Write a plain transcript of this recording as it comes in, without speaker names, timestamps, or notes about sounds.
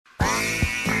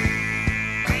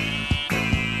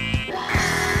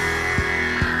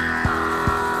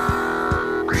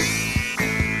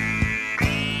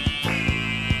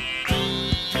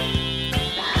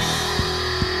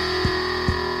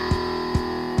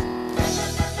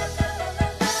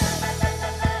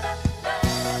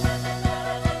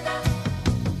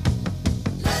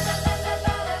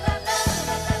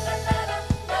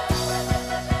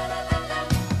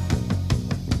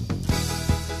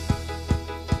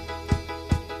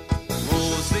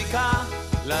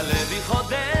ללב היא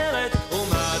חודרת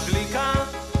ומדליקה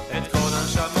את כל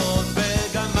הנשמות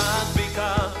וגם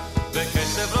מדביקה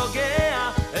בקצב רוגע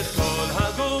את כל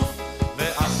הגוף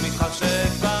ואף מתחשק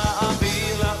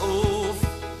באוויר לעוף.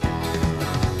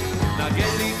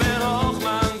 נגן לי ברוך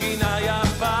מנגינה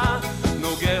יפה,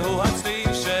 נוגהו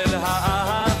הצליל של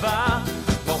האהבה,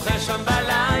 בוכה שם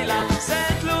בלילה, זה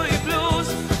תלוי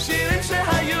בלוז, שירים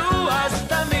שהיו אז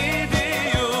תמיד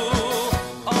יהיו.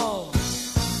 או,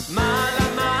 מעלה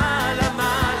מעלה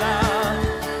מעלה,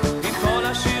 עם כל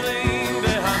השירים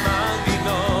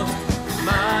והמנגינות,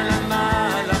 מעלה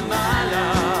מעלה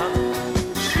מעלה,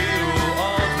 שירו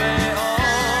עוד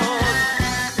ועוד.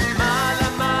 מעלה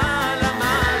מעלה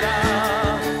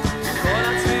מעלה, כל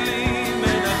הצלילים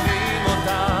מנגנים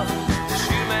אותך,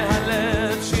 שיר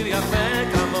מהלב, שיר יפה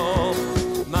כמוך.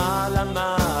 מעלה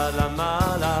מעלה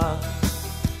מעלה,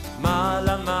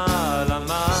 מעלה מעלה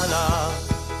מעלה.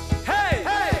 היי!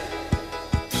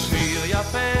 שיר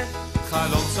יפה,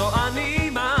 חלום צועני,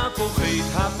 מפוחית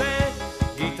הפה,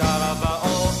 גיטרה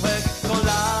באופק,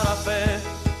 קולה רפה,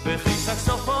 בכי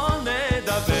סקסופון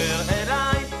מדבר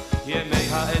אליי, ימי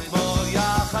האתמול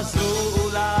יחזרו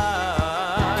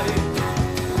אולי.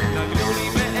 נגנו לי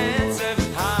בעצב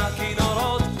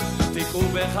הכינורות, תיקעו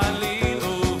בחליל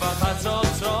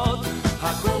ובחצוצרות,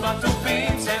 הכו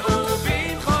בתופים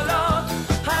צהובים חולות,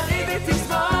 הריבי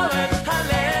תזמורת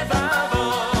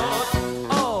הלבבות.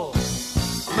 או,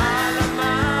 מעלה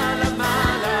מעלה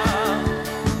מעלה,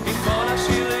 עם כל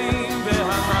השירים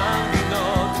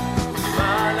והמנגינות,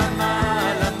 מעלה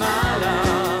מעלה מעלה,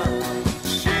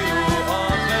 שירו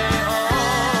עוד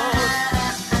ועוד.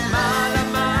 מעלה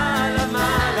מעלה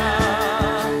מעלה,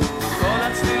 כל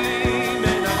הצלילים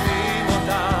מנגנים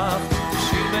אותך,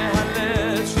 שיר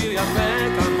מהלב, שיר יפה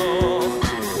כמוך.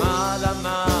 מעלה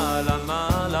מעלה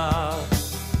מעלה,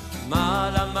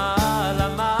 מעלה מעלה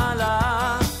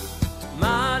מעלה,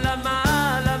 מעלה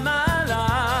מעלה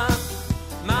מעלה,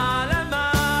 מעלה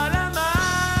מעלה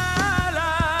מעלה.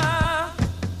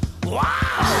 וואו!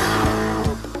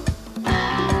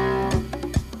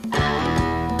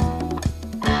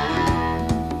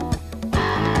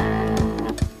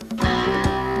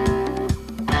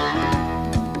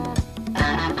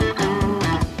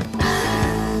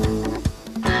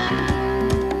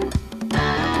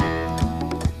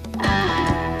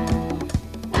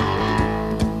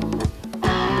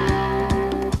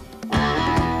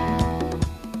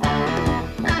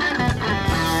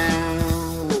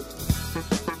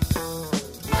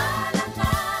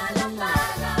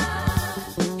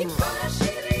 עם כל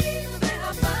השירים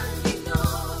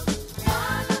והמנגינות,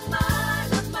 מעלה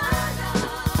מעלה מעלה,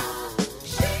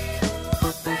 שירו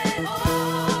ועוד.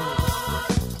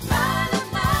 מעלה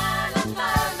מעלה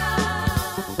מעלה,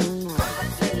 כל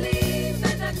הצלילים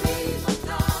מנגנים אותך,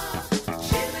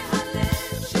 שיר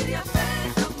מהלב, שיר יפה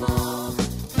כמוך.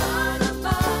 מעלה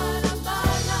מעלה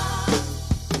מעלה,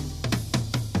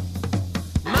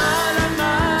 מעלה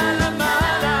מעלה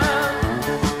מעלה,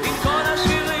 עם כל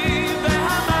השירים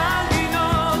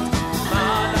והמנגינות,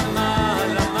 מעלה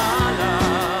מעלה מעלה,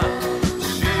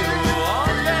 שירו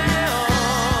עוד ועוד.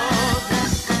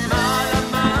 מעלה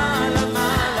מעלה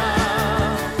מעלה,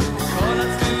 כל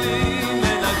הצלילים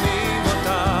מנגנים אותך,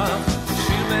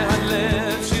 שיר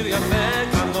מהלב, שיר יפה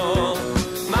כמוך.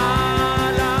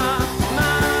 מעלה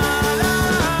מעלה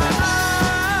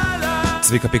מעלה.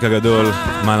 צביקה פיק הגדול,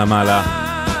 מעלה מעלה.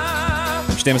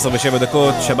 12:07,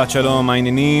 שבת שלום, מה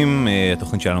העניינים?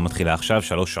 התוכנית שלנו מתחילה עכשיו,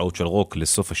 3 שעות של רוק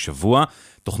לסוף השבוע.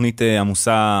 תוכנית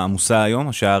עמוסה היום,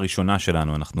 השעה הראשונה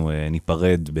שלנו, אנחנו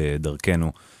ניפרד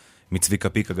בדרכנו מצביקה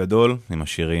פיק הגדול, עם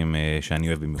השירים שאני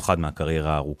אוהב במיוחד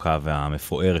מהקריירה הארוכה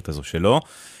והמפוארת הזו שלו.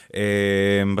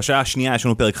 בשעה השנייה יש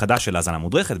לנו פרק חדש של האזנה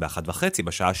מודרכת, ב-1:30,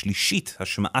 בשעה השלישית,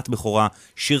 השמעת בכורה,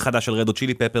 שיר חדש של רד הוט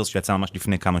צ'ילי פפרס, שיצא ממש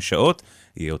לפני כמה שעות,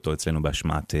 יהיה אותו אצלנו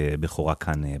בהשמעת בכורה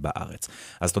כאן בארץ.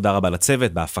 אז תודה רבה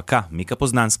לצוות, בהפקה, מיקה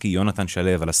פוזננסקי, יונתן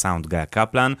שלב, על הסאונד גיא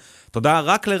קפלן, תודה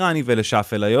רק לרני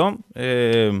ולשאפל היום,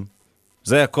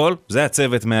 זה הכל, זה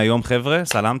הצוות מהיום חבר'ה,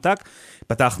 סלמתק.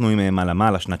 פתחנו עם מעלה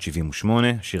מעלה, שנת 78,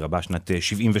 השיר הבא שנת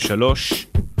 73,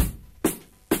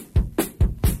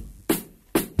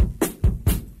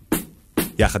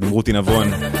 יחד עם רותי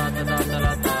נבון,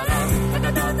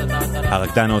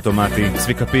 הרקדן האוטומטי,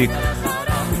 צביקה פיק,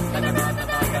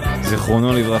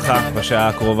 זיכרונו לברכה. בשעה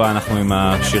הקרובה אנחנו עם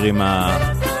השירים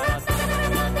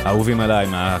האהובים עליי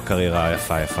מהקריירה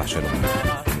היפה שלו.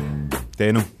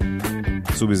 תהנו,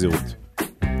 עשו בזהירות.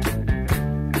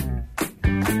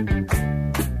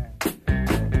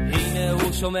 הנה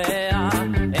הוא שומע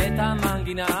את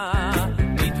המנגינה,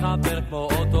 מתחבר כמו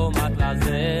אוטומט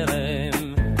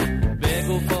לזרם,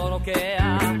 בגופו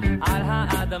רוקע על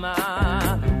האדמה,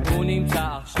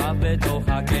 בתוך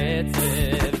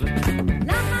הקצב.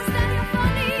 למה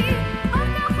סטריאופוני, אור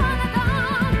כחול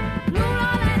אדום, תנו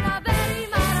לו לדבר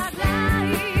עם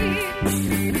הרגליים.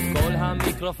 כל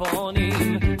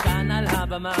המיקרופונים כאן על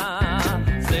הבמה,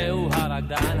 זהו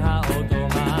הרקדן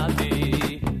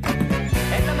האוטומטי.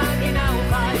 את המנגינה הוא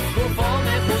חי, גופו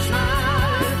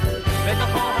מחושמל,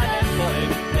 בתוכו הלב פועל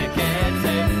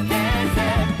בקצב,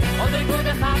 קצב. עוד ריקוד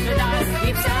אחד ודס,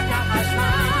 נפסק החשמל,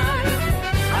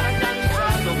 הרקדן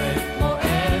נשאר דומה כמו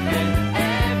אבן,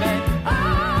 אבן.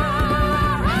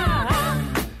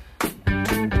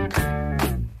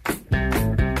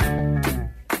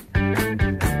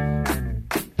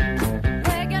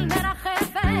 רגל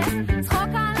מרחפת, צחוק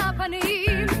על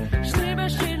הפנים, שיר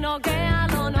בשיר נוגע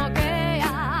לא נוגע,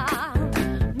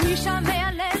 משם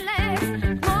מייללת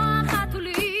כמו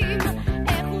החתולים,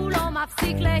 איך הוא לא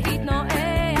מפסיק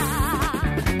להתנועע.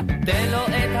 תן לו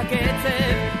את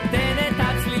הקצב, תן את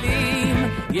הצלילים,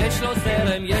 יש לו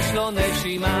זרם, יש לו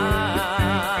נשימה.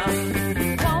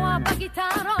 כוח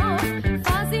בגיטרות,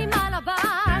 פזים על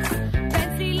הבאס,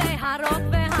 בין צלילי הרוק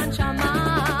והנשמה.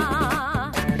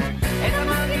 את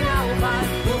המנגינה הוא חי,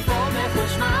 גופו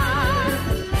מחושמל,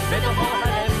 בתוכו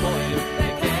הלב פועל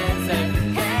בקצב,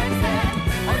 קצב.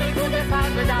 עוד ריקוד אחד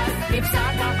ודס,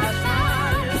 נפסק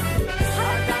החשמל,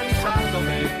 הרקדן נשאר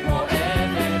דומה כמו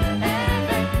אבן,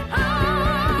 אבן.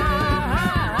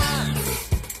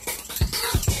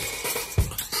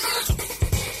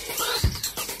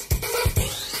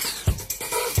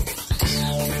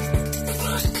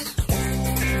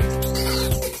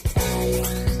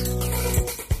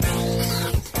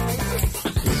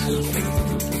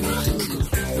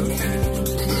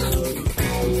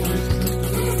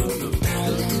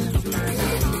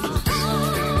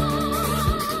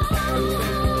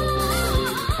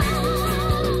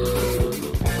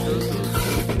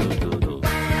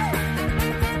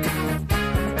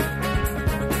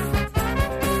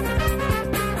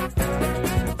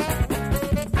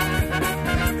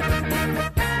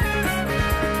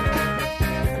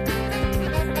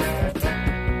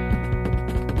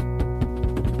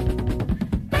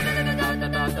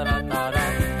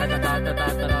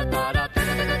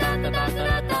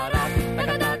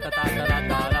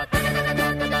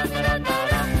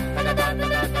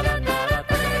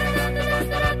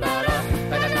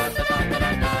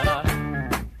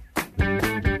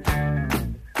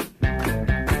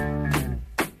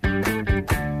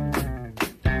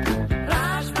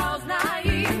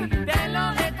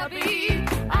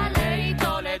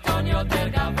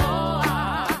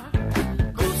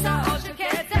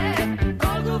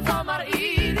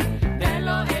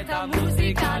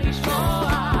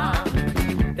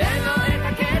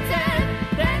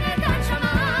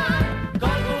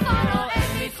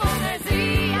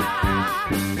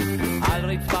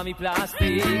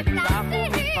 מפלסטיק, כך הוא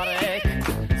מתפרק,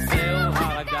 זהו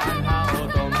הרקדן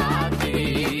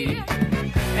האוטומטי.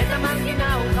 את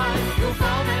המנגינה הוא חי, גופו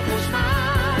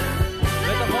מחושמל,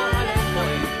 בתוכו הלב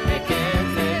פועל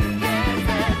בקצב,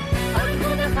 קצב. עוד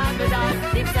ריקוד אחד ודק,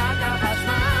 נפסק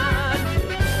החשמל,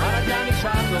 הרקדן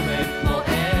נשאר דומה כמו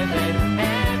אבן,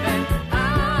 אבן.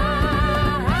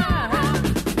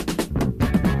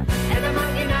 את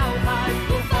המנגינה הוא חי,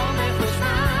 גופו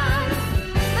מחושמל,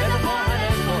 בתוכו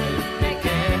הלב פועל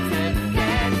בקצב,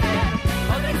 קצב.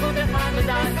 עוד ריקוד אחד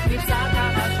ודק, נפסק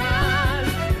החשמל,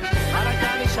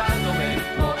 הרקדן נשאר דומה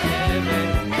כמו אבן,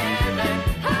 אבן.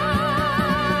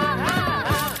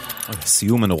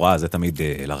 הסיום הנורא הזה תמיד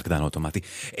לרקדן האוטומטי.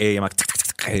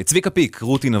 צביקה פיק,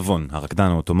 רותי נבון, הרקדן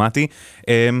האוטומטי.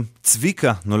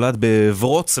 צביקה נולד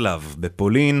בוורוצלב,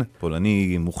 בפולין,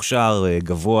 פולני מוכשר,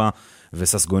 גבוה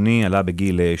וססגוני, עלה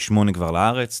בגיל 8 כבר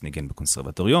לארץ, ניגן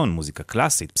בקונסרבטוריון, מוזיקה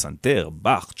קלאסית, פסנתר,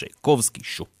 באך, צ'ייקובסקי,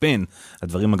 שופן,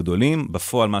 הדברים הגדולים.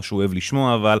 בפועל מה שהוא אוהב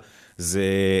לשמוע, אבל זה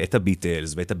את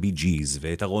הביטלס ואת הבי ג'יז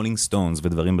ואת הרולינג סטונס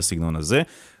ודברים בסגנון הזה.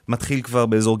 מתחיל כבר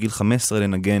באזור גיל 15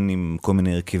 לנגן עם כל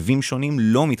מיני הרכבים שונים,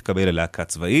 לא מתקבל ללהקה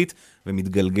צבאית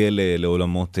ומתגלגל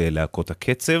לעולמות להקות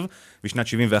הקצב. בשנת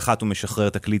 71 הוא משחרר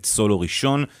תקליט סולו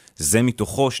ראשון, זה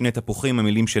מתוכו שני תפוחים,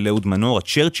 המילים של אהוד מנור,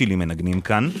 הצ'רצ'ילים מנגנים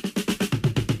כאן.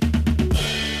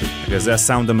 וזה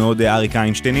הסאונד המאוד אריק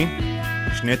איינשטייני,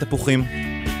 שני תפוחים.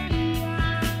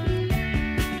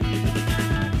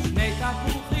 שני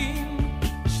תפוחים,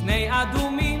 שני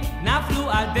אדומים,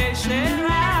 נפלו על דשא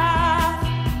רך.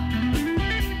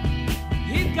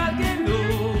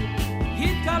 התגלגלו,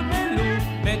 התקרבלו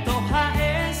בתוך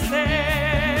העשב.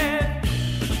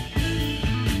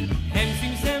 הם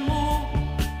סמסמו,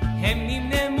 הם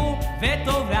נמנמו,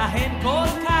 וטוב להם כל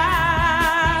כך.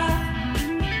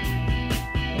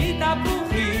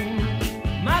 מתפוחים,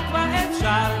 מה כבר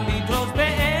אפשר לדרוש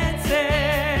בעצם?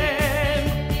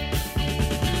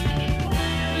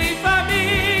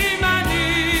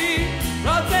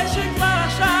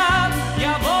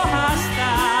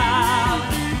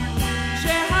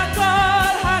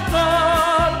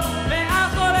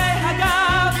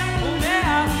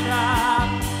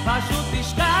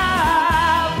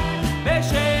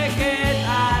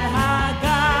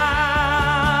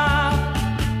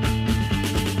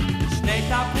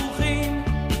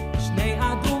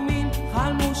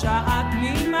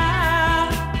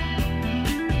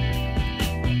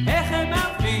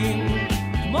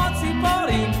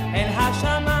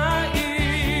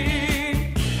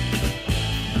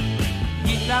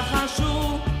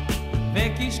 חרשו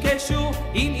וקשקשו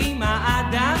עם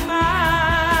האדמה.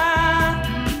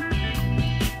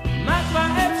 מה כבר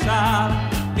אפשר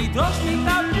לדרוש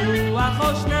מתפוח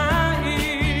או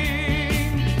שניים?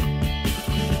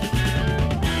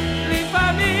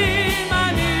 לפעמים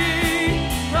אני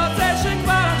רוצה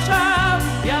שכבר עכשיו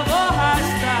יבוא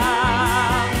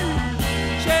הסתיו,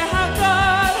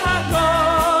 שהכל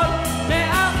הכל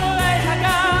מאחורי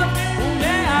הגב,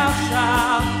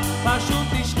 ומעכשיו פשוט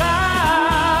תשכב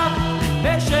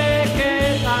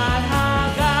בשקט על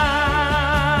הגב.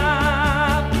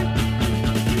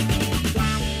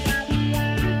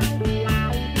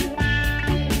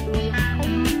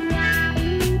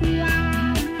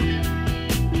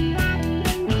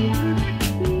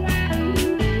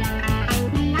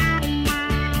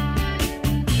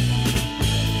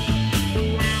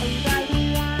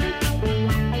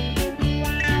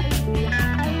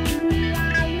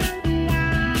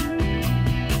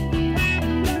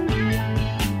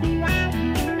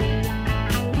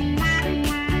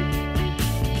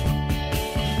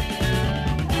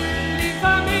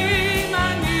 לפעמים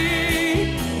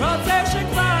אני רוצה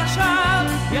שכבר עכשיו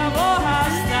יבוא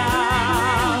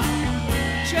הסתיו,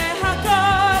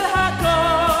 שהכל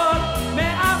הכל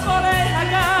מאחורי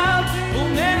הגב,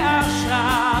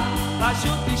 ומעכשיו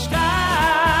פשוט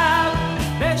תשכב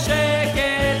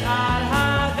בשקט על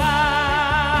הגב.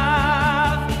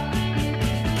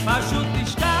 פשוט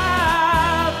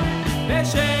תשכב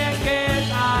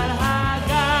בשקט על הגב.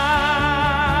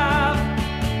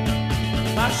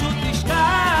 פשוט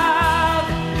תשכב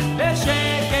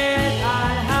בשקט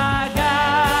על הגב.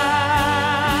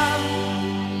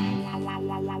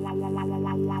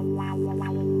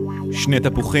 שני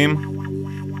תפוחים,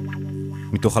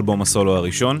 מתוך אלבום הסולו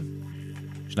הראשון,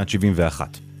 שנת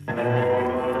 71.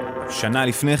 שנה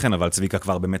לפני כן, אבל צביקה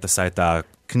כבר באמת עשה את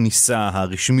הכניסה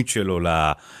הרשמית שלו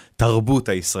לתרבות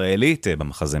הישראלית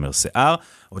במחזמר שיער.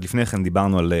 עוד לפני כן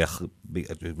דיברנו על,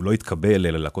 הוא לא התקבל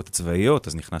ללהקות הצבאיות,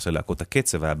 אז נכנס ללהקות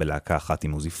הקצב, היה בלהקה אחת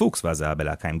עם עוזי פוקס, ואז היה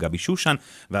בלהקה עם גבי שושן,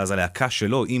 ואז הלהקה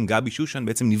שלו עם גבי שושן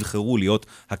בעצם נבחרו להיות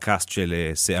הקאסט של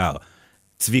שיער.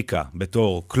 צביקה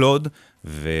בתור קלוד,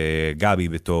 וגבי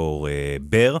בתור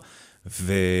בר,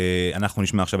 ואנחנו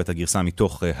נשמע עכשיו את הגרסה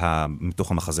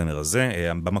מתוך המחזמר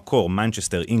הזה. במקור,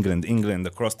 מנצ'סטר, אינגלנד,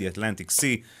 across the Atlantic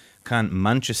Sea, כאן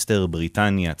מנצ'סטר,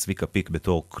 בריטניה, צביקה פיק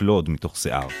בתור קלוד מתוך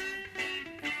שיער.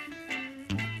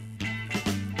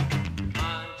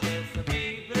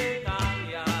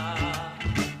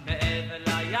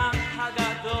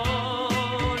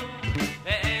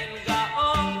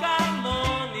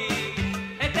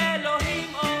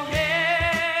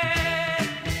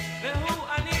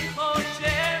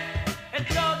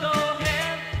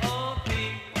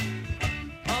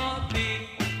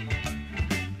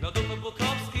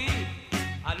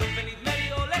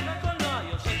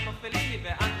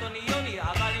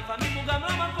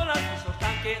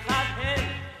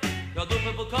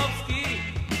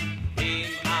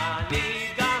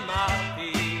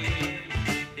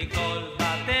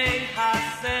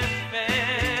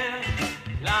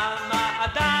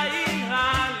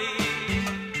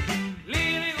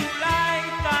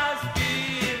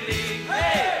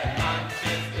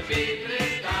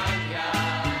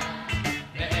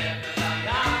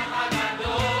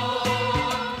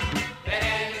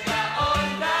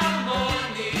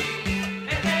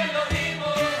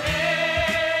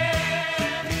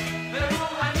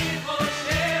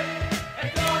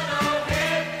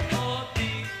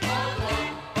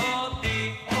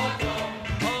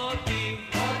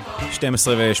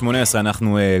 ו-18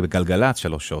 אנחנו בגלגלת,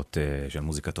 3 שעות של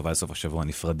מוזיקה טובה לסוף השבוע,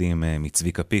 נפרדים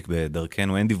מצביקה פיק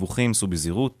בדרכנו, אין דיווחים, סעו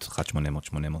בזהירות,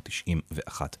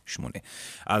 1-800-891-8.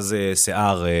 אז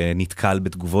שיער נתקל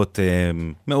בתגובות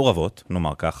מעורבות,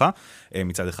 נאמר ככה,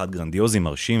 מצד אחד גרנדיוזי,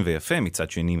 מרשים ויפה,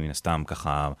 מצד שני מן הסתם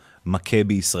ככה מכה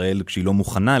בישראל כשהיא לא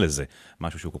מוכנה לזה,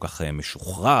 משהו שהוא כל כך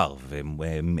משוחרר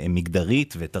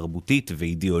ומגדרית ותרבותית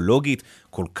ואידיאולוגית,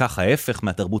 כל כך ההפך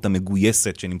מהתרבות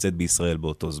המגויסת שנמצאת בישראל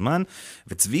באותו זמן,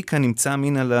 וצביקה נמצא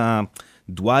מן על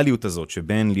הדואליות הזאת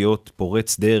שבין להיות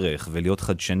פורץ דרך ולהיות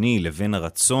חדשני לבין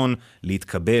הרצון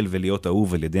להתקבל ולהיות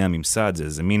אהוב על ידי הממסד,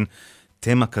 זה מין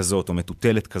תמה כזאת או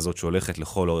מטוטלת כזאת שהולכת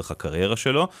לכל אורך הקריירה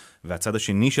שלו, והצד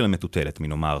השני של המטוטלת,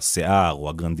 מנאמר שיער או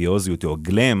הגרנדיוזיות או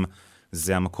הגלם,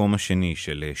 זה המקום השני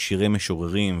של שירי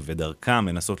משוררים ודרכם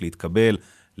לנסות להתקבל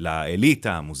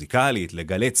לאליטה המוזיקלית,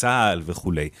 לגלי צהל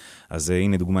וכו'. אז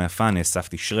הנה דוגמה יפה, נאסף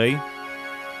תשרי.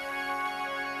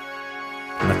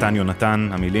 נתן יונתן,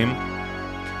 המילים.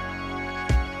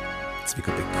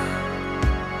 צביקה פיק.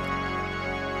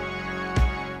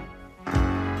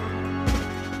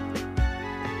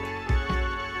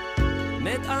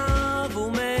 מת אב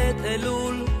ומת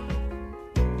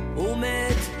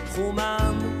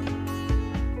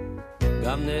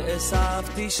גם נאסף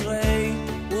תשרי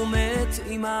ומת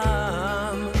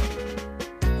עמם,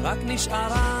 רק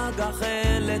נשארה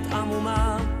גחלת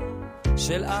עמומה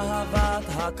של אהבת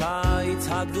הקיץ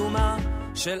הקדומה,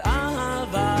 של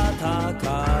אהבת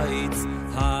הקיץ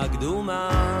הקדומה.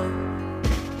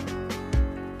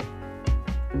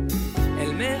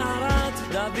 אל מערת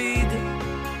דוד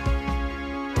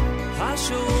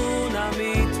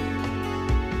השונמית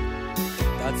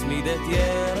תצמיד את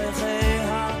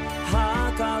ירחיה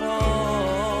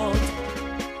הקרות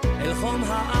אל חום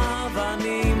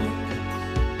האבנים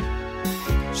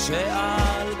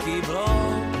שעל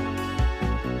קברו,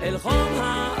 אל חום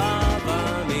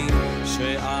האבנים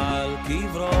שעל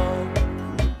קברו.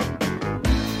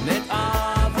 מת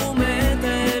אב ומת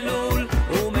אלול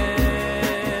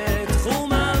ומת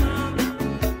חומם,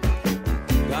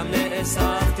 גם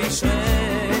נאסף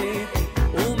תשרי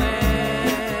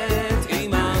ומת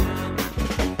עמם,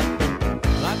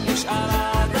 רק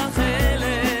נשארה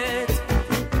גחלת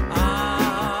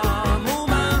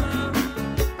עמומה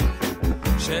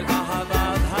של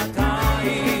אהבת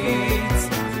הקיץ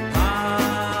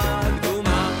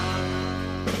הקדומה.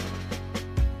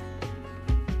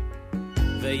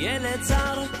 וילד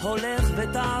זר הולך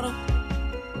ותר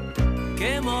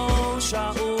כמו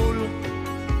שאול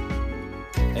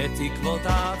את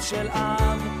תקוותיו של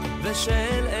אב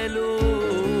ושל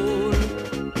אלול,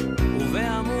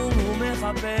 ובעמום הוא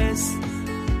מחפש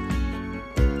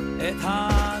את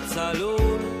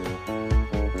הצלול,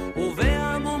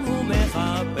 ובעמום הוא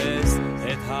מחפש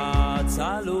את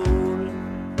הצלול.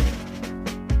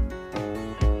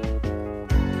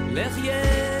 לך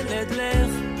ילד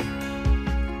לך,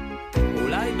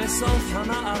 אולי בסוף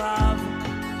המערב,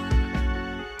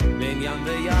 בין ים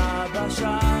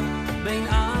ויבשה, בין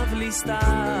אב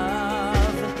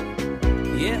לסתיו,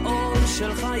 יהיה אור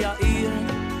שלך יאיר,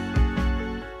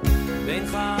 בין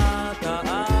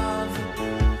חטאיו,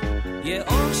 יהיה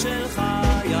אור שלך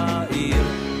יאיר,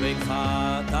 בין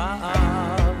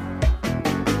חטאיו.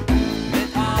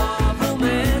 מת אב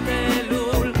ומת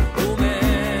אלול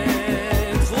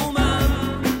ומת חומם,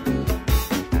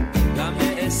 גם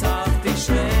נאסף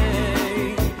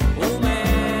תשרי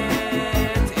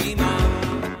ומת עמם,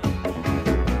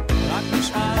 רק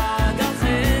נשארה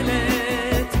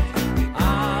גחלת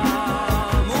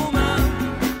עמומה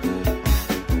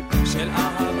של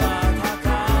אהבת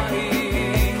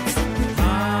הקיץ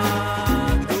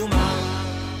הקדומה.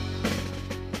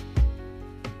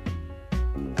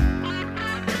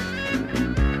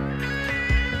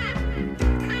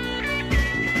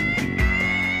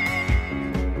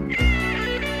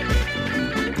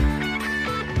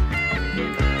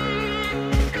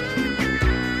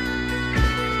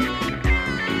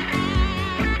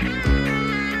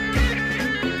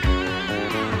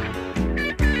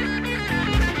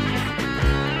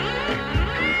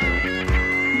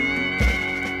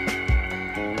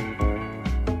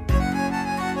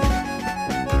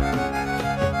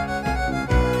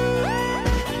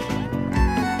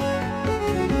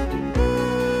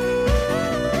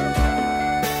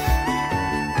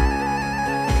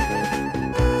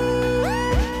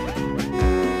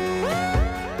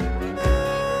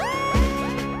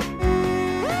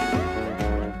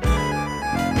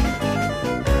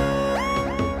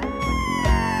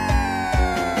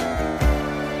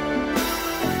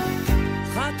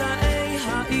 חטאי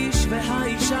האיש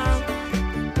והאישה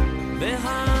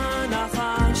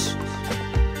והנחש,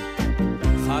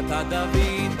 חטא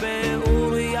דוד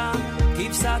באוריה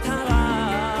כבשת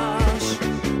הרש,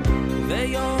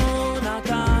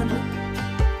 ויונתן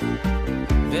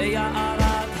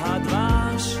ויערת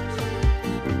הדבש,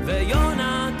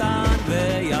 ויונתן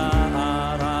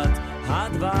ויערת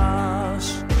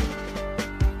הדבש.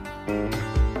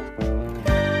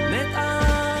 מת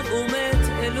אב ומת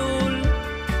אלול,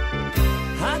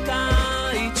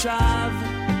 הקיץ שב,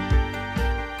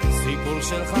 סיפור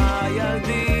שלך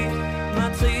ילדי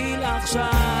מתחיל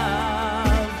עכשיו,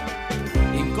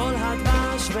 עם כל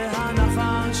הדבש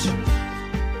והנחש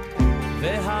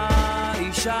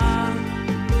והאישה,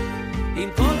 עם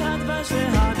כל הדבש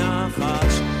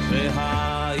והנחש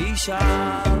והאישה.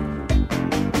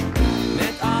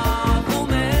 מת אב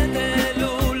ומת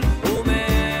אלול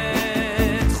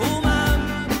ומת חומם,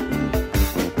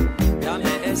 גם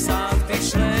נאסף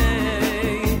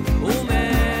תשרי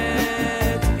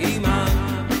ומת עמם,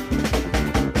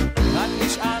 רק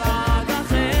נשארה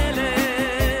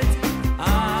גחלת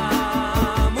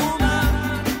עמומה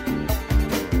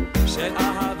של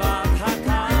אהבת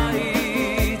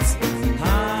הקיץ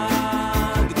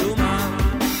הקדומה.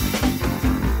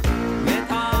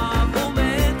 מת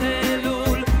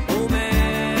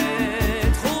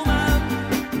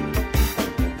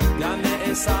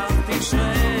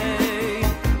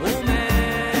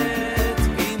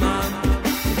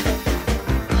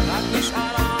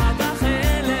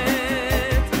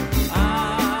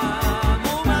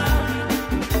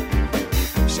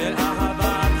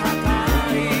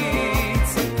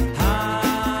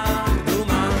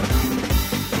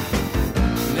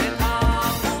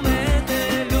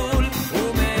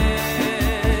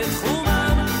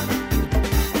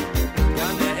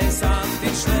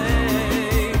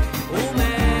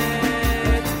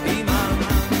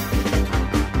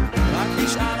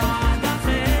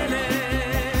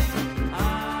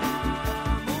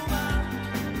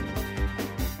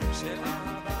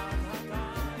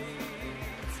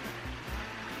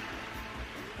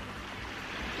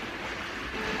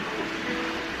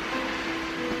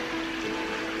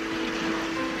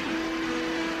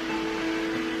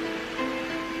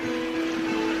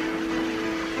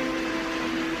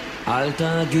אל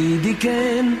תגידי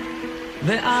כן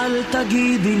ואל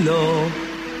תגידי לא,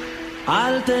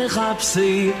 אל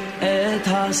תחפשי את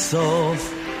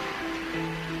הסוף.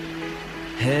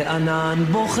 הענן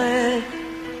בוכה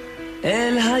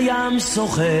אל הים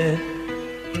שוחה,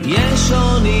 יש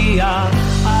אונייה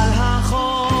על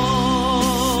החוף,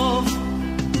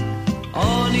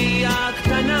 אונייה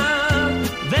קטנה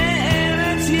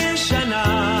בארץ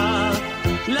ישנה,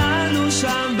 לנו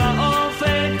שם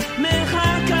באופק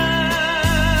מחכה.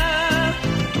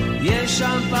 יש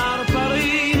שם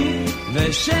פרפרים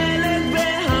ושלג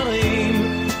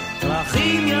בהרים,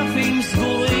 פרחים יפים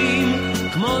סגורים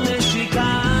כמו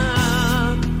נשיקה.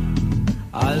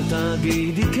 אל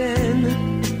תגידי כן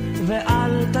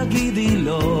ואל תגידי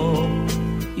לא,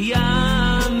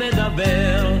 ים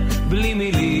מדבר בלי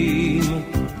מילים,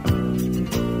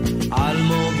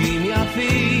 אלמוגים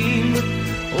יפים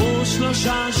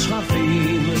ושלושה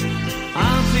שכפים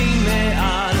עפים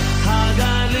מעל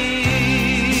הגלים.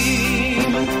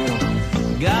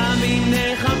 גם אם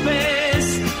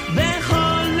נחפש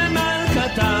בכל נמל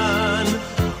קטן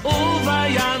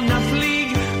ובים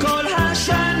נפליג כל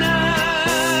השנה,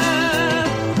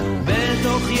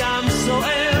 בתוך ים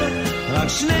סוער רק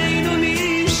שנינו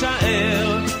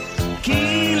נשאר,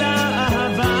 כי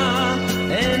לאהבה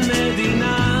אין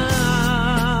מדינה.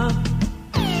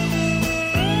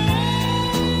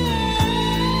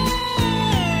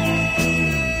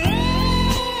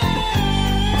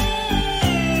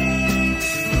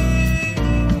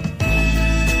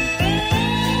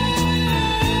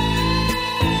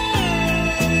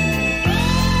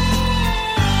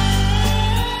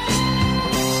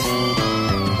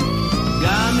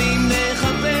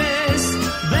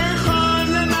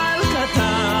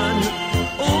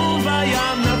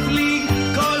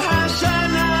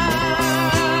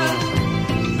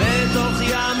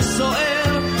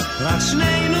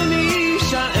 שנינו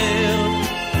נשאר,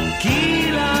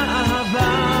 כי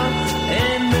לאהבה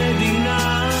אין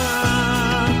מדינה,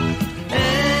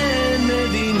 אין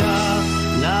מדינה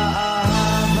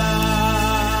לאהבה.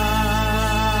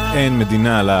 אין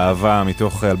מדינה לאהבה,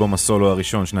 מתוך אלבום הסולו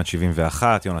הראשון שנת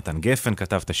 71, יונתן גפן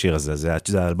כתב את השיר הזה, זה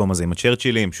האלבום הזה עם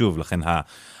הצ'רצ'ילים, שוב, לכן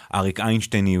האריק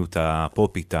איינשטייניות,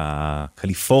 הפופית,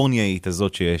 הקליפורניאית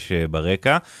הזאת שיש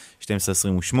ברקע. 12:28,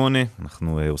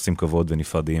 אנחנו עושים כבוד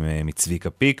ונפרדים מצביקה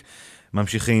פיק,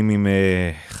 ממשיכים עם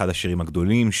אחד השירים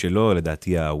הגדולים שלו,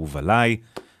 לדעתי האהוב עליי,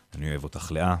 אני אוהב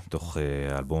אותך לאה, תוך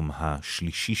האלבום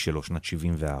השלישי שלו, שנת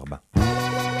 74.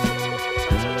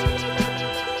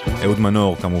 אהוד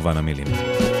מנור, כמובן המילים.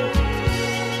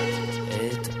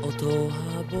 את אותו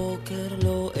הבוקר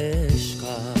לא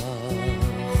אשכח,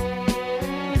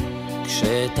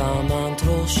 כשטמנת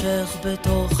ראשך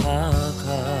בתוך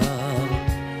הקר,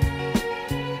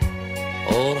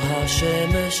 אור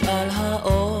השמש על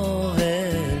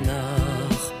האוהל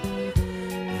נח,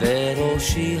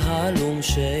 וראשי הלום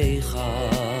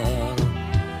שיכר,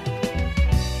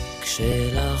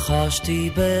 כשלחשתי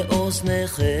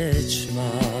באוזנך את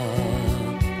שמה,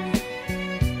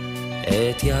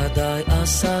 את ידיי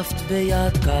אספת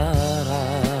ביד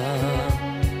קרה,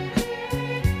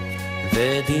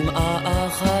 ודמעה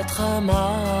אחת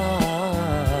חמה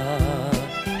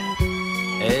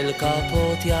אל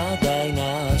כפות ידיי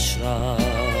נשרה.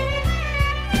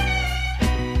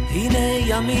 הנה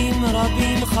ימים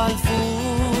רבים חלפו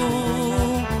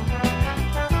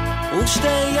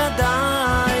ושתי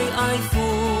ידיי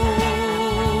עייפו,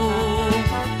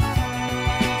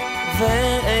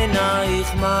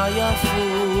 ועינייך מה יפו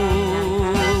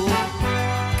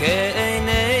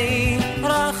כעיני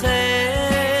רחל.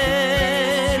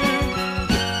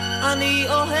 אני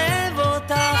אוהב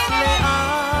אותך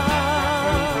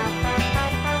לאה,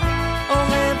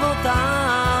 אוהב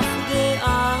אותך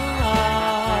גאה,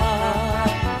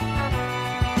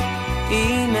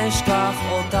 אם אשכח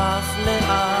אותך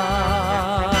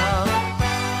לאה,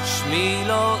 שמי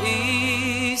לא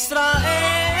ישראל.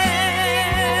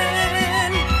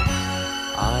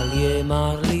 אל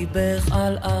ימר ליבך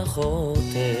על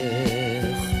אחותך,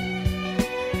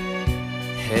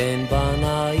 הן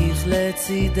בנייך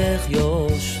לצידך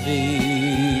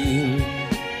יושבים,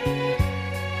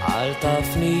 אל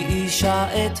תפני אישה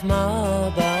את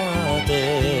מבטך,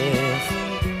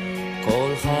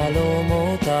 כל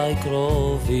חלומותיי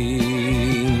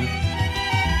קרובים.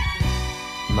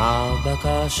 מה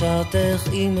בקשתך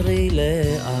אמרי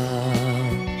לאה,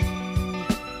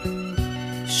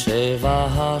 7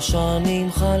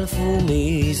 השנים חלפו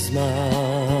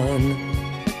מזמן,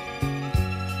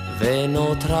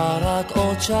 ונותרה רק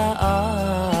עוד שעה,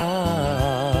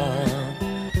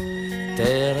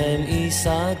 טרם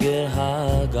ייסגר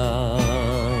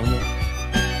הגן.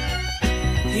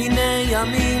 הנה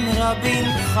ימים רבים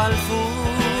חלפו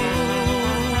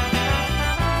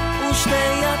ושתי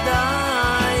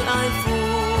ידיי עייפו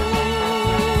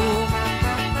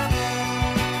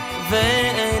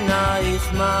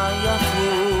ועינייך מה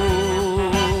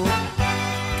יפו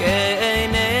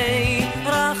כעיני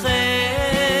רחל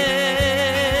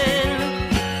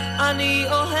אני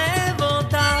אוהב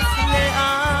אותך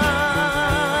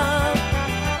לאט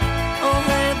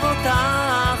אוהב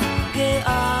אותך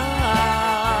גאה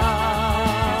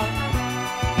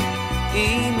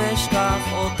אם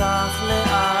אשכח אותך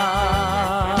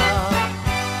לאט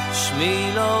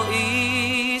שמי לא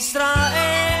ישראל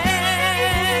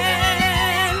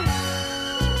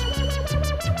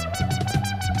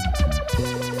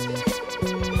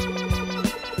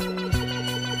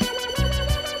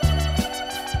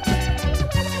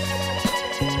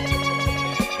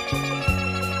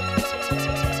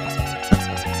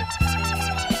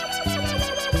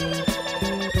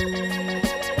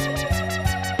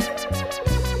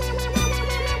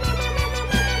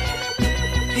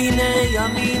הנה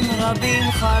ימים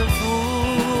רבים חלפו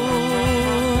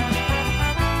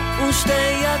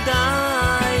ושתי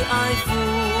ידיי עייפו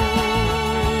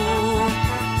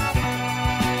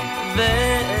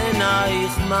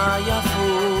ועינייך מה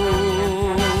יפו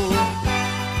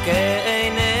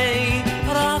כעיני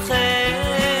רחל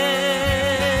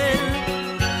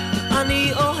אני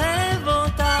אוהב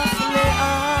אותך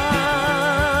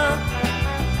לאט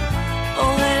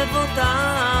אוהב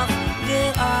אותך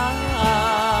גאה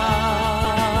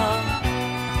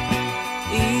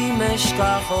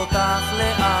אשכח אותך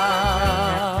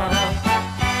לאט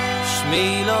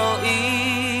שמי לא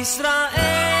ישראל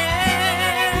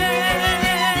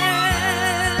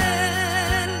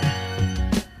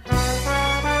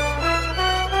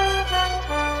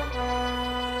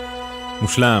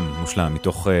מושלם, מושלם,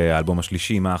 מתוך האלבום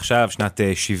השלישי, מה עכשיו? שנת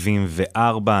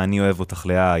 74, אני אוהב אותך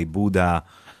לאה, העיבוד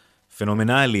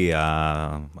הפנומנלי,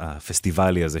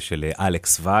 הפסטיבלי הזה של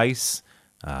אלכס וייס,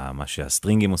 מה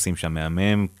שהסטרינגים עושים שם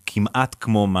מהמם, כמעט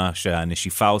כמו מה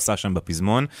שהנשיפה עושה שם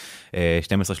בפזמון.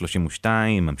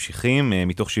 1232, ממשיכים,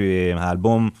 מתוך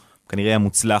האלבום כנראה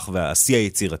המוצלח והשיא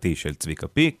היצירתי של צביקה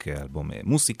פיק, אלבום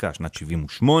מוסיקה, שנת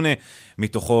 78,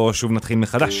 מתוכו שוב נתחיל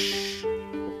מחדש.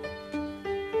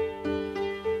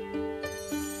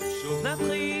 שוב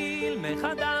נתחיל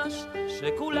מחדש,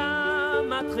 שכולם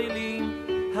מתחילים,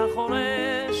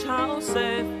 החורש,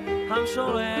 האוסף,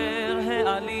 המשורר,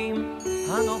 העלים,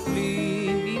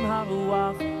 הנופלים עם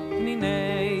הרוח,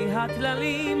 פניני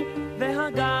התללים,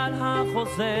 והגל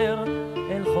החוזר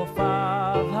אל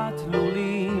חופיו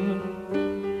התלולים.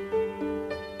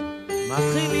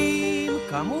 מתחילים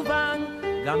כמובן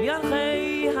גם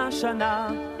ירחי השנה,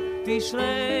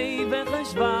 תשרי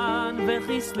וחשבן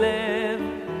וכסלו,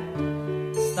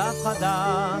 סתיו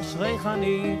חדש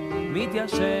ריחני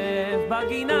מתיישב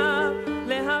בגינה,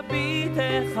 להביט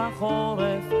איך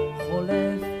החורף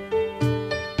חולף,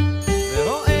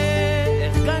 ורואה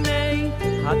איך גני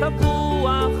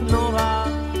התפוח נורא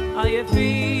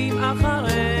עייפים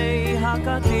אחרי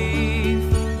הקטיף,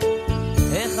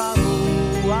 איך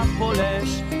הרוח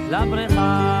פולש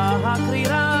לבריכה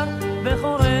הקרירה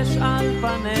וחורש על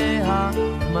פניה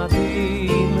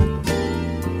מדהים,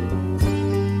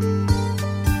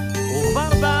 וכבר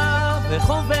בא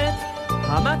וחובט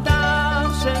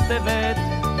המטר של טבת,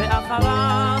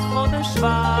 ואחריו חודש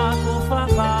שבט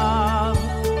ופרחיו,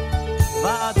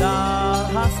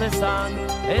 באדר הססן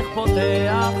איך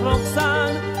פותח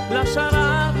רוקסן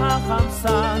לשרת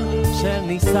החמסן של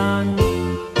ניסן.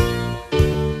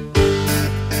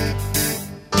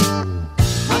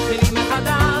 מתחילים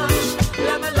מחדש,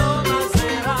 למה לא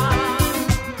מזרה,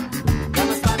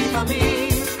 כמה זמן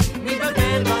לפעמים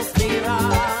מתבלבל בסתירה,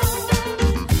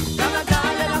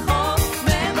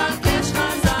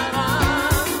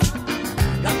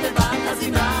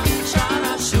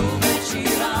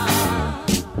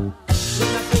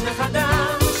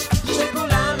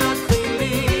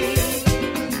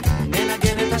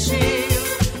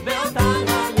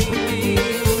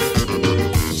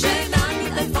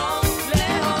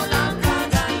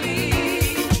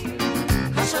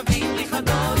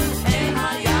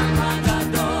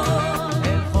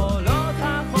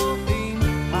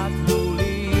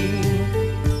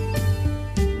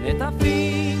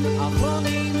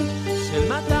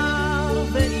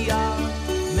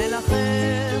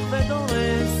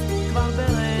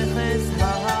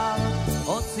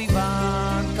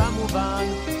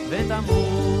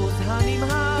 ותמות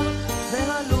הנמהר,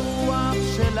 והלוח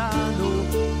שלנו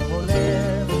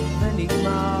הולך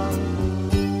ונגמר.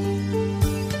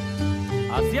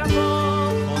 אז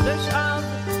יבוא חודש אב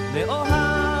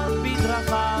מאוהב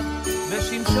בדרכיו,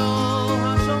 ושמשו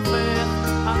השופך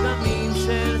אדם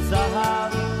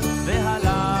זהב,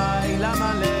 והלילה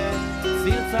מלא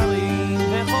צרצרים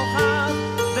וכוכב,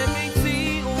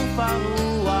 וקיצי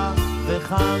ופרוע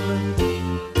וחם.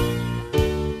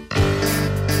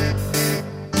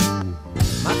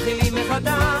 מתחילים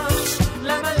מחדש,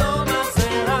 למה לא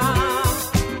מחזרה?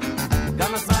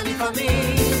 גם הזמן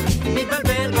לפעמים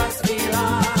מתבלבל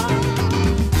בספירה.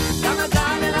 גם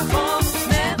הגל אל החוף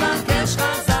מבקש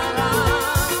חזרה.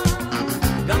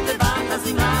 גם תיבת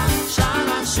הזמרה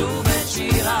שרה שוב את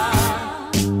שירה.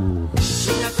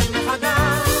 שוב נתחיל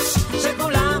מחדש,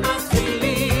 שכולם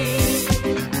מתחילים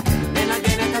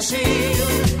לנגן את השיר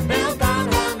באותן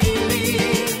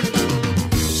המילים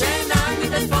שאינן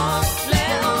מתעייפות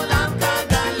לעולם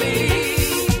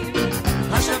כגלים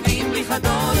השבים בלי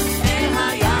חדול אל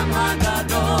הים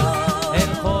הגדול,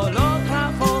 אל חולות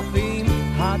החופים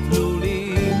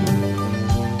התלולים.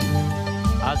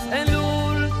 אז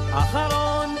אלול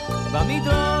אחרון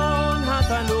במדרון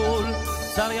התלול,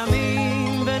 צר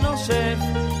ימים ונושף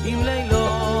עם לילו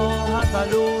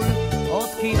התלול, עוד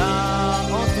תקיעה,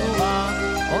 עוד תנועה,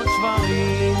 עוד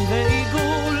שברים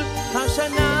ועיגול,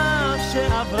 השנה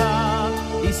שעברה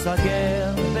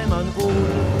ייסגר במנעול.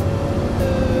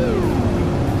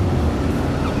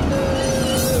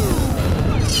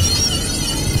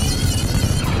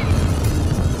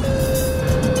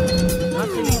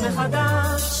 מתחילים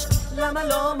מחדש, למה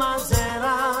לא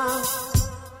מחזרה?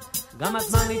 גם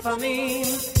הזמן לפעמים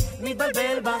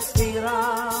מתבלבל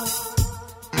בספירה.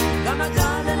 גם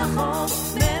הגל אל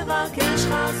החוף מבקש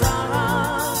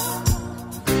חזרה.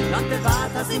 גם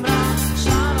תיבת הזמרה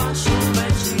שרה שוב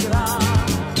את שירה.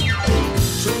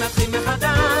 שוב נתחיל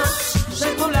מחדש,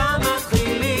 שכולם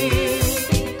מתחילים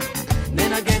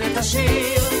ננגן את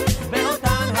השיר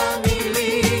באותן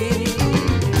המילים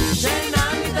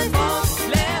שאינן מתעייפות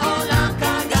לעולם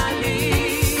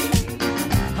כגלים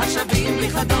השבים בלי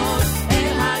חדול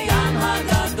אל הים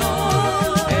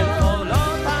הגדול, אל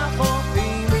חולות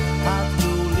החופים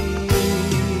התלולים.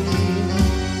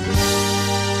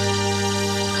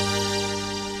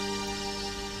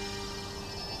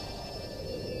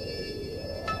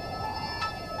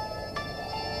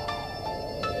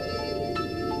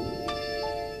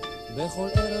 בכל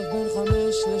ערב בין 5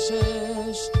 ל-6,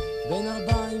 בין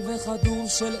 40 וכדור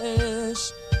של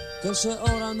אש,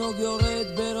 כשאור הנוג יורד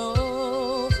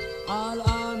ברוך על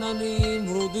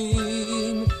עננים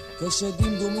ורודים,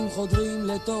 כשדמדומים חודרים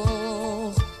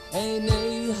לתוך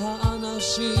עיני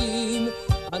האנשים,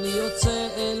 אני יוצא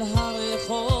אל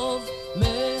הרחוב,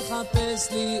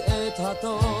 מחפש לי את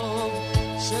הטוב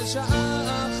של שעה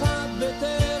אחת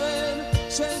בטרם,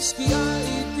 של שקיעה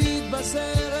איטית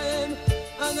בסרם,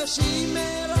 אנשים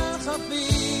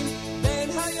מרחפים בין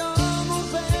היום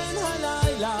ובין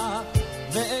הלילה,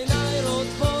 ועיניי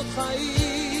רודפות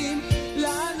חיים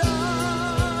לעלות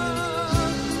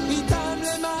איתם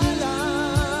למעלה.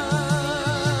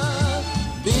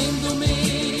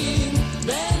 דמדומים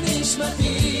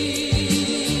בנשמתי,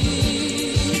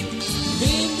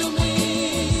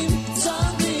 דמדומים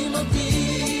צובעים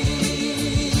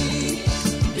אותי,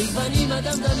 בגוונים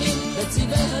הדמדמים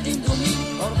בצבעי הדמדומים,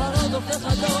 אור ורוד הופך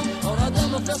אדום, אור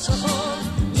אדום הופך שחור,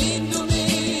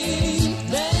 דמדומים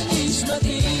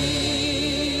בנשמתי.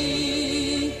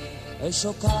 אש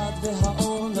שוקעת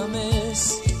והאור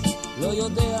נמס, לא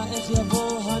יודע איך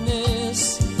יבוא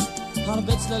הנס,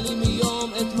 הרבה צללים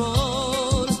מיום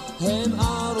אתמול הם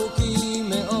ארוכים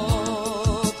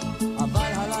מאוד,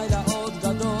 אבל הלילה עוד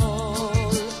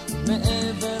גדול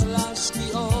מעבר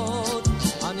לשקיעות,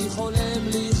 אני חולם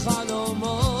לי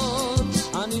חלומות,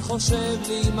 אני חושב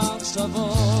לי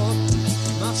מחשבות,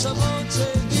 מחשבות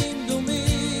של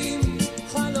דמדומים,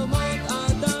 חלומות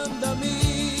אדם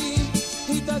דמים,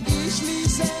 היא תגיש לי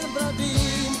זר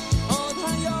ברדים, עוד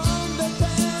היום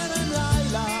בטרם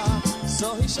לילה,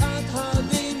 זוהי שעת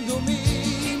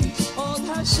הדמדומים, עוד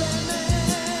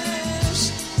השמש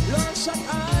לא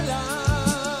שקעה,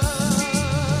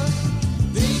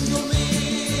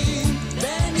 דמדומים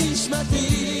בנשמתי,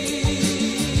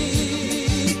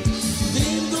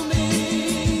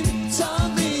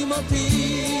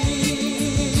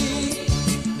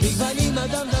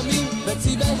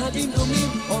 בצבעי הדמדומים,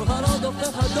 אור ורוד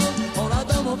הופך אדום, אור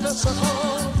אדום הופך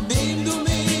שחור,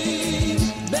 דמדומים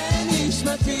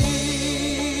בנשמתי.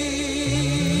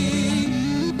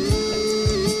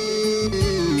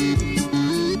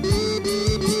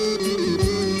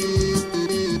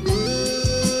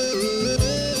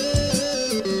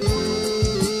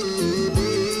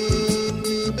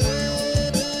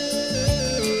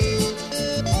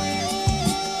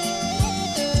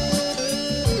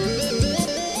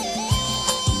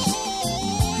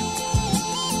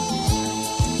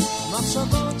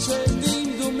 מחשבות של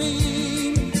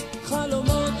דמדומים,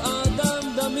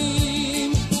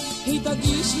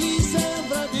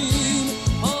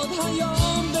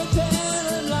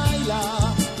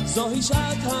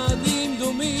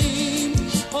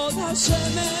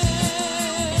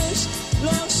 והשמש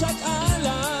לא שקעה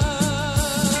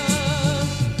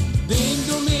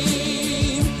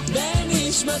דמדומים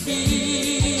בנשמתי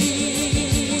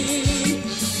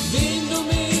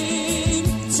דמדומים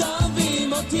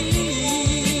צובעים אותי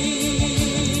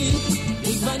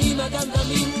מגוונים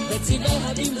הדמדמים בצבעי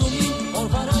הדמדומים אור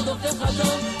ורוד הופך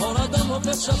אדום אור אדום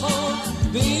הופך שחור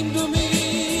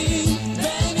דמדומים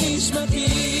בנשמתי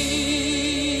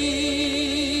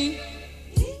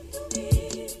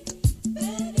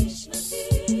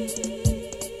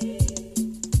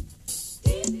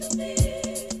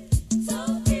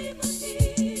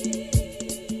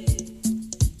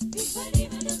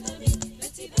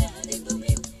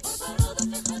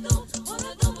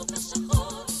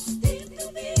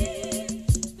דמדומים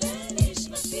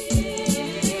בנשמתי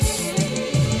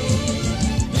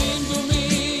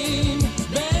דמדומים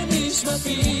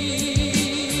בנשמתי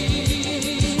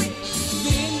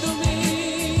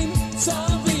דמדומים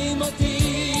צובעים אותי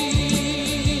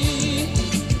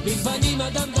מגוונים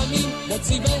הדמדמים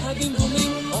בצבעי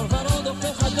הדמדומים אור ורוד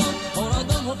הופך אדום אור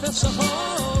אדום הופך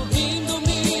שחור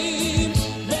דמדומים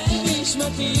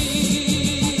בנשמתי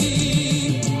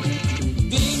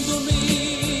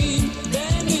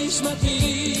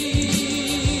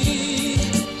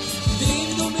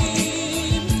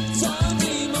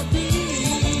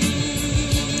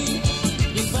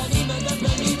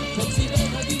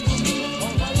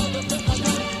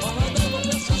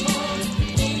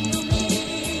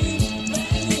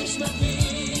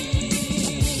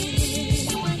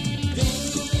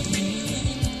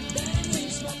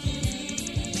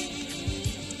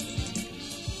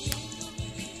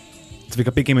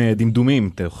צביקה פיק עם דמדומים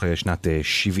תוך שנת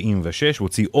 76, הוא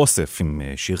הוציא אוסף עם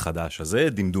שיר חדש הזה,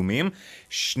 דמדומים.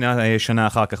 שנה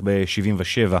אחר כך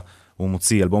ב-77 הוא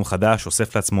מוציא אלבום חדש,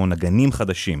 אוסף לעצמו נגנים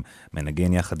חדשים,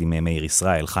 מנגן יחד עם מאיר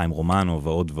ישראל, חיים רומנו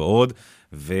ועוד ועוד,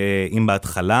 ואם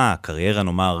בהתחלה הקריירה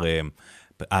נאמר,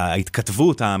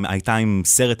 ההתכתבות הייתה עם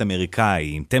סרט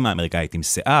אמריקאי, עם תמה אמריקאית, עם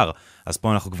שיער, אז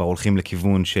פה אנחנו כבר הולכים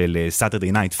לכיוון של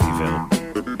Saturday Night Fever.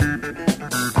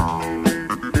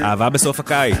 אהבה בסוף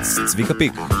הקיץ, צביקה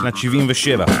פיק, שנת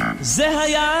 77. זה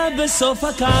היה בסוף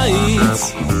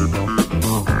הקיץ,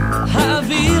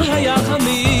 האוויר היה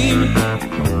חמים,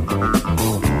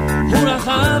 הוא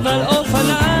רכב על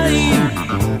אופניים,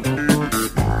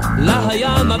 לה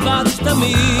היה מבט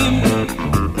תמים,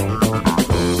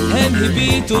 הם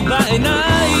הביטו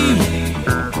בעיניים,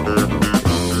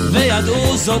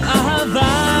 וידעו זאת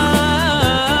אהבה,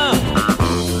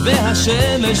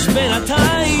 והשמש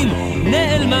בינתיים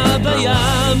נעלמה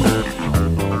בים,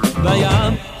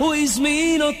 בים הוא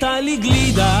הזמין אותה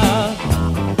לגלידה,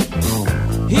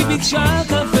 היא ביקשה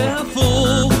קפה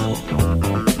הפוך,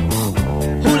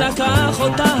 הוא לקח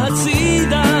אותה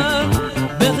הצידה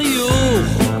בחיוך,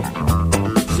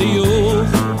 חיוך,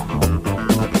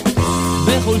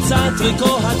 בחולצת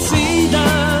טריקו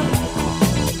הצידה,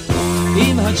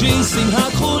 עם הג'ינסים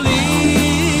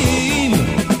הכחולים,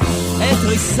 את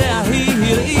ריסיה היא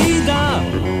הרעידה,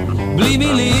 בלי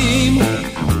מילים,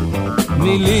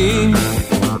 מילים.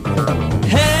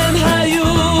 הם היו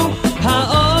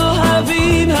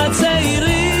האוהבים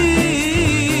הצעירים,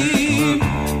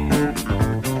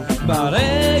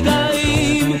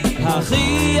 ברגעים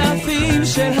הכי יפים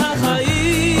של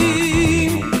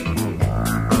החיים.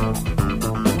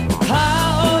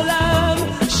 העולם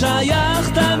שייך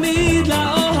תמיד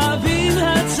לאוהבים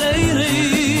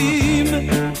הצעירים,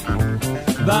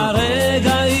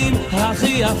 ברגעים הכי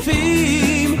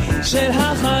יפים של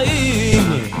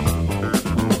החיים.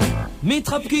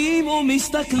 מתחבקים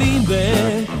ומסתכלים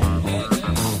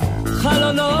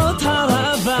בחלונות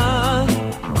הרבה,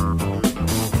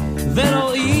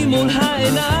 ורואים מול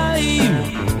העיניים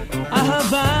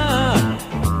אהבה,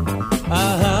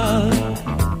 אהבה.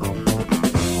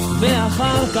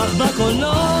 ואחר כך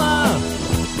בקולנוע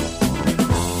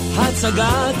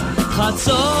הצגת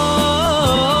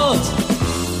חצות,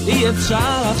 אי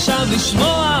אפשר עכשיו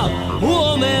לשמוע, הוא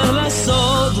אומר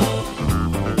לסוד,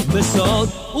 בסוד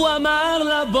הוא אמר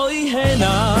לה בואי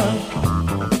הנה,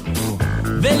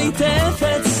 וליטף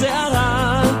את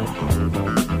שערה,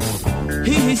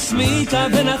 היא הסמיקה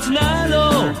ונתנה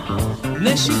לו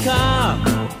נשיקה,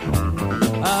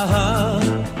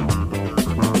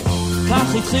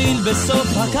 כך התחיל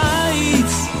בסוף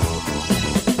הקיץ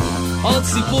עוד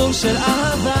סיפור של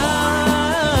אהבה,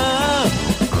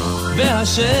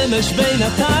 והשמש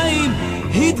בינתיים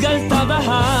התגלתה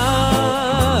בהר.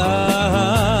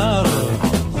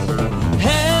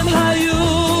 הם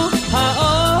היו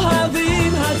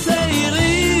האוהבים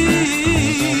הצעירים,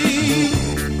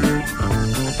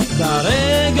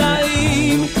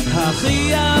 ברגעים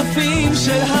הכי יפים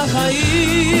של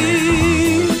החיים.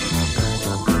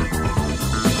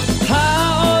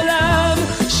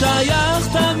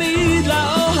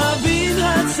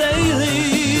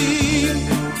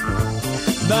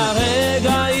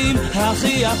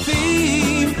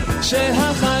 יפים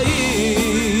שהחיים.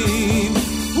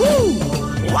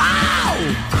 וואו!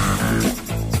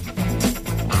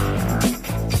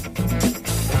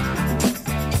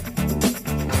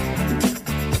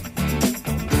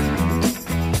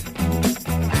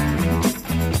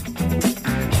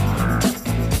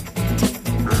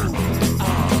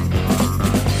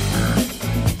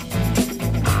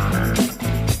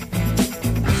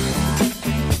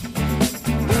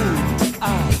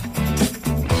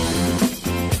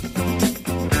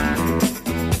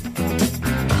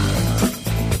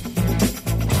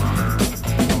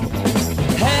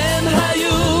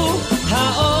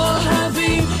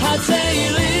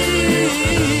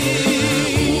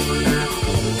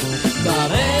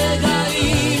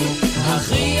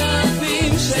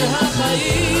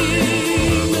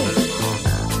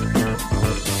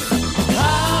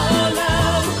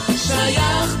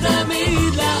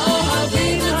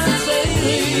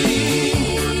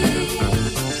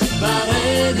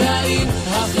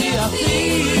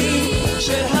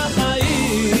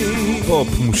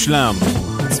 מושלם,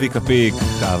 צביקה פיק,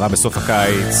 אהבה בסוף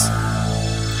הקיץ.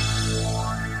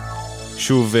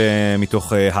 שוב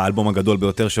מתוך האלבום הגדול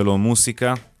ביותר שלו,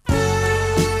 מוסיקה.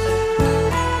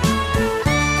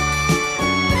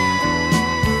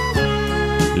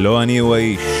 לא אני הוא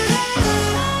האיש.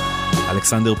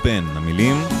 אלכסנדר פן,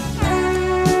 המילים.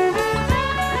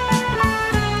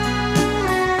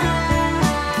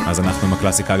 אז אנחנו עם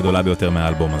הקלאסיקה הגדולה ביותר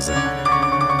מהאלבום הזה.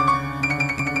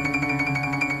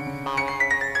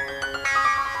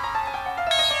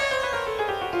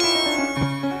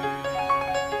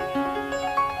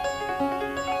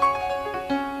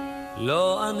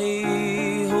 לא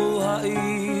אני הוא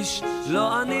האיש,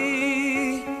 לא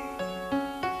אני,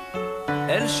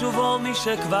 אל שובו מי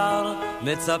שכבר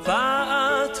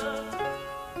מצפת,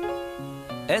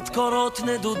 את קורות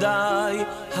נדודיי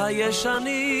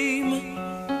הישנים,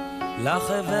 לך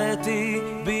הבאתי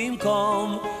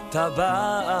במקום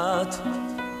טבעת,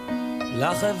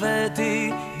 לך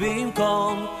הבאתי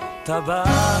במקום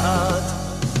טבעת,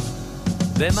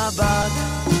 במבט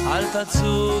אל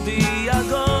תצודי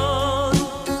יגון,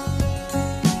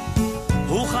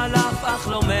 הוא חלף אך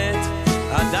לא מת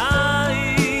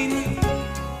עדיין,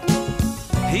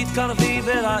 התקרבי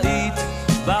וראית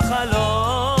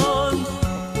בחלון,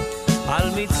 על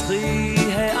מצחי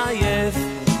העייף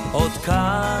עוד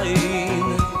קין,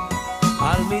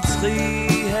 על מצחי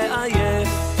העייף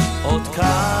עוד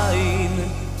קין,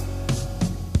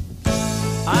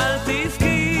 אל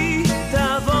תבכי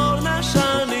תעבורנה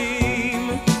שנים,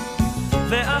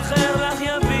 ואחר לך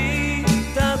יביא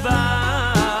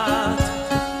טבעת,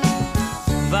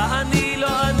 ואני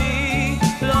לא אני,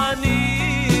 לא אני,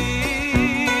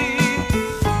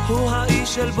 הוא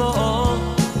האיש של בואו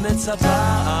מצפת,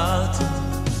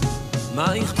 מה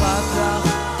אכפת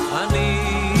לך אני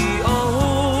או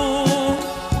הוא,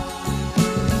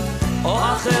 או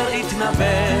אחר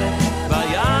יתנבא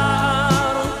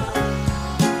ביער,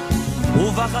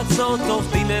 ובחצות טוב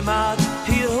בממד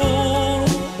הרהור,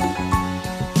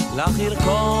 לך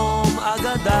ירקום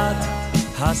אגדת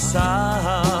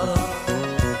הסהר,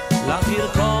 לך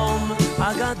ירקום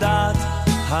אגדת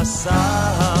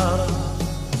הסהר,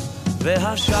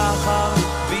 והשחר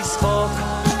בסחוק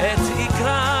את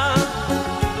יקרה,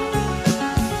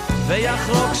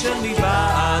 ויחרוק של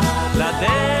מבעד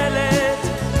לדלת,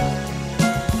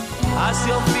 אז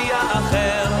יופיע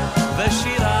אחר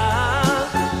ושירה,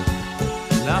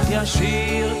 לך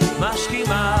ישיר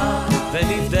משכימה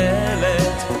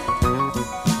ונבדלת,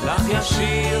 לך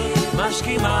ישיר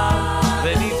משכימה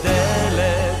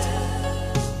ונבדלת,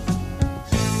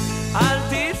 אל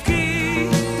תבכי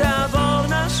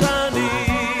תעבורנה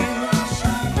שנים,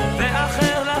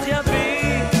 ואחר לך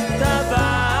יביא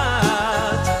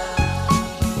טבעת,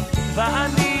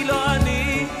 ואני לא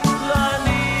אני, לא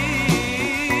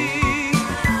אני,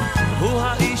 הוא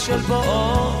האיש של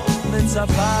בואו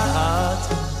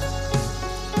מצפת,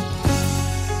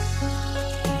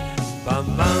 פם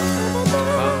פם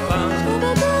פם פם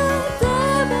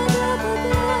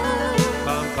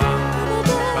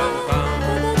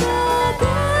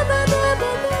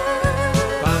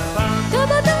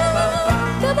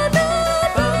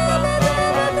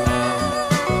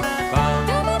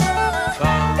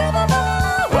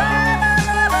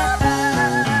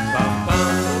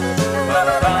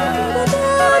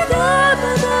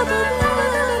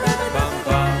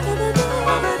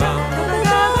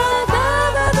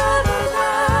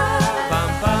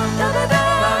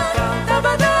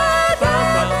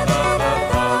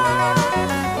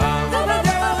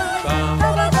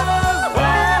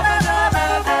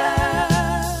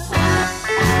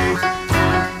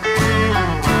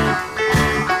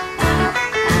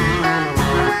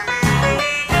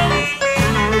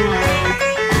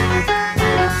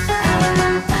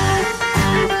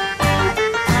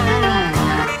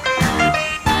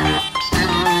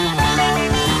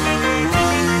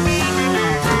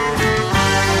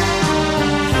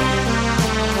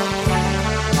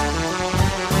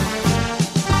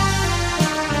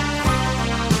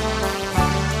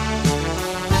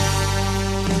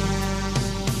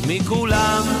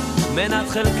מנת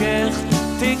חלקך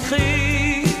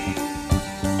תקחי,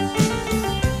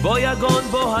 בו יגון,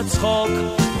 בו הצחוק,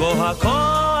 בו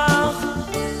הכוח,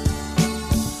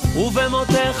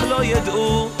 ובמותך לא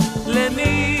ידעו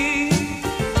למי.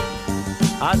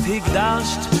 את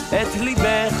הקדשת את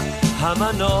ליבך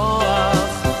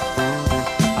המנוח,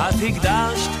 את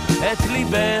הקדשת את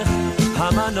ליבך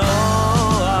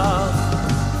המנוח.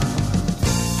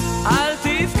 אל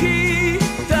תבכי,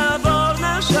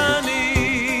 תעבורנה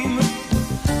שנים,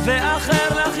 ואחר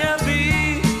לך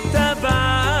יביא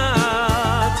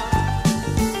טבעת,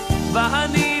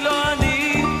 ואני לא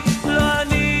אני, לא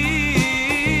אני,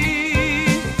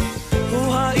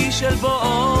 הוא האיש של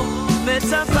בואו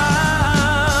מצפת.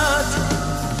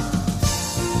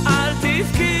 אל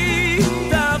תבכי,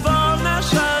 תעבורנה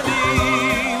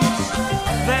שנים,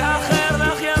 ואחר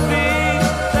לך יביא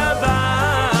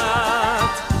טבעת,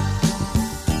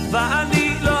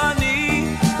 ואני לא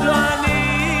אני, לא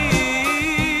אני,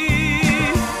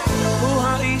 הוא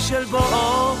האיש של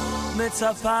בואו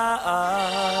מצפה.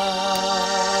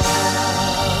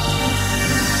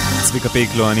 צביקה פיק,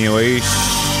 לא אני או איש.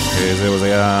 זהו, זה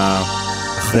היה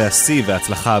אחרי השיא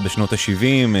וההצלחה בשנות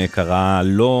ה-70, קרה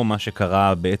לא מה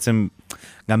שקרה בעצם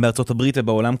גם בארצות הברית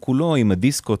ובעולם כולו עם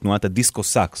הדיסקו, תנועת הדיסקו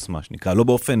סאקס, מה שנקרא, לא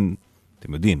באופן,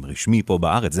 אתם יודעים, רשמי פה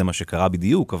בארץ, זה מה שקרה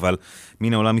בדיוק, אבל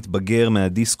מן העולם מתבגר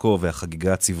מהדיסקו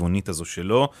והחגיגה הצבעונית הזו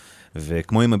שלו,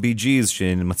 וכמו עם הבי ג'יז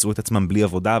שמצאו את עצמם בלי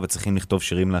עבודה וצריכים לכתוב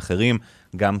שירים לאחרים,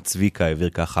 גם צביקה העביר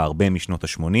ככה הרבה משנות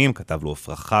ה-80, כתב לו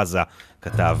עפרה חזה,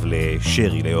 כתב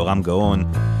לשרי, ליורם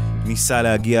גאון, ניסה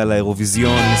להגיע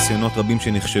לאירוויזיון, ניסיונות רבים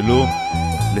שנכשלו,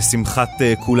 לשמחת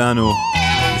כולנו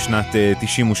בשנת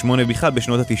 98, בכלל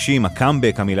בשנות ה-90,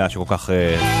 הקאמבק, המילה שכל כך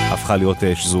הפכה להיות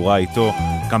שזורה איתו,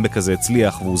 הקאמבק הזה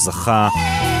הצליח והוא זכה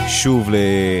שוב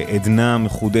לעדנה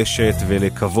מחודשת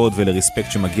ולכבוד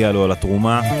ולרספקט שמגיע לו על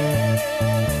התרומה.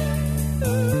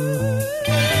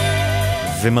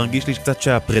 ומרגיש לי קצת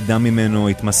שהפרידה ממנו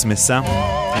התמסמסה,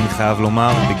 אני חייב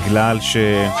לומר, בגלל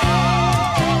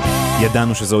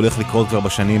שידענו שזה הולך לקרות כבר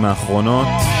בשנים האחרונות.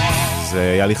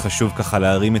 זה היה לי חשוב ככה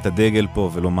להרים את הדגל פה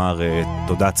ולומר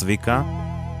תודה צביקה.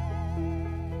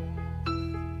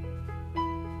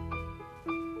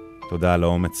 תודה על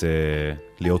האומץ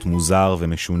להיות מוזר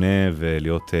ומשונה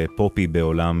ולהיות פופי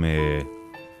בעולם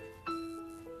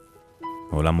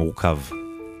מורכב.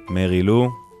 מרי לו,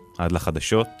 עד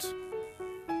לחדשות.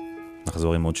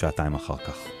 נחזור עם עוד שעתיים אחר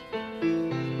כך.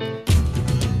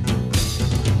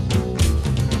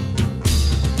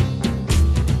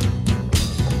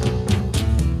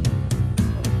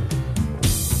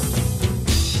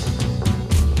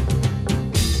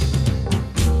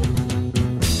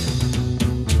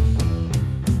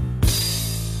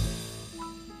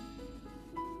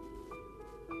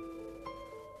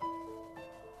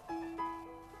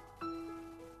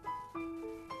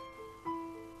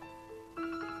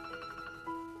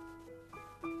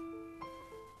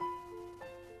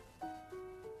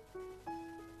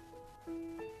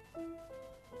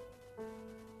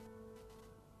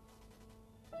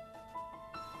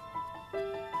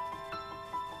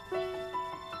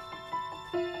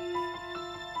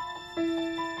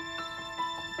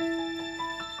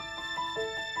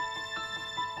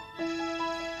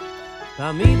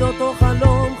 תמיד אותו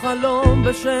חלום, חלום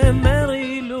בשם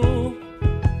מרי לו.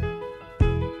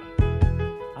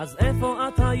 אז איפה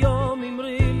את היום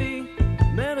אמרי לי,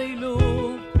 מרי לו?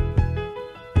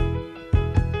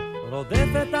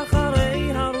 רודפת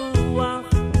אחרי הרוח,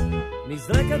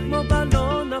 נזרקת כמו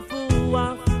בלון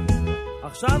נפוח.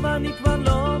 עכשיו אני כבר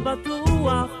לא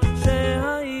בטוח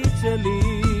שהיית שלי.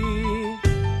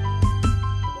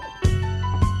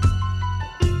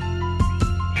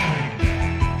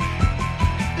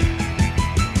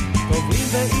 טובים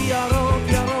ואי ירוק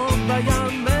ירוק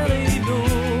בים מרי לו.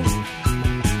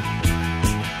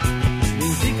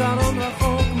 מזיכרון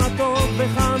רחוק מתוק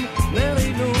וחם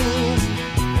מרי לו.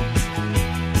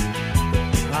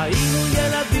 היינו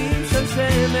ילדים של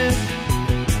שמש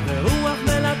ורוח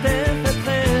מלטפת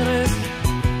חרש.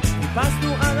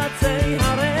 טיפסנו על עצי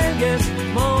הרגש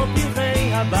כמו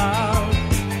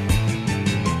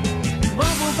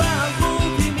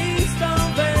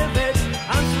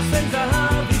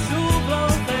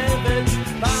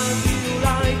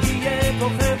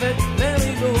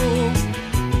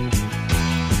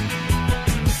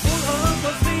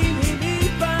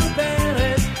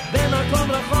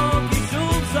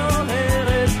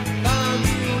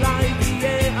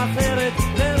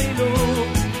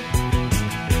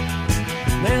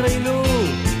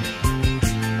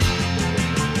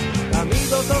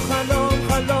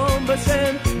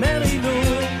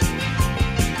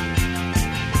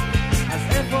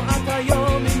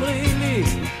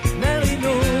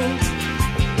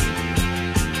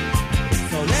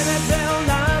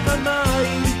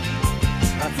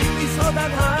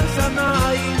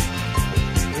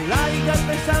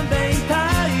ושם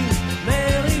בינתיים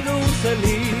מרינו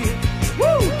שלי.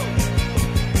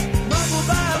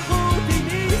 מבובה אלחוט היא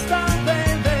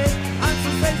מסתובבת על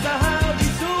סוסי זהב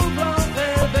היא שוב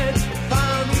רוכבת,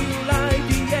 פעם היא אולי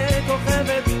תהיה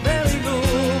כוכבת מרינו.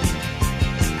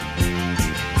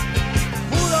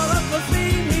 מול אורות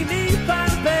קוסמים היא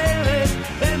מתפרפרת,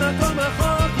 במקום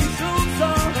רחוק היא שוב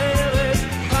זוהרת,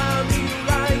 פעם היא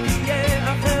אולי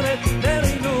תהיה אחרת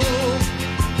מרינו.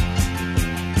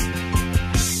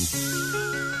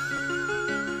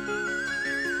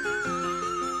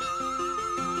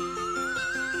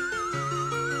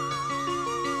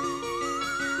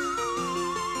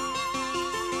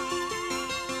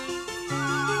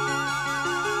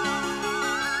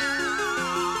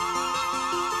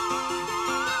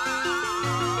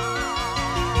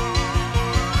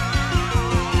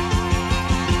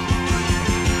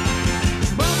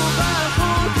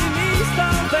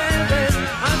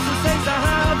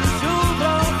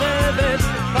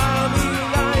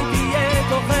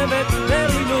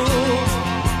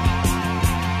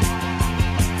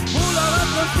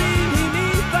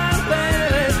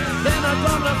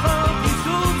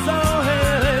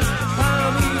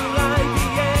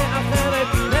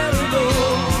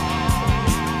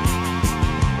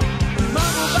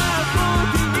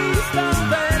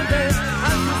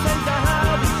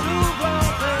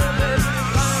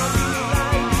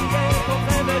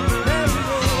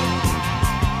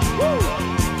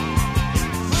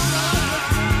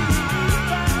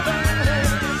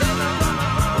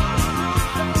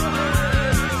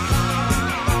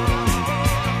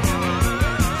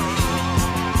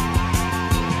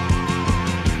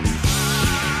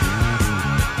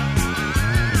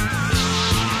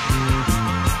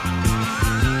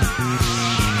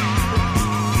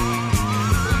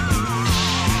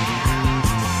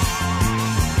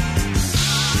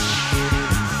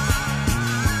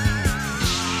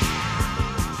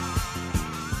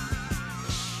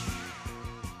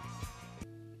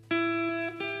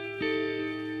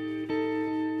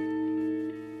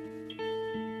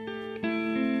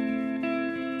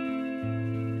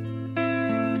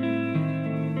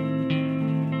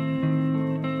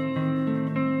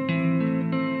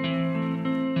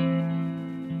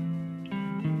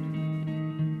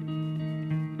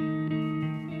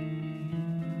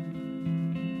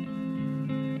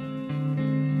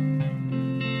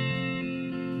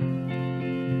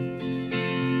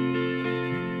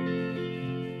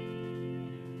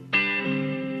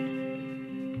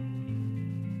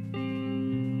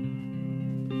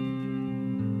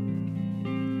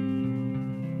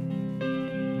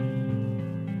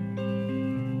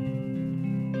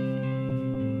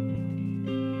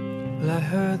 I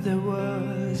heard there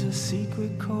was a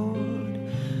secret chord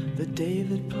that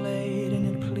David played and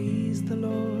it pleased the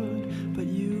Lord, but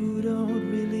you don't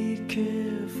really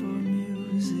care for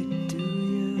music, do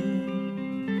you?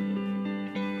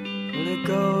 Well, it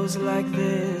goes like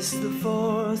this: the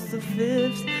fourth, the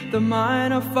fifth, the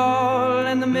minor fall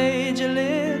and the major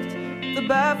lift, the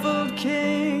baffled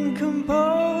king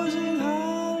composing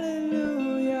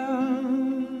hallelujah,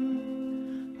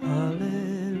 hallelujah.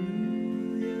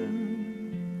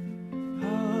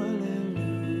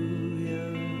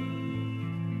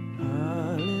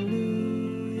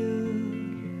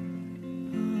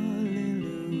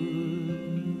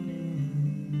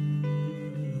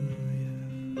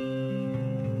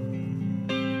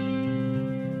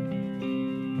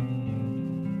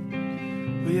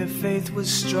 Faith was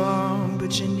strong,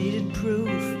 but you needed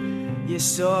proof. You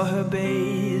saw her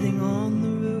bathing on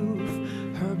the roof,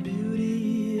 her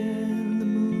beauty and the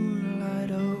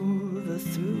moonlight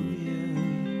overthrew you.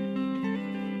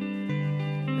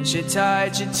 And she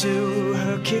tied you to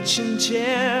her kitchen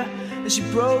chair, and she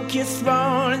broke your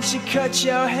throne and she cut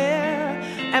your hair,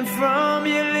 and from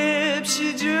your lips she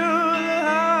drew the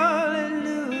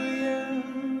hallelujah,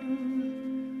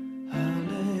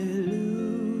 hallelujah.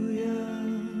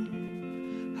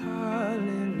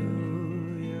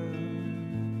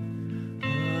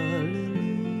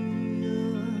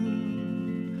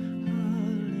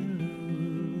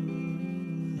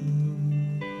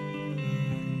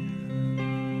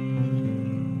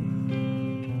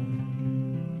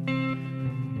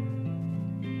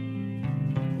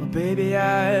 Baby,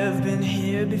 I've been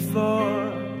here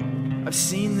before. I've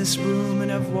seen this room and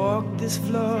I've walked this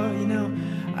floor. You know,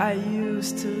 I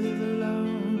used to live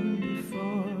alone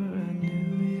before I knew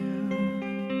you.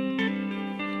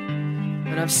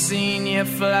 And I've seen your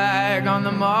flag on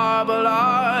the marble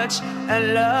arch,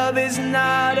 and love is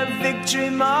not a victory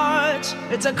march.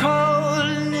 It's a cold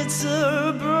and it's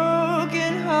a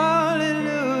broken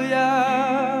hallelujah,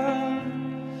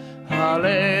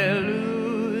 hallelujah.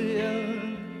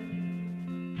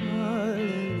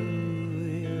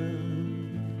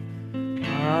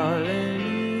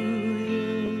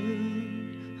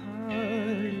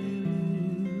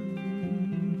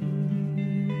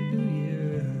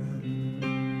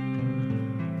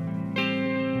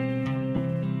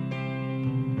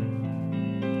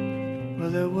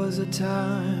 was a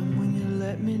time when you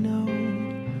let me know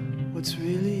what's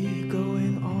really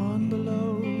going on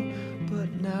below, but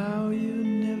now you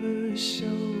never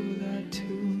show that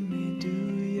to me, do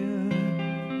ya?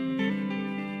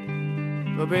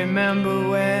 But remember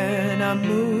when I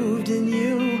moved in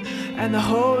you, and the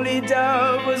holy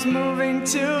dove was moving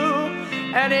too,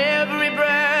 and every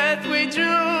breath we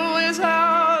drew is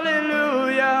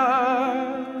hallelujah,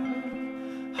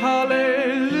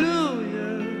 hallelujah,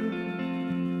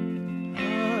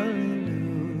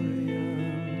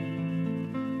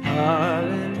 hallelujah,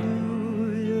 hallelujah.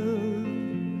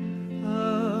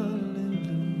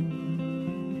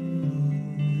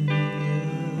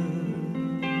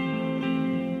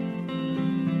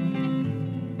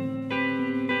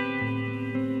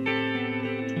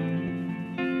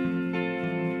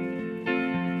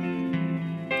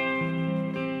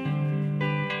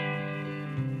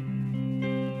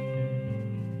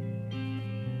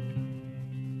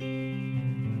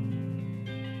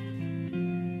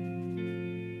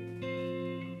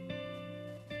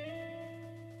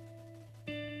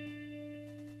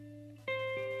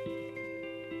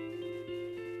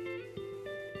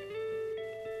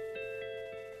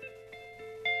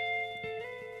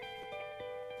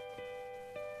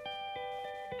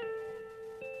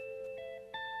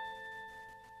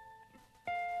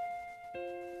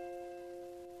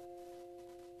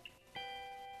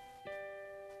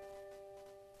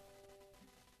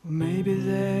 Maybe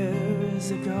there's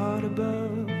a God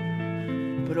above,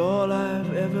 but all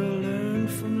I've ever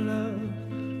learned from love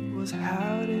was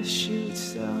how to shoot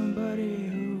somebody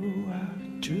who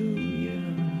outdrew you.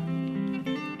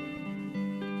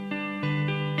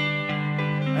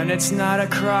 And it's not a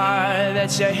cry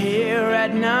that you hear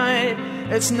at night,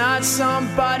 it's not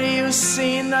somebody who's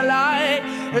seen the light,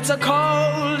 it's a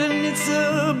cold and it's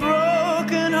a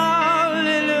broken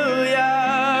hallelujah,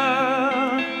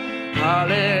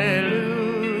 hallelujah,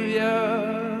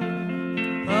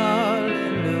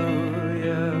 hallelujah,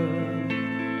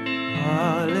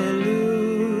 hallelujah,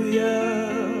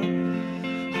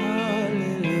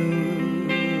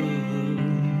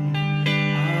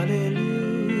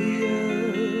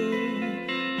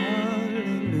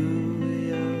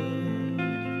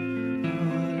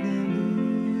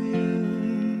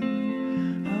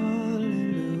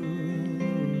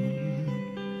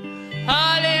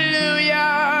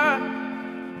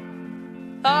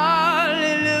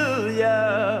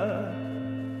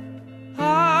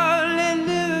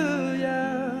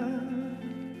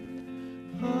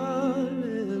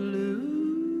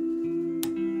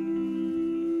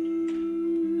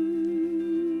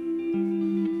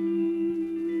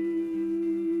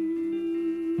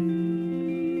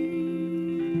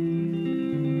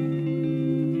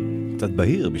 קצת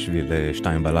בהיר בשביל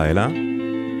 2 בלילה.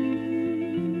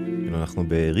 אנחנו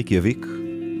בריק יביק.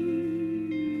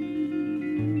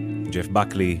 ג'ף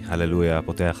בקלי, הללויה,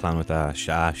 פותח לנו את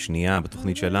השעה השנייה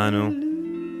בתוכנית שלנו.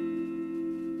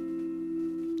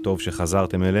 טוב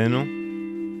שחזרתם אלינו.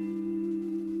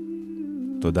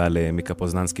 תודה למיקה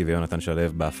פוזננסקי ויונתן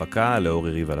שלב בהפקה,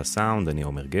 לאורי ריב על הסאונד, אני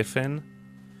עומר גפן.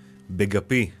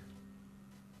 בגפי,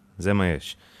 זה מה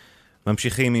יש.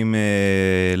 ממשיכים עם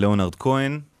ליאונרד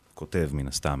כהן, כותב מן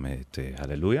הסתם את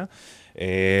הללויה,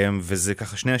 וזה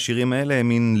ככה, שני השירים האלה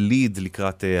מין ליד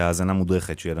לקראת האזנה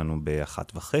מודרכת שיהיה לנו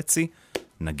ב-1:30.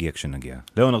 נגיע כשנגיע.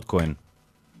 ליאונרד כהן.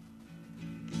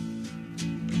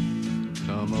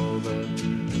 Come over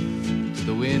to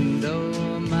the window,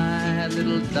 my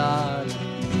little darling.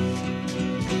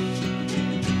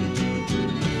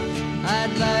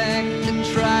 I'd like to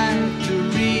try to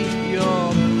read your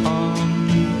palm.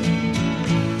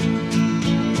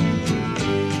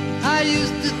 I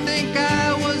used to think I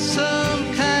was some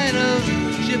kind of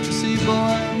gypsy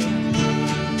boy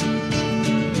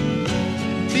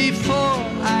before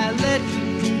I let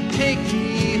you take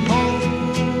me home.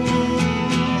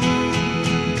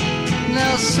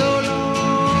 Now so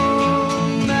long,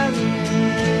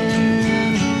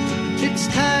 Marianne, it's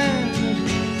time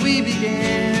we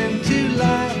began to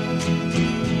lie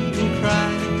and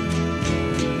cry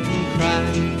and cry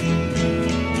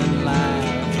and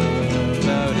laugh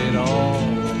about it all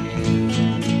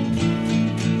again.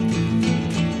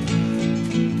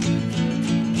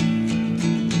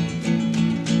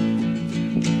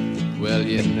 Well,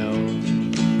 you know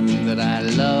that I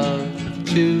love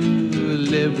to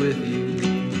live with you,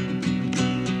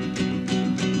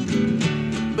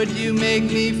 but you make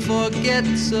me forget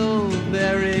so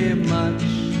very much.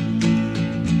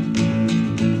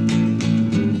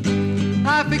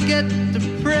 I forget to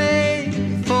pray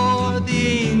for the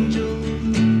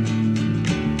angels,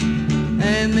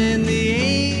 and then the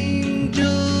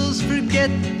angels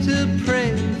forget to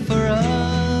pray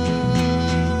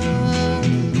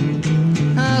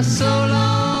Now so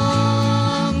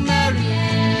long, Marianne.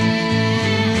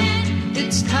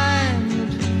 It's time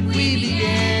that we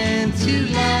began to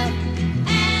laugh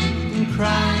and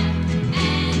cry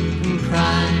and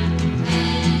cry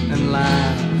and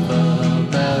laugh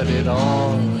about it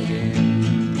all again.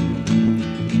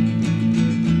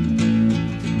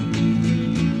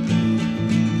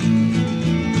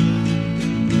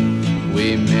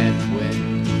 We met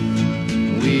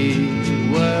when we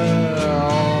were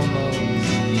almost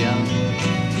young,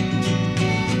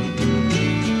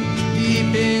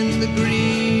 deep in the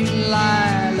green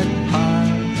lilac park.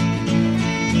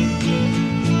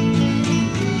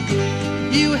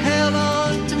 You held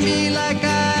on to me like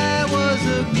I was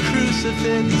a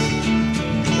crucifix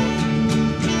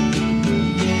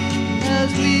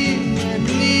as we went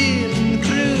kneeling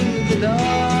through the dark.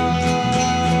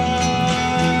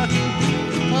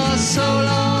 Oh, so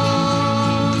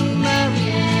long, Marianne.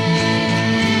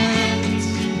 It's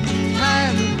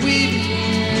time that we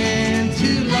began to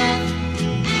laugh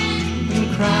and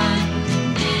cry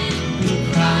and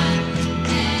cry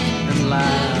and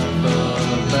laugh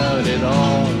about it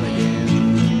all again.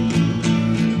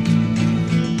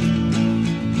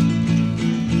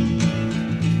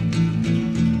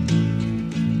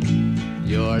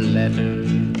 Your letters,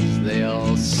 they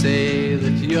all say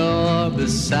that you're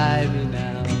beside me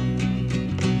now.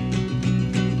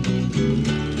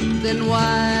 Then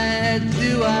why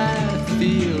do I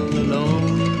feel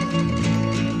alone?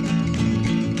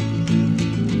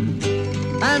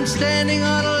 I'm standing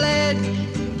on a ledge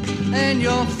and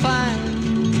your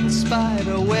fine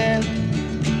spider web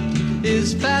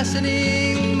is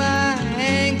fastening my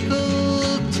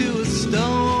ankle to a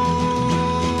stone.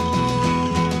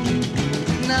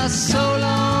 Now so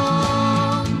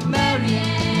long, Marianne.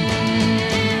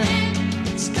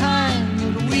 It's time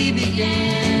that we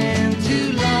began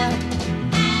to laugh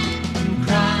and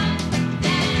cry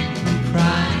and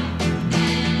cry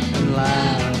and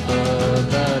laugh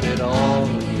about it all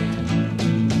again.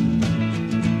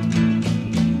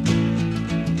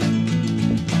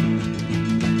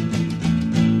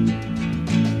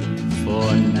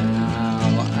 For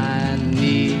now I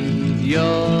need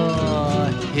your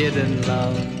hidden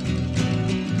love.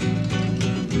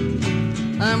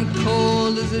 I'm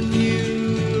cold as a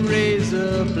new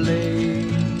razor blade.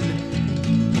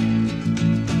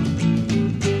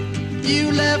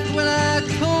 You left when I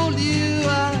told you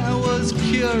I was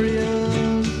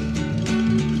curious.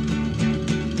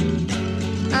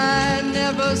 I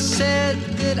never said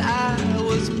that I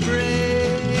was brave.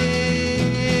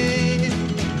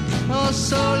 Oh,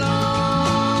 so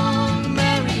long,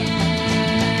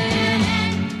 Marianne.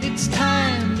 It's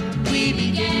time that we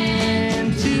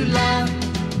began to laugh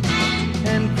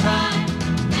and cry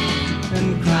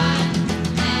and cry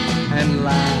and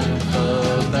laugh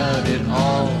about it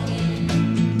all.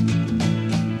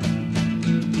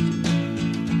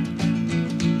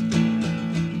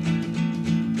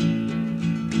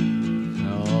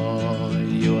 Oh,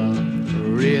 you are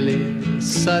really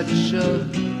such a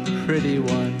pretty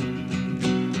one.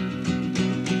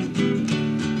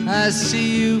 I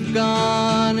see you've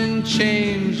gone and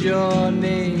changed your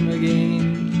name again.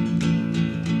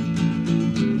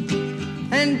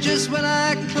 And just when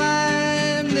I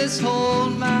climb this whole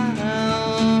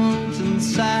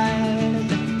mountainside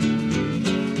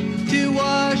to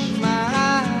wash my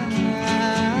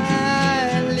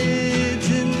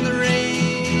eyelids in the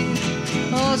rain,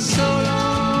 oh, so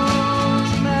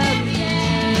long, Marianne.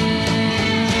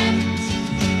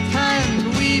 Time that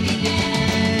we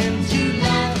began to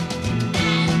laugh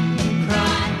and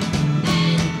cry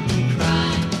and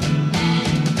cry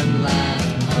and laugh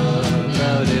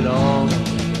about it all.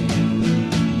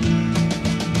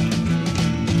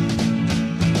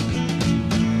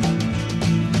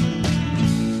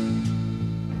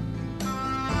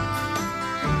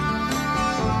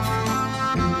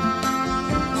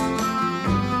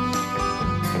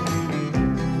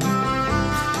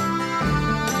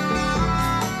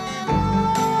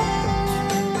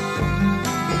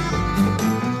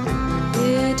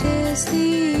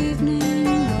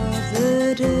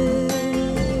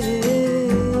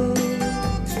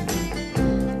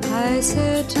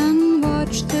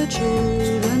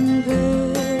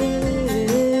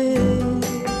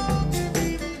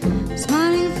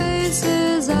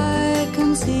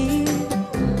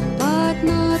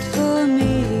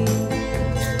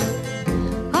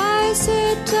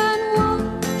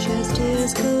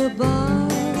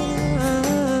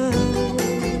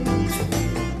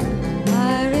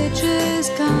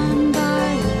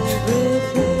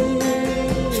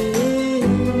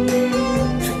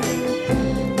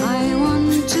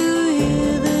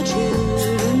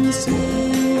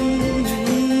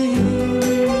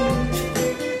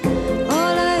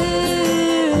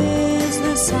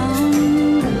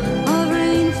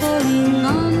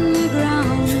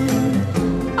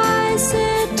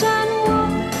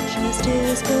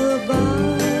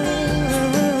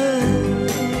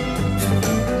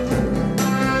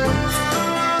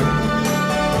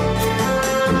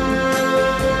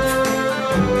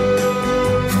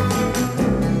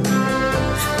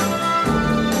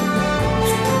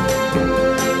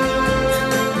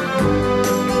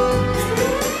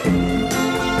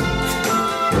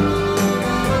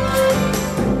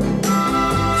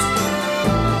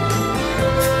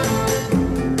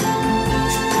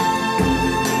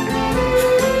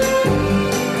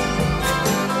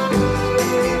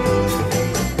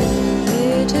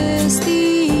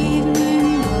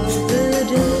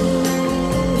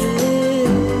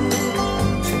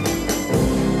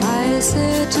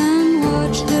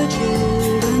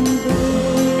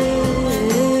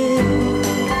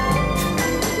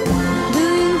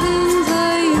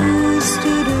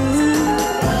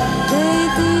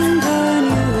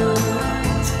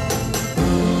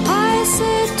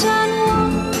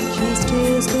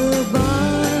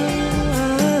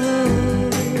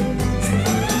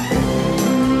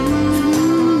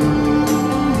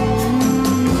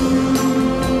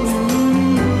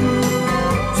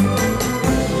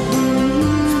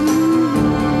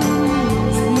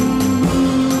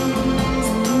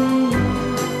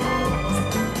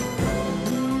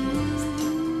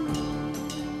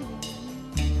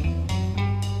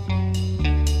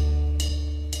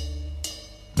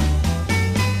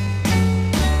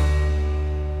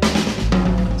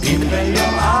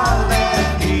 ביום א',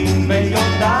 אם ביום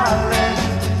ד',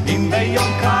 אם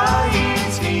ביום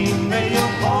קיץ, אם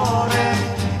ביום חורף,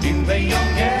 אם ביום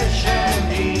גשם,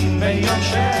 אם ביום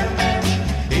שמש,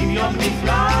 אם יום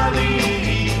נפלא לי,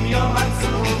 אם יום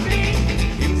עצוב לי,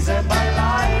 אם זה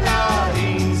בלילה,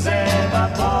 אם זה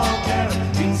בבוקר,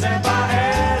 אם זה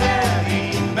בערב,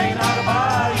 אם בין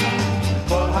ארבעים,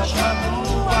 כל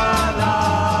השבוע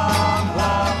לך,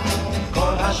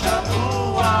 כל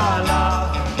השבוע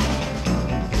לך.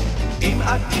 אם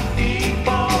את איתי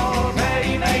פה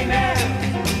ואם אינך,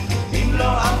 אם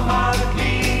לא אמרת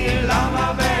לי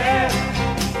למה ואיך,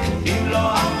 אם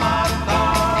לא אמרת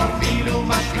אפילו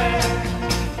מה שמך,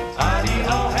 אני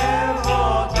אוהב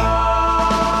אותך.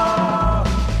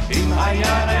 אם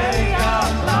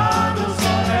הירח לנו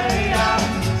זורח,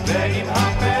 ואם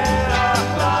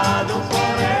הפרח לנו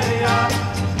פורח,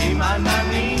 אם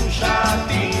עננים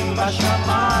שטים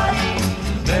בשמיים,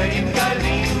 ואם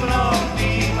גלים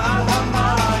רוקדים על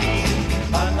המים,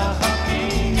 אנא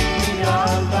חכיני,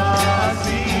 אל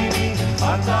תעזביני,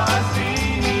 אל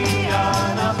תעזביני,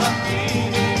 אנא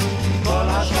חכיני, כל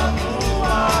השבוע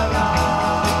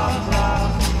לך,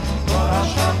 כל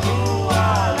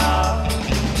השבוע לך.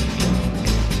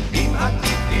 אם את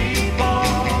איתי פה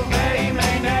ואם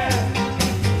אינך,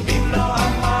 אם לא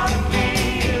אמרת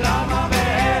לי למה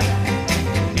ואיך,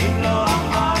 אם לא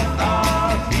אמרת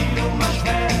אפילו מה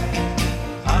שמך,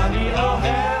 אני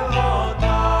אוהב אותך.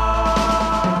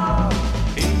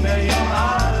 אם ביום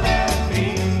א',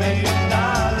 אם ביום ד',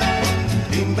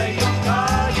 אם ביום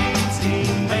קיץ,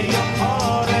 אם ביום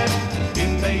חורף,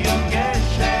 אם ביום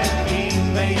גשם,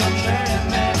 אם ביום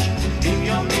שמש, אם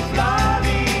יום נפלא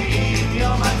לי, אם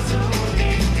יום עצוב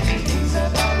לי, אם זה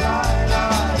בלילה,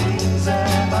 אם זה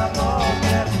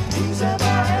בבוקר, אם זה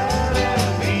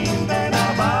בערב, אם בין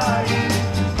הבאים,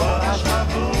 כל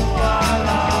השבוע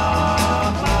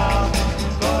לך,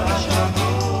 כל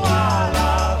השבוע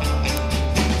לך.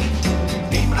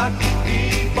 אם את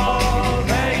איתי פה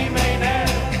ואם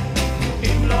אינך,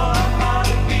 אם לא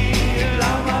אמרתי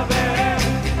למה ואיך,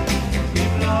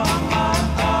 אם לא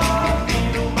אמרת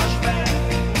אפילו מה שמך,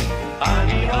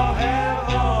 אני אוהב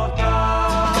אותך.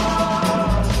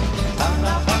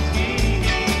 אנא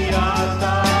חכיני, אל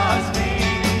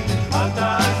תעזביני, אל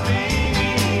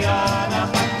תעזביני, אנא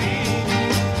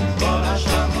חכיני, כל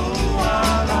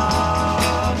השבוע לך,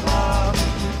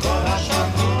 כל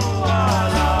השבוע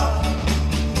לך,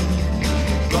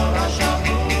 כל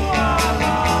השבוע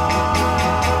לך,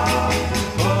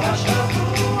 כל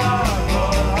השבוע,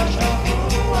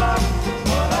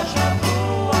 כל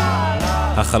השבוע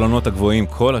לך. החלונות הגבוהים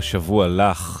כל השבוע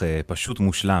לך, פשוט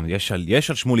מושלם. יש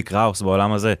על שמולי קראוס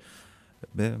בעולם הזה,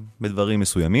 בדברים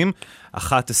מסוימים.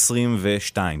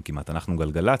 1:22 כמעט, אנחנו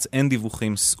גלגלץ, אין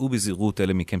דיווחים, סעו בזהירות,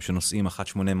 אלה מכם שנוסעים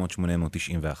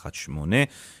 1-800-891-8,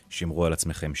 שמרו על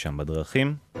עצמכם שם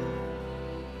בדרכים.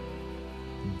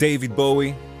 דיוויד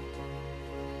בואי,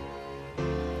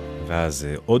 ואז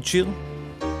עוד שיר,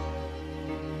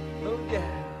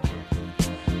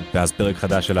 ואז פרק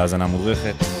חדש של האזנה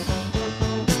מודרכת.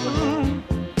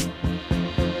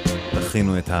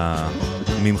 תכינו את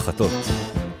הממחטות.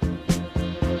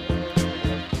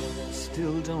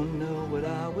 Still don't know what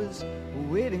I was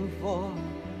waiting for,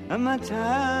 and my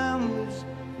time was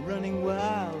running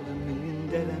wild, a million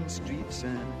dead-end streets,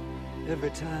 and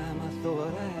every time I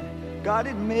thought I got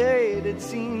it made, it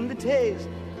seemed the taste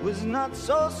was not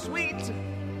so sweet.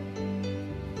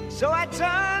 So I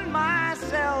turned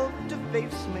myself to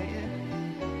face me,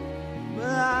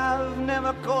 but I've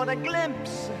never caught a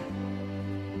glimpse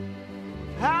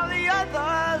how the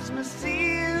others must see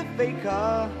the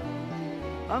faker.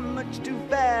 I'm much too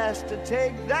fast to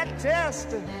take that test.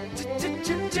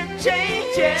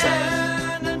 Changes.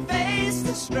 Turn and face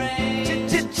the strain.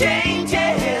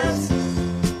 Changes.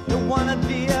 Don't wanna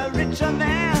be a richer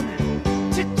man.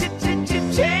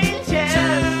 Changes.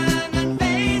 Turn and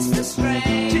face the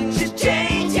strain.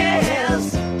 Changes.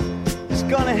 It's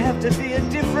gonna have to be a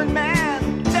different man.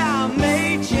 Time may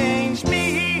change me,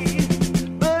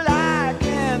 but I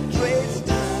can't trace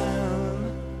time.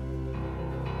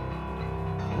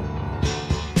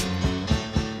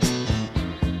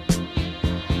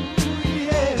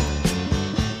 Yeah.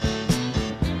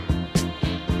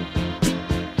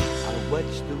 I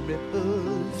watch the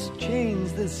ripples change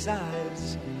the size,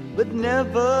 but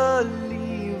never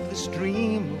leave the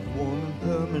stream of warm and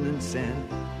permanent sand.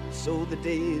 So the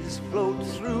days float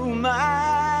through my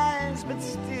eyes, but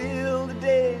still the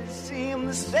days seem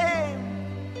the same.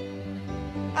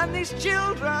 And these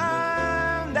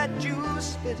children that you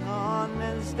spit on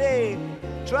as they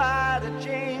try to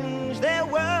change their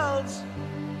worlds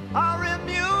are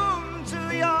immune to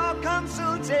your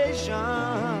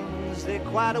consultations. They're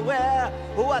quite aware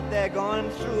of what they're going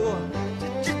through.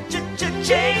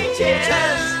 Changes.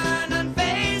 Turn and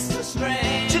face the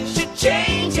strange.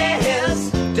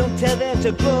 Changes. Don't tell them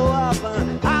to grow up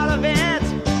out of it.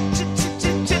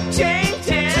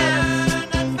 Changes. Turn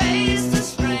and face the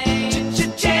strange.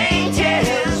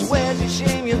 Changes. Where's your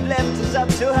shame you've left us up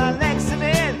to our next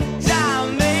event?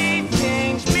 Time may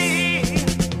change me.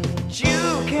 You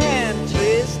can't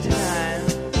twist time.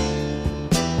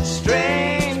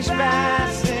 Strange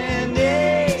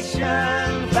fascination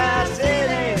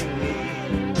fascinating me.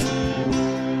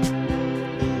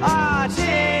 Our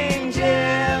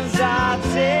changes are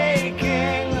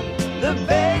taking the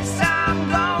pace I'm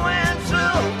going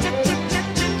through.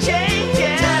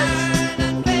 Changes. Turn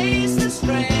and face the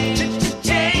strange.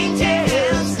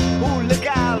 Changes. Ooh, look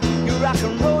out, you rock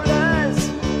and rollers.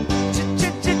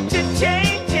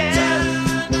 Changes.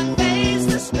 Turn and face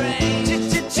the strange.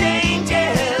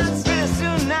 Changes. Pretty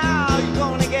soon now you're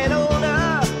gonna get older.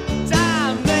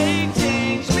 Time may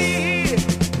change me,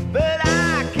 but I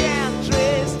can't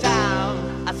trace time.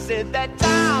 I said that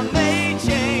time may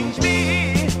change me,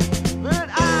 but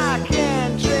I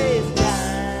can't trace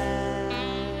time.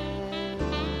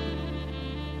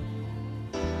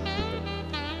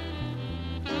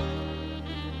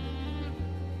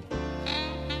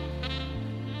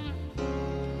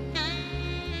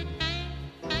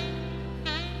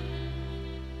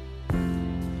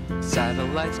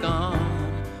 Satellites gone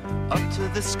up to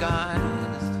the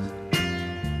skies.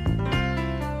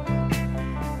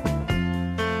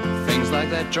 Things like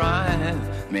that drive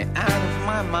me out of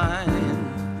my mind.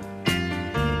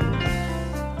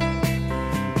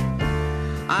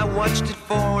 I watched it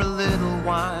for a little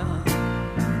while.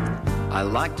 I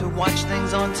like to watch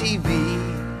things on TV.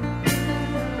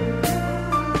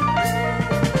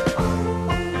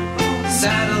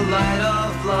 Satellite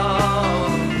of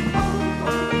love.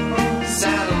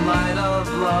 Satellite of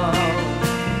love.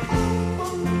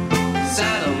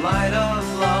 Satellite of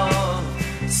love.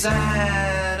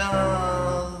 Satellite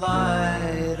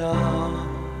of.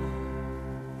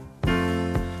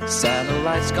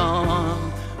 Satellite's gone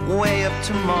way up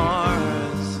to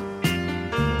Mars.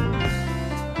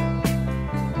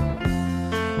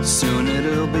 Soon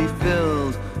it'll be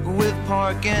filled with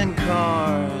parking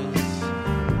cars.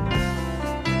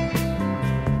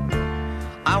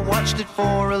 I watched it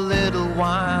for a little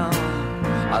while.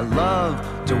 I love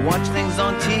to watch things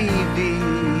on TV.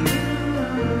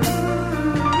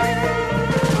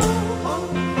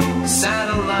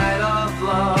 Satellite of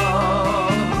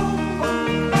love.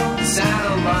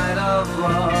 Satellite of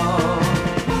love.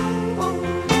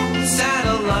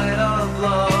 Satellite of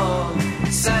love.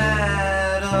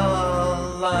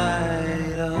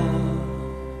 Satellite of.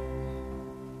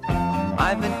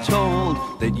 I've been told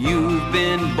that you've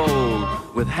been bold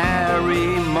with Harry,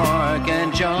 Mark, and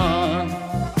John.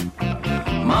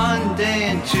 Monday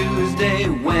and Tuesday,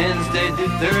 Wednesday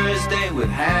through Thursday with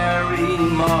Harry,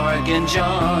 Mark, and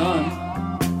John.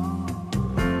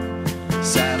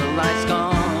 Satellites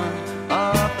gone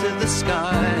up to the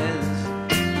skies.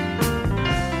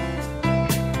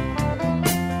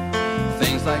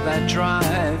 Things like that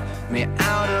drive me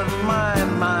out of my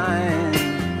mind.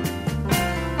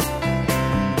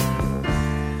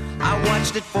 I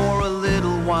watched it for a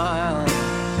little while.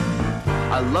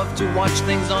 I love to watch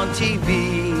things on TV.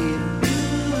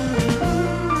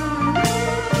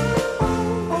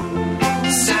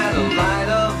 Satellite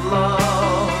of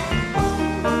love.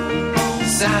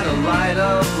 Satellite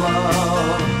of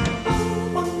love.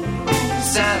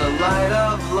 Satellite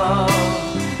of love.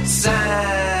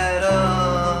 Satellite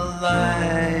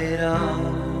of.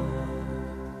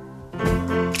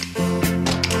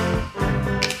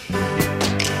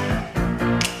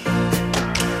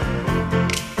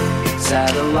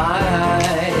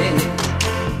 Satellite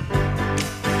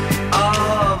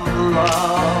of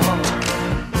love.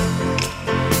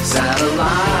 Satellite of love.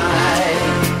 Satellite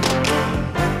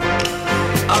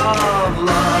of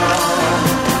love.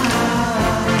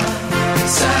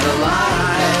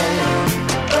 Satellite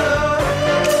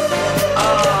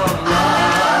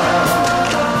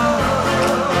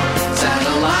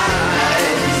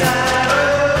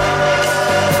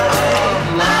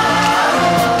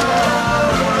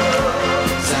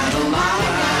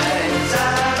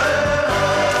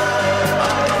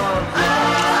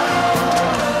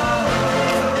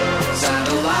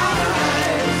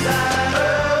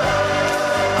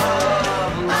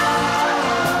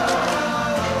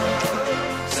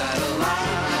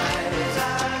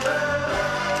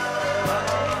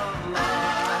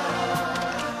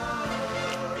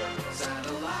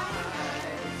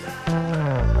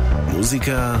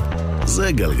מוזיקה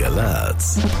זה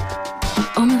גלגלצ.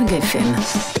 עומר גפן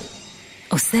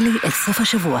עושה לי את סוף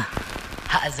השבוע.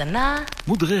 האזנה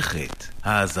מודרכת.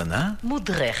 האזנה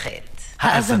מודרכת.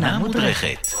 האזנה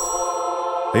מודרכת.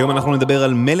 היום אנחנו נדבר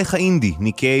על מלך האינדי,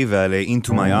 ניק קייב, ועל Into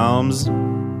My Arms.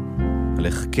 על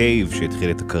איך קייב,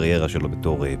 שהתחיל את הקריירה שלו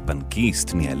בתור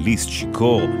פנקיסט, ניאליסט,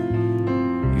 שיקור,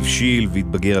 הבשיל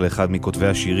והתבגר לאחד מכותבי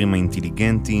השירים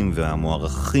האינטליגנטיים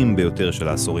והמוערכים ביותר של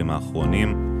העשורים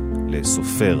האחרונים,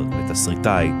 לסופר,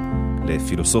 לתסריטאי,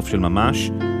 לפילוסוף של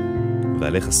ממש,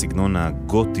 ועל איך הסגנון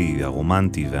הגותי,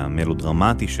 הרומנטי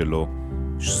והמלודרמטי שלו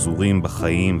שזורים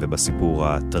בחיים ובסיפור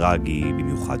הטרגי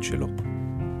במיוחד שלו.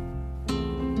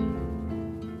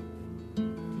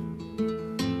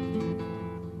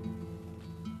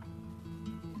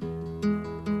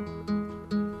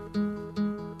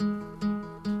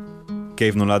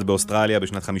 קייב נולד באוסטרליה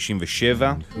בשנת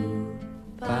 57,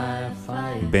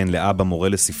 בן לאבא מורה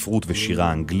לספרות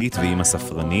ושירה אנגלית ואמא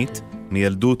ספרנית.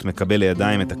 מילדות מקבל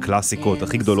לידיים את הקלאסיקות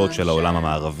הכי גדולות של העולם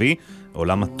המערבי.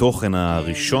 עולם התוכן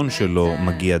הראשון שלו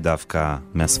מגיע דווקא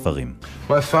מהספרים.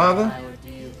 My father,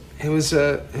 he was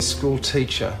a school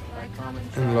teacher.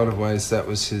 In a lot of ways that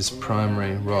was his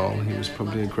primary role. He was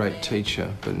probably a great teacher,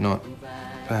 but not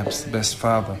perhaps the best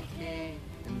father.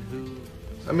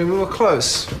 I mean, we were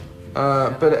close.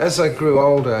 But as I grew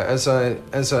older,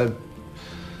 as I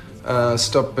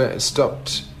stopped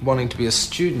wanting to be a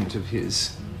student of his,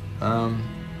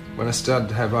 when I started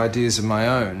to have ideas of my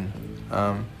own,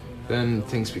 then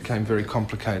things became very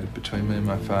complicated between me and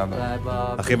my father.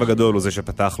 אחיו הגדול הוא זה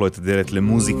שפתח לו את הדלת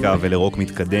למוזיקה ולרוק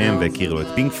מתקדם, והכיר לו את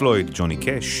פינק פלויד, ג'וני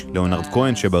קאש, ליאונרד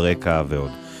כהן שברקע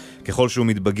ועוד. ככל שהוא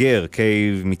מתבגר,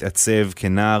 קייב מתעצב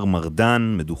כנער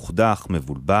מרדן, מדוכדך,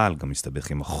 מבולבל, גם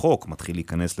מסתבך עם החוק, מתחיל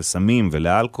להיכנס לסמים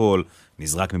ולאלכוהול,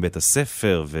 נזרק מבית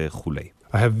הספר וכו'.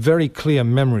 I have very clear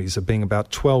memories of being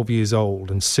about 12 years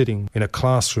old and sitting in a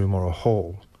classroom or a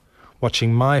hall,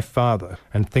 watching my father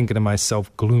and thinking to myself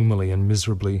gloomily and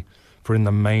miserably, for in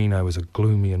the main I was a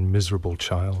gloomy and miserable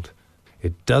child.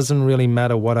 It doesn't really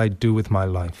matter what I do with my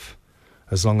life,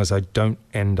 as long as I don't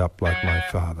end up like my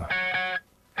father.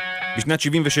 בשנת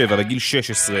 77, בגיל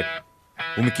 16,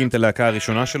 הוא מקים את הלהקה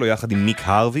הראשונה שלו יחד עם ניק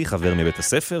הרווי, חבר מבית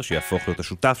הספר, שיהפוך להיות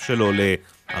השותף שלו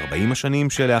ל-40 השנים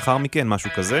שלאחר מכן, משהו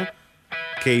כזה.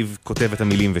 קייב כותב את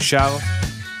המילים ושר,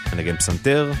 מנגן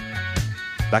פסנתר.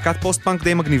 להקת פוסט-פאנק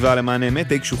די מגניבה למען האמת,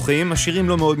 די קשוחים, השירים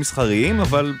לא מאוד מסחריים,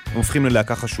 אבל הופכים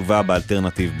ללהקה חשובה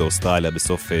באלטרנטיב באוסטרליה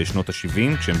בסוף שנות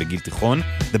ה-70, כשהם בגיל תיכון.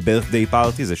 The Birthday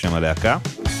Party זה שם הלהקה.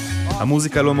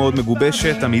 המוזיקה לא מאוד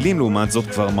מגובשת, המילים לעומת זאת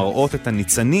כבר מראות את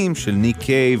הניצנים של ניק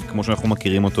קייב כמו שאנחנו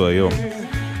מכירים אותו היום.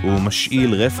 הוא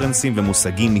משאיל רפרנסים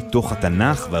ומושגים מתוך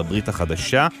התנ"ך והברית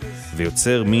החדשה,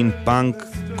 ויוצר מין פאנק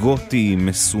גותי,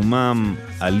 מסומם,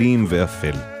 אלים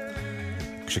ואפל.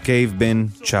 כשקייב בן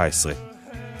 19,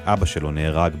 אבא שלו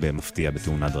נהרג במפתיע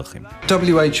בתאונת דרכים.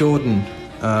 W.H. Auden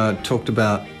talked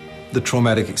about the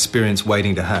traumatic experience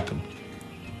waiting to happen,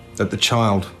 that the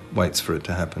child waits for it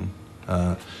to happen.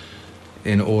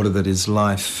 In order that his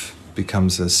life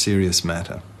becomes a serious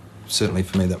matter. Certainly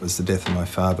for me that was the death of my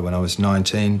father when I was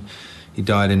 19. He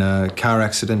died in a car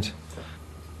accident.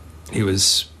 He was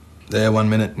there one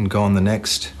minute and gone the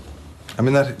next. I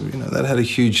mean that had a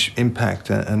huge impact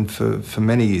and for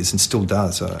many years and still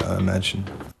does, I imagine.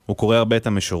 הוא קורא הרבה את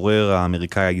המשורר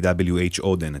האמריקאי W.H.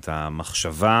 אודן, את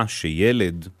המחשבה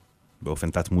שילד,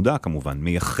 באופן תת מודע כמובן,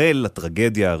 מייחל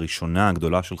לטרגדיה הראשונה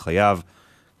הגדולה של חייו,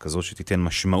 כזו שתיתן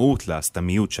משמעות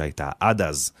להסתמיות שהייתה עד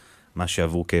אז. מה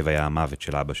שעבור קייב היה המוות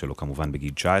של אבא שלו כמובן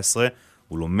בגיל 19.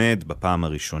 הוא לומד בפעם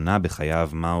הראשונה בחייו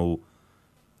מהו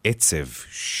עצב,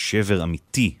 שבר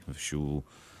אמיתי, ושהוא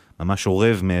ממש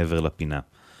עורב מעבר לפינה.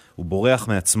 הוא בורח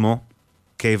מעצמו,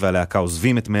 קייב והלהקה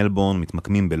עוזבים את מלבורן,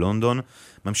 מתמקמים בלונדון,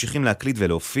 ממשיכים להקליט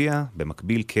ולהופיע,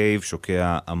 במקביל קייב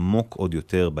שוקע עמוק עוד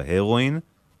יותר בהרואין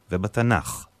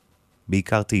ובתנ"ך,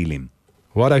 בעיקר תהילים.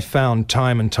 What I found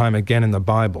time and time again in the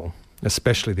Bible,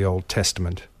 especially the Old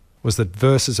Testament, was that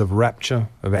verses of rapture,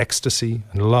 of ecstasy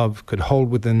and love could hold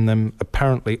within them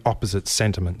apparently opposite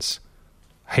sentiments.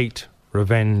 Hate,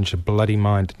 revenge,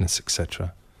 bloody-mindedness, etc.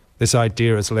 This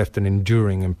idea has left an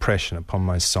enduring impression upon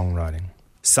my songwriting.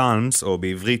 Psalms, או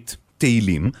בעברית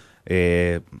תהילים,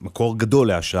 מקור גדול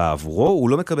להשראה עבורו. הוא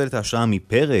לא מקבל את ההשראה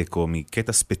מפרק או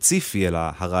מקטע ספציפי, אלא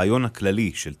הרעיון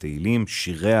הכללי של תהילים,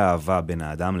 שירי האהבה בין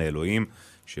האדם לאלוהים,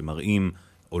 שמראים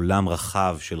עולם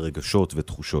רחב של רגשות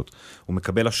ותחושות. הוא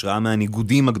מקבל השראה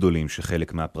מהניגודים הגדולים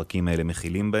שחלק מהפרקים האלה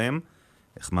מכילים בהם,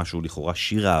 איך משהו לכאורה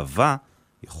שיר אהבה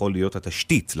יכול להיות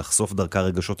התשתית לחשוף דרכה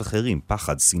רגשות אחרים,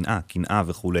 פחד, שנאה, קנאה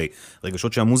וכו'.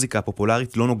 רגשות שהמוזיקה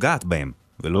הפופולרית לא נוגעת בהם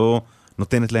ולא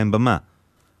נותנת להם במה.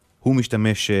 הוא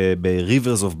משתמש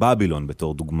ב-Rivers of Babylon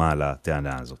בתור דוגמה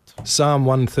לטענה הזאת. Psalm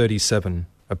 137,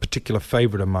 a particular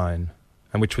favorite of mine,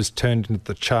 and which was turned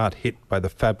into the chart hit by the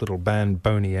fab little band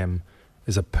Boney M,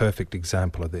 is a perfect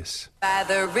example of this. By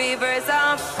the rivers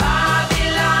of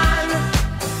Babylon,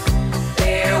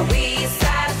 there we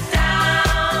sat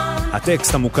down.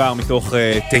 הטקסט המוכר מתוך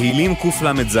תהילים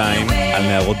קל"ז על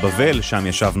נהרות בבל, שם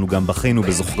ישבנו גם בכינו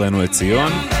בזוכרנו את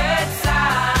ציון.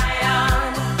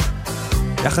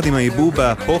 יחד עם העיבוב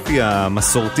הפופי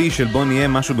המסורתי של בוא נהיה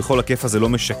משהו בכל הכיף הזה לא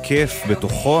משקף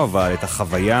בתוכו, אבל את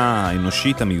החוויה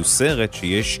האנושית המיוסרת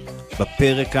שיש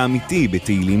בפרק האמיתי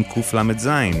בתהילים קל"ז.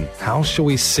 How shall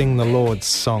we sing the Lord's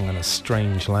song in a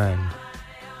strange land?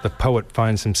 The poet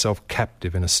finds himself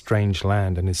captive in a strange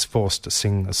land and is forced to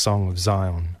sing a song of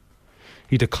Zion.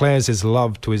 He declares his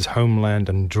love to his homeland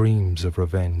and dreams of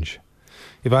revenge.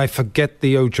 If I forget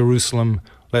thee, O Jerusalem,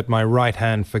 let my right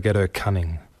hand forget her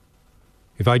cunning.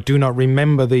 If I do not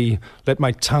remember thee, let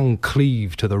my tongue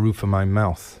cleave to the roof of my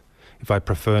mouth, if I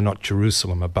prefer not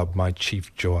Jerusalem above my chief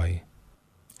joy.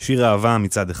 שיר אהבה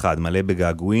מצד אחד מלא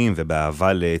בגעגועים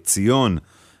ובאהבה לציון,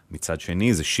 מצד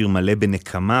שני זה שיר מלא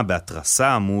בנקמה,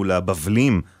 בהתרסה מול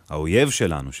הבבלים, האויב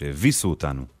שלנו שהביסו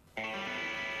אותנו.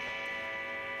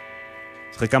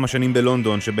 אחרי כמה שנים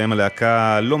בלונדון שבהם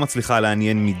הלהקה לא מצליחה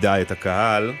לעניין מדי את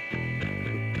הקהל,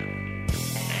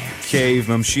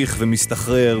 קייב ממשיך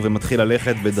ומסתחרר ומתחיל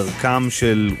ללכת בדרכם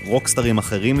של רוקסטרים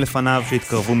אחרים לפניו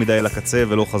שהתקרבו מדי לקצה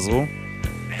ולא חזרו.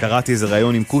 קראתי איזה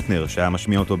ראיון עם קוטנר שהיה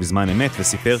משמיע אותו בזמן אמת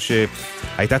וסיפר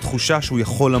שהייתה תחושה שהוא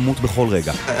יכול למות בכל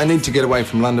רגע. I need to get away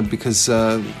from London because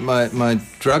my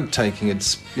drug taking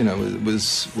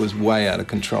was way out of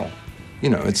control. You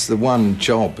know, it's the one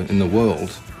job in the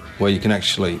world where you can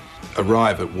actually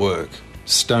arrive at work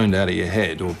stoned out of your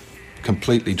head or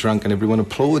completely drunk and everyone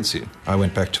applauds you. I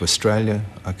went back to Australia.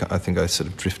 I think I sort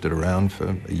of drifted around for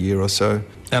a year or so.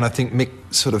 And I think Mick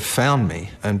sort of found me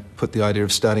and put the idea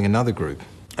of starting another group.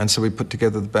 And so we put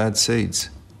together the Bad Seeds.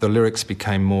 The lyrics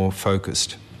became more focused.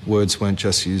 Words weren't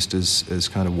just used as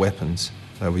kind of weapons.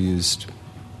 They were used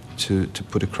to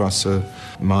put across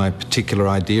my particular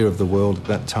idea of the world at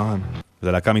that time.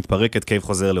 הלהקה מתפרקת, קייב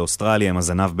חוזר לאוסטרליה עם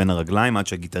הזנב בין הרגליים, עד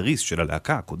שהגיטריסט של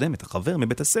הלהקה הקודמת, החבר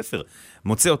מבית הספר,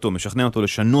 מוצא אותו, משכנע אותו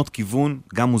לשנות כיוון,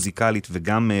 גם מוזיקלית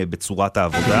וגם בצורת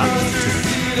העבודה.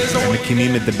 הם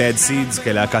מקימים את The Bad Seeds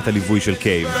כלהקת הליווי של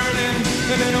קייב.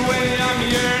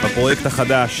 בפרויקט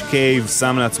החדש, קייב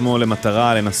שם לעצמו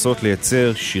למטרה לנסות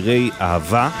לייצר שירי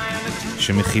אהבה,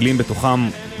 שמכילים בתוכם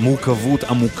מורכבות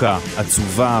עמוקה,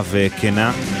 עצובה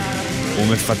וכנה.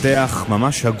 הוא מפתח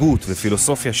ממש הגות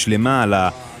ופילוסופיה שלמה על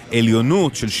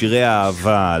העליונות של שירי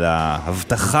האהבה, על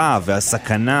ההבטחה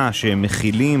והסכנה שהם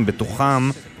מכילים בתוכם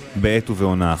בעת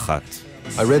ובעונה אחת.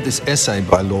 I read this essay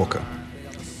by Lorca.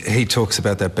 He talks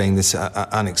about that being this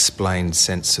unexplained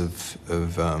sense of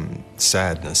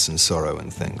sadness and sorrow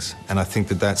and things. And I think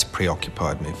that that's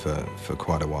preoccupied me for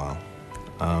quite a while.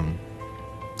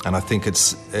 And I think it's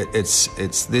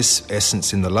this essence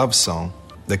in the love song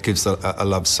that gives a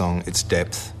love song its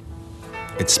depth,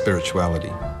 its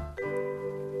spirituality.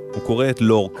 הוא קורא את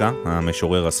לורקה,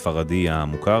 המשורר הספרדי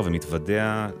המוכר,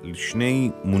 ומתוודע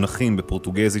לשני מונחים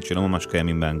בפורטוגזית שלא ממש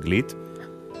קיימים באנגלית.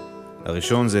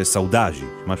 הראשון זה סאודאז'י,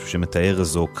 משהו שמתאר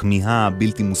איזו כמיהה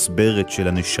בלתי מוסברת של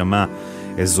הנשמה,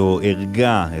 איזו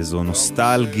ערגה, איזו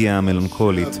נוסטלגיה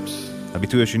מלנכולית.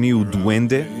 הביטוי השני הוא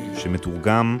דואנדה,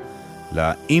 שמתורגם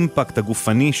לאימפקט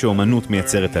הגופני שאומנות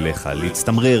מייצרת עליך,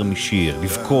 להצטמרר משיר,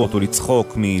 לבכות או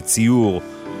לצחוק מציור,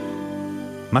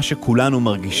 מה שכולנו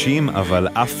מרגישים, אבל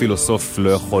אף פילוסוף לא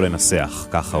יכול לנסח,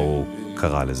 ככה הוא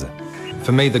קרא לזה.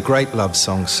 For me, the great love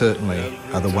songs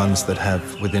certainly are the ones that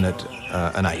have within it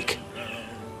an ache.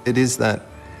 It is that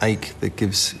ache that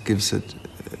gives it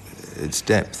its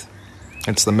depth.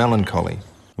 It's the melancholy.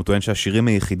 הוא טוען שהשירים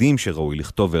היחידים שראוי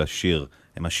לכתוב ולשיר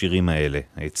הם השירים האלה.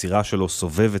 היצירה שלו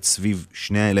סובבת סביב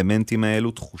שני האלמנטים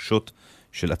האלו, תחושות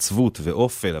של עצבות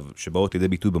ואופל שבאות לידי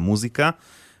ביטוי במוזיקה,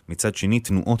 מצד שני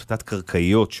תנועות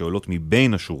תת-קרקעיות שעולות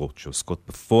מבין השורות, שעוסקות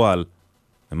בפועל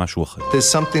במשהו אחר.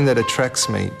 There's something that attracts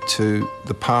me to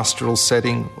the pastoral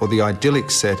setting or the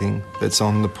idyllic setting that's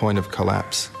on the point of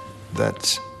collapse.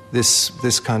 That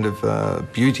this kind of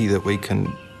beauty that we can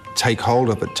take hold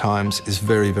of at times is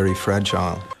very, very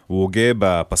fragile. הוא הוגה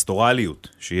בפסטורליות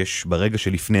שיש ברגע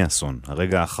שלפני אסון,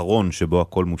 הרגע האחרון שבו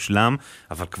הכל מושלם,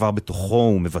 אבל כבר בתוכו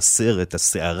הוא מבשר את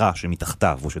הסערה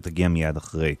שמתחתיו, או שתגיע מיד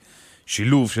אחרי.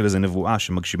 שילוב של איזו נבואה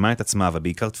שמגשימה את עצמה,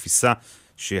 ובעיקר תפיסה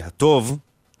שהטוב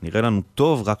נראה לנו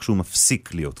טוב רק שהוא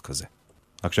מפסיק להיות כזה.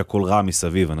 רק שהכל רע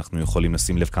מסביב, אנחנו יכולים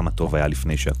לשים לב כמה טוב היה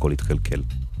לפני שהכל התקלקל.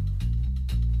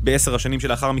 ב10 השנים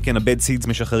שלאחר מכן הבד סידס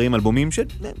משחררים אלבומים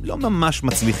שלא ממש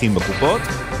מצליחים בקופות,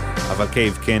 אבל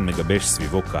קייב כן מגבש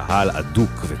סביבו קהל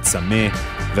עדוק וצמא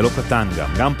ולא קטן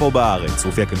גם פה בארץ, הוא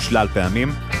הופיע כאן שלל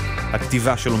פעמים.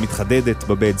 הכתיבה שלו מתחדדת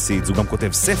בבד סידס, הוא גם כותב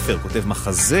ספר, כותב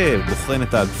מחזה, בוחן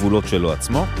את הגבולות שלו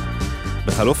עצמו.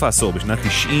 בחלוף העשור, בשנת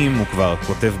 90, הוא כבר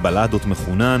כותב בלדות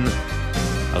מחונן,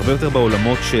 הרבה יותר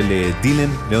בעולמות של דילן,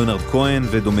 ליאונרד כהן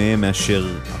ודומיהם מאשר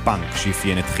הפאנק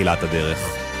שאפיין את תחילת הדרך.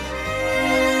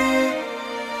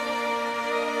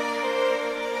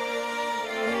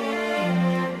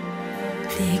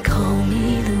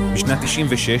 בשנת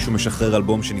 96 הוא משחרר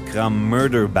אלבום שנקרא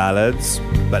Murder Ballads,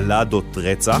 בלדות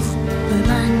רצח.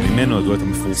 ממנו הדואט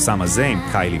המפורסם הזה עם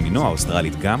קיילי מינו,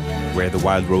 האוסטרלית גם, Where the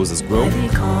Wild Roses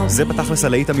Grow. זה בתכלס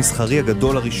הלהיט המסחרי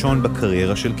הגדול הראשון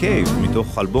בקריירה של קייב,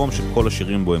 מתוך אלבום שכל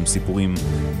השירים בו הם סיפורים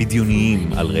בדיוניים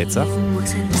על רצח.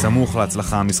 סמוך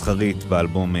להצלחה המסחרית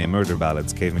באלבום Murder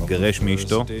Ballads, קייב מתגרש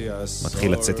מאשתו,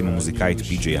 מתחיל לצאת עם המוזיקאית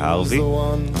פי.ג'יי הרווי.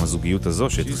 הזוגיות הזו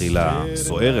שהתחילה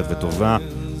סוערת וטובה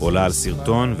עולה על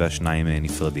סרטון והשניים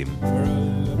נפרדים.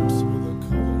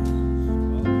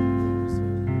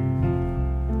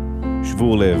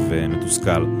 שבור לב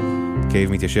מתוסכל,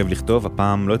 קייב מתיישב לכתוב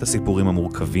הפעם לא את הסיפורים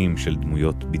המורכבים של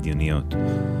דמויות בדיוניות.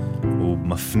 הוא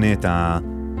מפנה את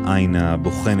העין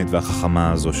הבוחנת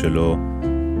והחכמה הזו שלו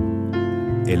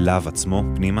אליו עצמו,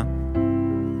 פנימה.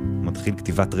 מתחיל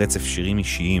כתיבת רצף שירים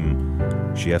אישיים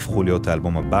שיהפכו להיות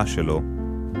האלבום הבא שלו,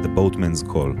 The Boatman's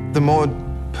Call. The more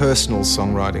personal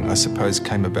songwriting, I suppose,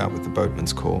 came about with The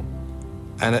Boatman's Call.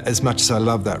 And as much as I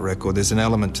love that record, there's an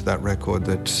element to that record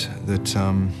that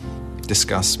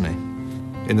disgusts me.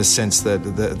 In the sense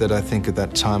that I think at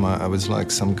that time I was like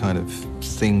some kind of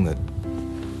thing that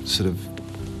sort of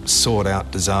sought out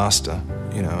disaster,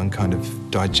 you know, and kind of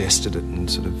digested it and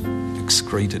sort of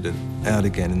excreted it out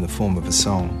again in the form of a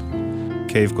song.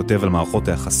 קייב כותב על מערכות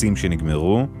היחסים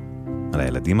שנגמרו, על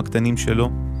הילדים הקטנים שלו,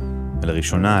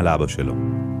 ולראשונה על אבא שלו.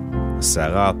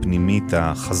 הסערה הפנימית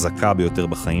החזקה ביותר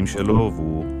בחיים שלו,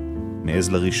 והוא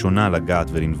מעז לראשונה לגעת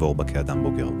ולנבור בה כאדם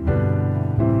בוגר.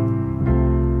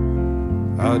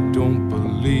 I don't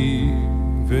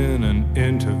believe in an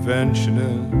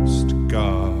interventionist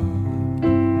God.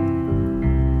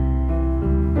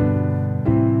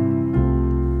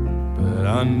 But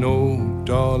I know,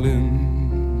 darling,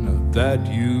 that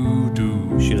you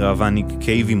do. שיר אהבה ניק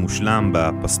קייבי מושלם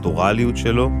בפסטורליות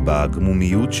שלו,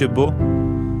 בגמומיות שבו,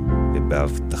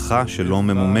 ובהבטחה שלא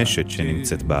ממומשת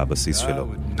שנמצאת בבסיס שלו.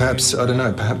 Perhaps, I don't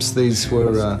know, perhaps these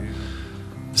were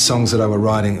songs that I were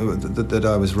writing, that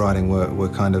I was writing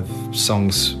were kind of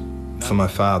songs for my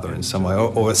father in some way,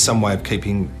 or some way of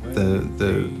keeping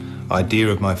the idea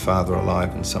of my father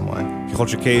alive in some way. ככל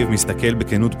שקייב מסתכל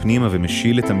בכנות פנימה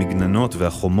ומשיל את המגננות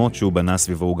והחומות שהוא בנה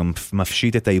סביבו, הוא גם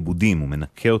מפשיט את העיבודים, הוא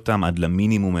מנקה אותם עד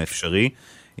למינימום האפשרי.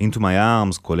 Into My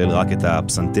Arms כולל רק את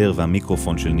הפסנתר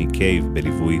והמיקרופון של ניק קייב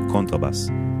בליווי קונטרבס.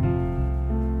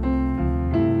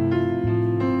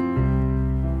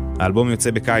 האלבום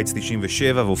יוצא בקיץ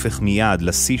 97 והופך מיד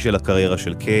לשיא של הקריירה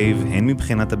של קייב, הן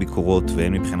מבחינת הביקורות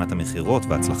והן מבחינת המחירות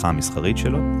וההצלחה המסחרית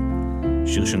שלו.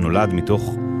 שיר שנולד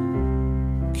מתוך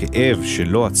כאב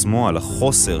שלו עצמו על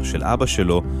החוסר של אבא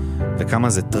שלו, וכמה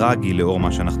זה טרגי לאור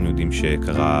מה שאנחנו יודעים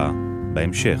שקרה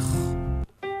בהמשך.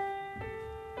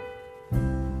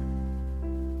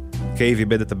 קייב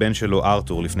איבד את הבן שלו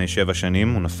ארתור לפני 7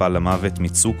 שנים, הוא נפל למוות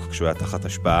מצוק כשהוא היה תחת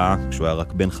השפעה, כשהוא היה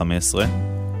רק בן 15.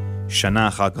 שנה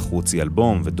אחר כך הוא הוציא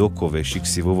אלבום ודוקו והשיק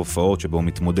סיבוב הופעות שבו הוא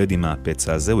מתמודד עם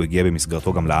הפצע הזה. הוא הגיע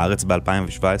במסגרתו גם לארץ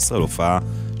ב-2017, להופעה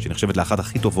שנחשבת לאחת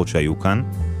הכי טובות שהיו כאן.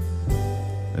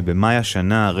 ובמאי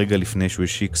השנה, רגע לפני שהוא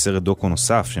השיק סרט דוקו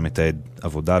נוסף שמתעד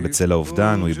עבודה בצל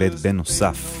האובדן, הוא איבד בן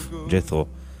נוסף, ג'ת'רו,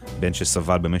 בן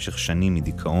שסבל במשך שנים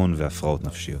מדיכאון והפרעות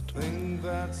נפשיות.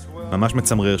 ממש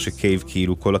מצמרר שקייב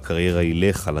כאילו כל הקריירה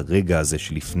ילך על הרגע הזה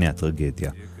שלפני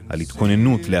הטרגדיה, על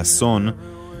התכוננות לאסון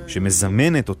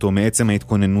שמזמנת אותו מעצם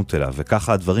ההתכוננות אליו,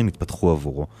 וככה הדברים התפתחו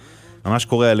עבורו. ממש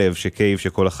קורע הלב שקייב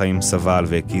שכל החיים סבל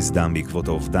והקיס דם בעקבות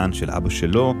האובדן של אבא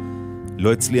שלו,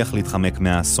 לא הצליח להתחמק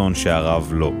מהאסון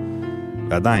שהרב לו.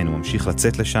 ועדיין הוא ממשיך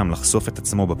לצאת לשם, לחשוף את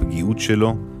עצמו בפגיעות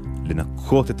שלו,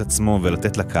 לנקות את עצמו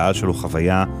ולתת לקהל שלו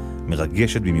חוויה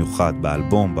מרגשת במיוחד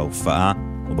באלבום, בהופעה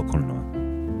או בקולנוע.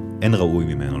 אין ראוי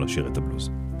ממנו לשיר את הבלוז.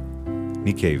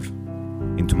 ניק קייב,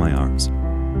 Into My Arms.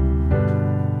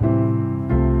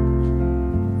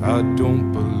 I don't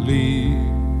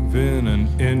believe in an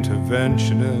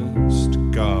interventionist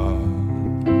God.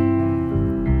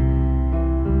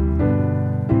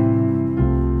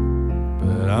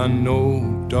 But I know,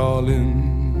 darling,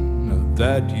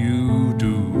 that you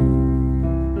do.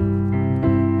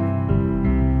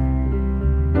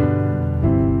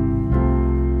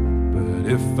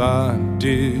 I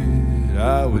did,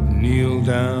 I would kneel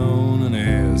down and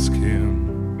ask him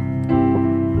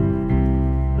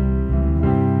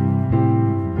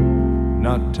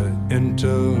not to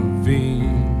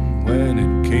intervene when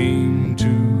it came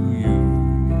to you.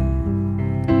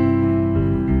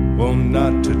 Well,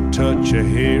 not to touch a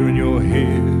hair in your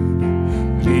head,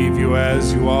 leave you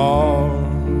as you are.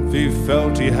 If he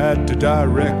felt he had to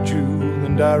direct you,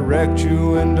 then direct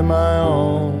you into my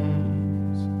arms.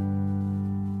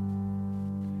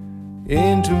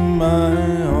 Into my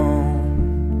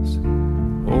arms,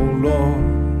 oh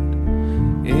Lord,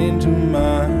 into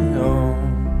my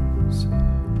arms,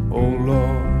 oh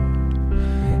Lord,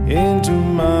 into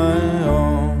my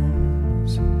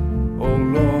arms, oh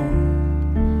Lord,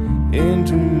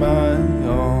 into my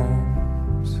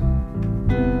arms.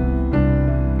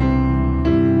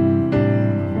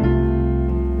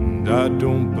 And I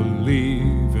don't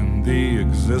believe in the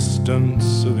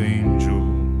existence of angels.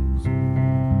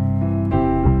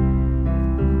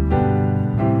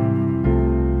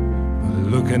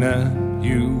 Looking at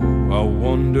you, I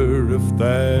wonder if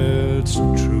that's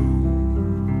true.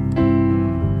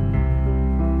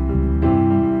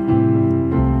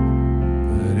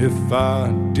 But if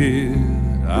I did,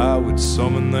 I would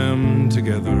summon them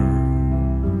together.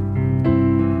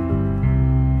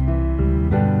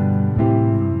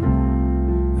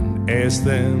 And ask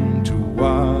them to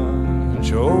watch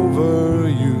over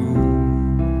you.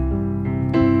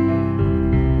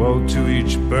 Well, to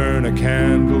each burn a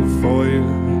candle for you,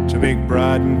 to make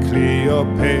bright and clear your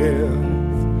path,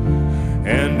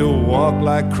 and to walk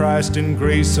like Christ in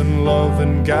grace and love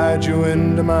and guide you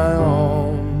into my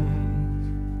arms.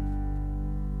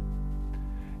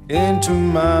 Into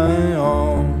my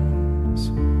arms,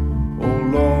 oh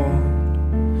Lord,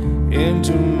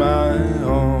 into my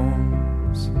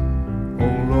arms,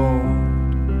 oh Lord,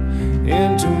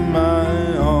 into my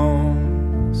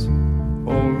arms,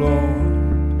 oh Lord,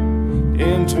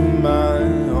 into my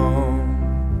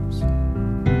arms.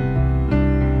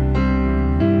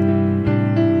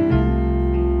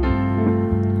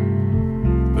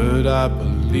 But I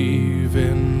believe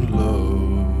in love,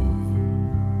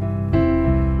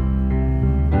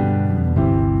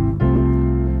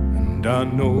 and I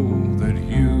know that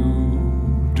you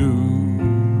do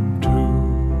too.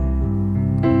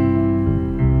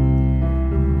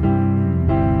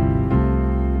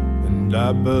 And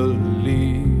I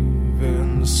believe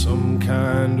in some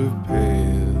kind of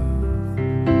path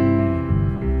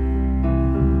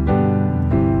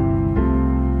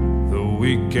that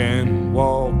we can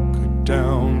walk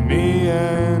down, me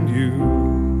and you.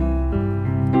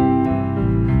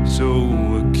 So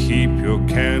keep your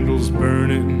candles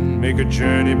burning, make a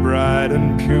journey bright and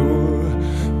pure,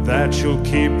 that you'll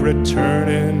keep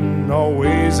returning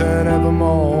always and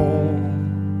evermore.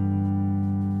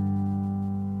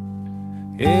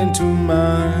 Into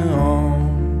my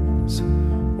arms,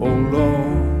 oh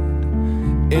Lord,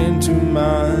 into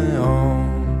my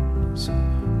arms,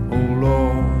 oh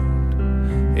Lord,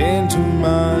 into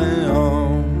my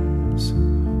arms,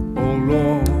 oh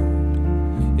Lord,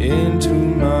 into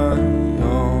my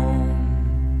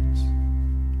arms.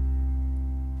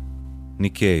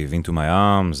 ניק קייב, Into My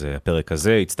Arms, הפרק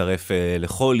הזה הצטרף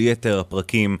לכל יתר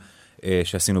הפרקים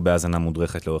שעשינו בהאזנה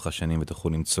מודרכת לאורך השנים,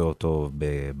 ותוכלו למצוא אותו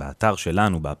באתר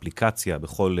שלנו, באפליקציה,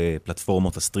 בכל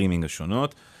פלטפורמות הסטרימינג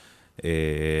השונות.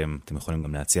 אתם יכולים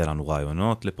גם להציע לנו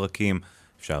רעיונות לפרקים,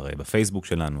 אפשר בפייסבוק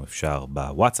שלנו, אפשר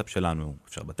בוואטסאפ שלנו,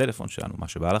 אפשר בטלפון שלנו, מה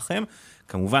שבא לכם.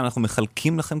 כמובן, אנחנו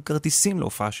מחלקים לכם כרטיסים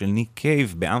להופעה של ניק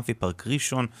קייב באמפי פארק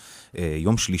ראשון,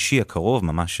 יום שלישי הקרוב,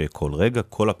 ממש כל רגע,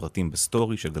 כל הפרטים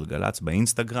בסטורי של גלגלץ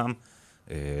באינסטגרם.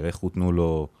 לכו תנו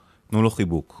לו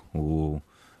חיבוק, הוא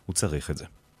צריך את זה.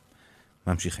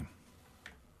 ממשיכים.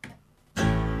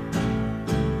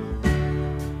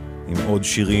 עם עוד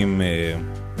שירים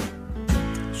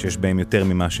שיש בהם יותר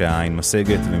ממה שהעין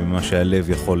משגת וממה שהלב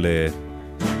יכול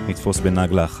לתפוס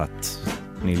בנגלה אחת.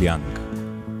 ניל יאנג.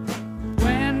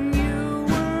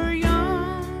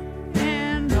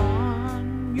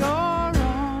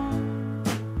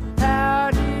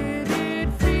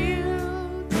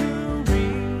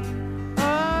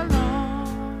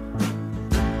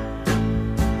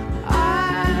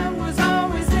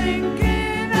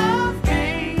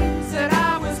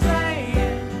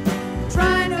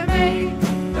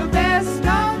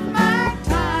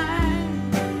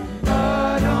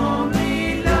 But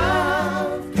only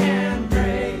love can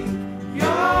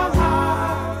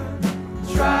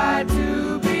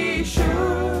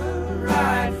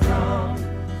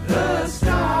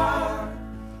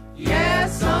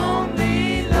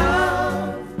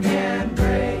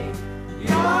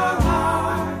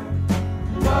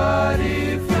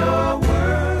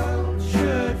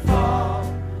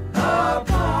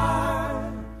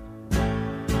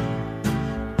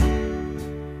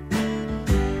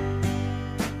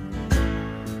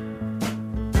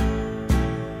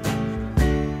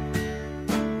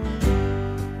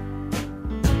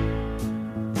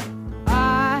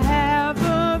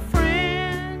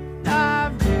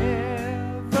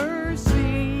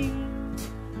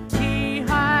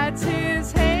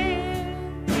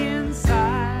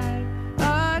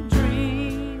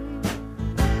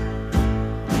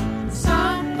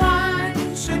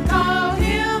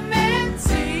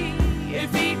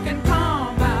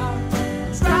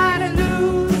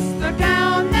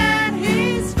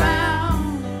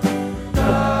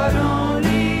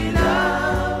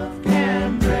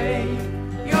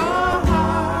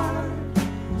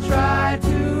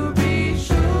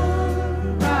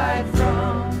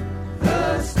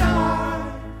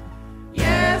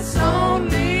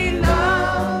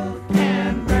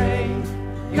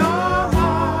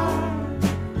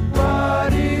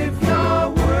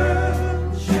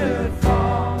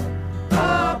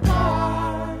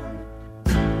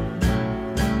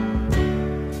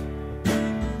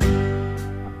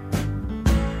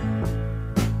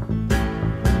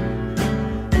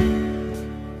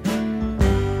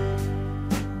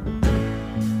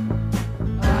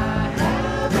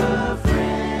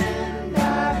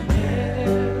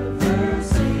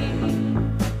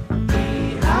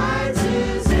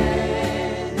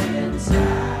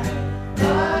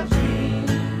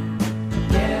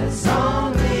Yes,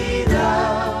 only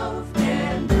love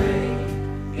can break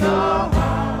your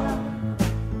heart.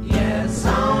 Yes,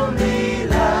 only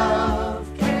love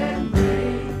can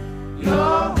break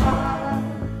your heart.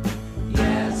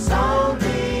 Yes,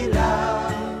 only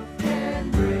love can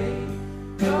break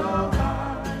your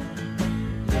heart.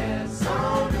 Yes,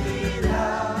 only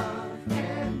love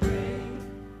can break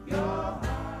your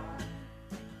heart.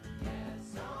 Yes,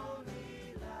 only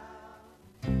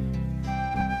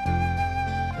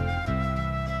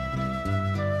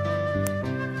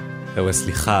זהו,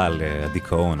 סליחה על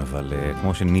הדיכאון, אבל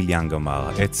כמו שניל יאנג אמר,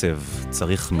 עצב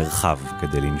צריך מרחב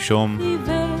כדי לנשום,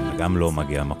 וגם לא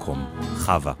מגיע מקום.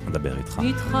 חווה, מדבר איתך.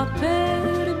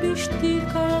 מתחפר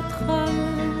בשתיקתך,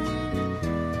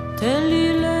 תן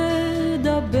לי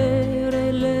לדבר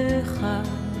אליך,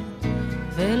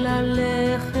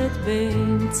 וללכת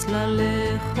בין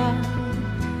צלליך,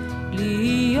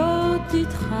 להיות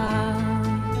איתך.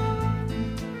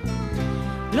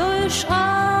 לא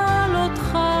אשאל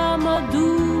אותך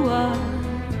מדוע,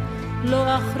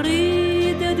 לא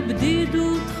אחריד את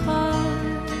בדידותך,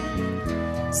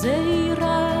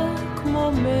 זהירה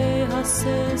כמו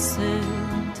מהססת,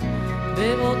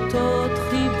 באותות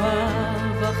חיבה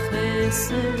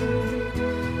וחסד,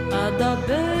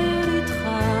 אדבר איתך.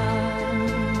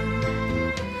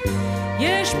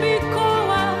 יש בי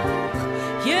כוח,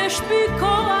 יש בי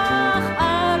כוח,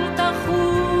 אל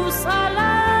תחוס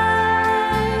עליי,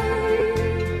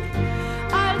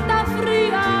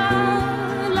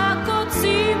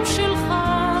 שלך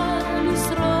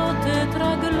לשרוט את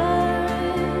רגלי.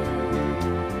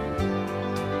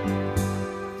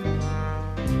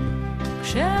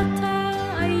 כשאתה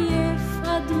עייף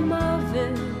עד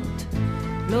מוות,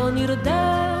 לא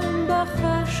נרדם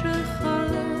בחשכה,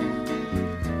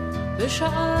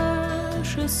 בשעה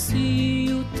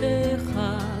שסיוטיך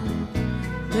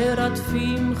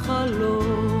מרדפים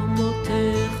חלומותיך,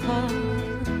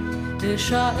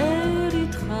 אשאר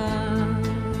איתך.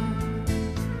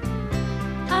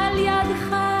 על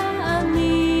ידך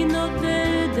אני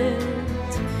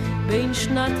נודדת, בין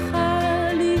שנתך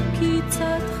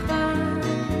לקיצתך,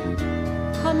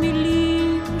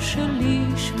 המילים שלי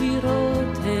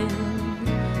שבירות הן,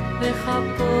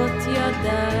 וחפות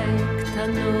ידיי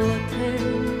קטנות הן,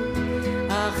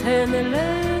 אך הן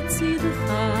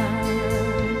לצדך.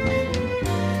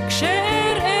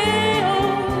 כשאראה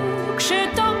אור,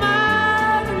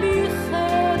 כשתאמר לי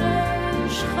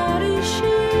חרש חרישי,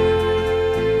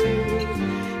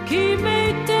 כי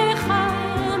ביתך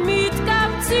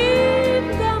מתקבצים,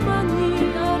 גם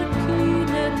אני ארכין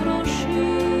את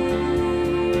ראשי.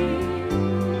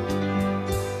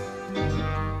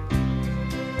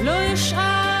 לא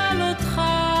אשאל אותך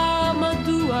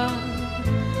מדוע,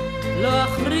 לא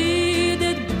אחריד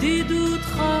את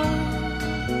בדידותך,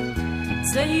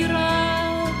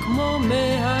 זהירה כמו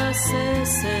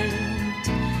מהססת,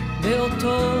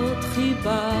 באותות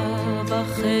חיבה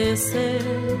וחסד,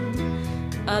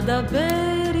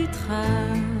 אדבר איתך.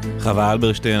 חווה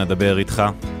אלברשטיין, אדבר איתך.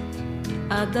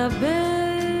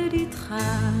 אדבר איתך.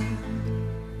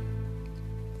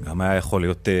 גם היה יכול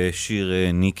להיות שיר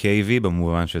ניק קייבי,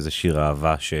 במובן שזה שיר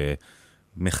אהבה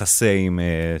שמכסה עם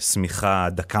סמיכה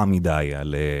דקה מדי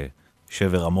על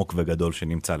שבר עמוק וגדול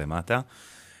שנמצא למטה.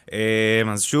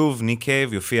 אז שוב, ניק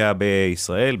קייב יופיע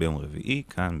בישראל ביום רביעי,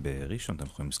 כאן בראשון, אתם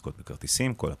יכולים לזכות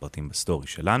בכרטיסים, כל הפרטים בסטורי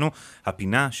שלנו.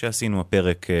 הפינה שעשינו,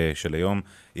 הפרק של היום,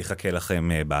 יחכה לכם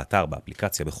באתר,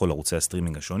 באפליקציה, בכל ערוצי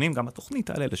הסטרימינג השונים, גם התוכנית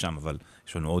תעלה לשם, אבל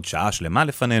יש לנו עוד שעה שלמה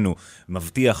לפנינו,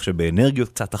 מבטיח שבאנרגיות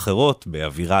קצת אחרות,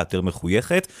 באווירה יותר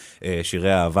מחויכת,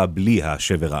 שירי האהבה בלי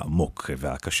השבר העמוק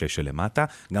והקשה שלמטה,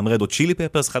 גם רד הוט צ'ילי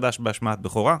פפרס חדש בהשמעת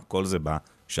בכורה, כל זה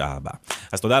שעה הבאה.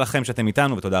 אז תודה לכם שאתם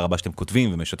איתנו, ותודה רבה שאתם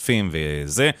כותבים ומשתפים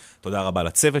וזה. תודה רבה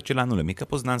לצוות שלנו, למיקה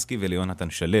פוזננסקי וליונתן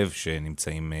שלו,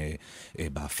 שנמצאים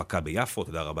בהפקה ביפו.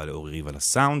 תודה רבה לאורי ריב על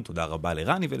הסאונד. תודה רבה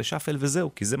לרני ולשפל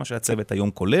וזהו, כי זה מה שהצוות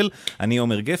היום כולל. אני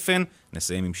עומר גפן,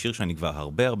 נסיים עם שיר שאני כבר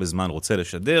הרבה זמן רוצה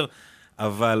לשדר,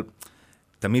 אבל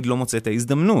תמיד לא מוצא את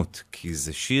ההזדמנות, כי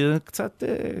זה שיר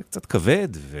קצת כבד,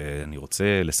 ואני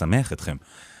רוצה לשמח אתכם.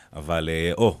 אבל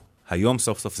היום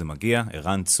סוף סוף זה מגיע,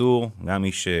 ערן צור, גם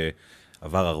מי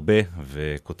שעבר הרבה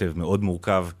וכותב מאוד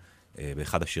מורכב,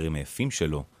 באחד השירים היפים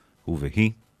שלו, הוא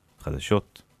והיא,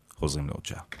 חדשות, חוזרים לעוד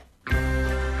שעה.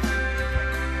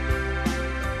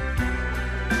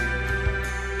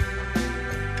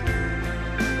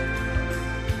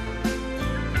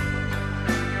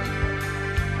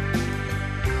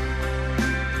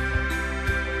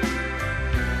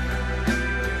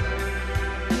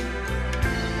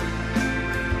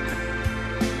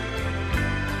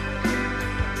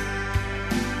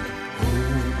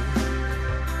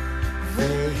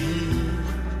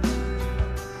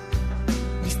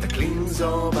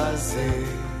 זו בזה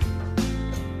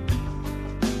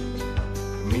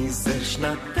מזה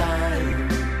שנתיים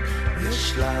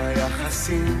יש לה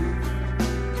יחסים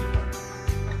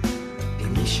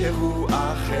עם מישהו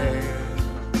אחר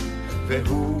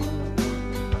והוא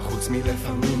חוץ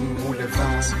מלפעמים הוא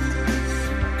לבד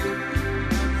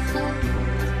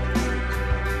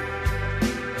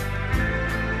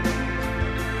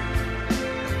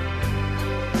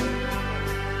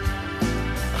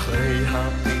אחרי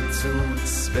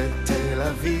הפיצוץ בתל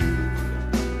אביב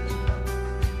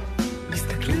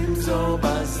מסתכלים זו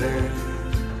בזה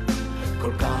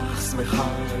כל כך שמחה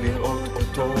לראות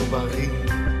אותו בריא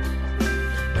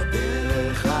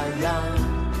בדרך הים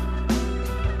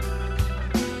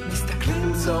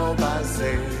מסתכלים זו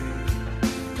בזה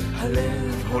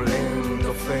הלב הולם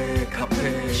דופק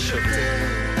הפה שוטר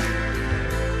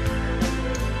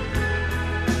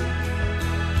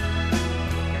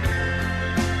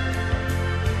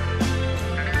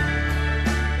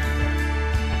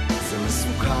זה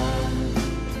מסוכן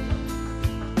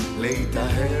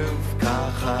להתאהב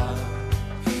ככה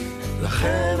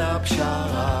לכן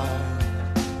הפשרה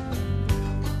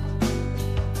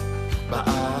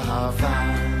באהבה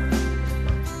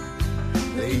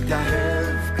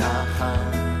להתאהב ככה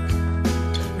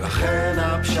לכן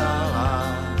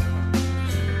הפשרה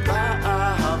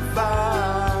באהבה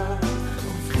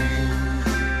עובדים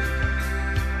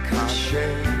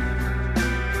קשה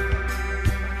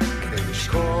כדי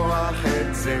לשכוח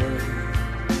את זה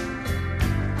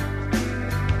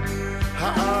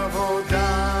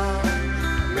העבודה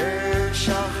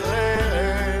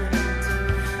משחררת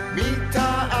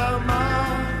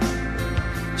מטעמה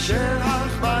של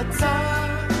החמצה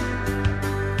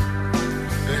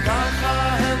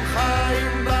וככה הם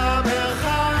חיים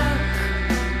במרחק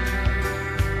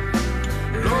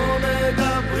לא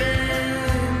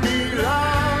מדברים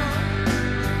מילה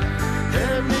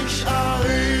הם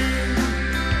נשארים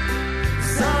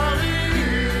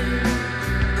זרים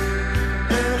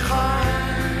אחד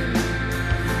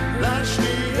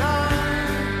לשנייה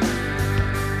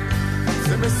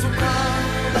זה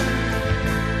מסוכן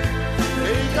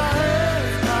להתאהב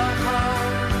ככה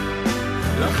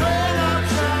לכן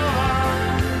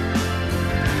הפשרה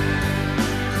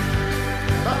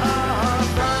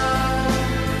באהבה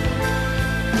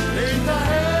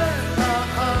להתאהב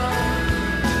ככה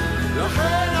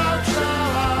לכן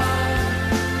הפשרה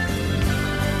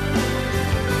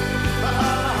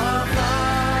באהבה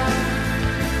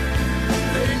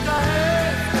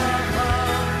להתאהב ככה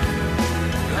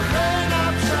לכן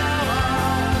הפשרה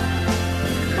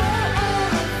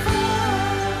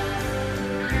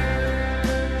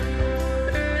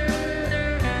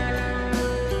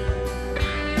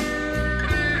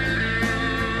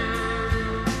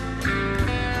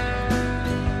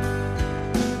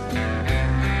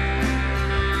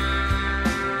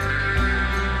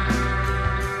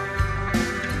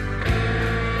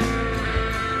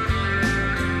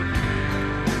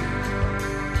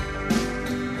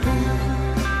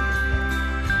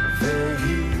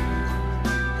והיא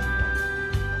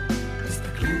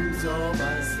מסתכלים זו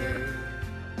בזה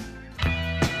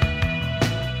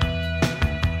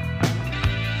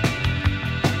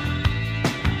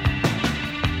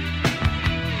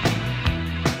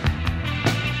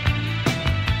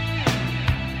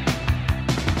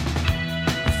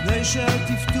לפני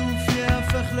שהטפטוף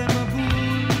יהפך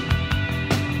למבול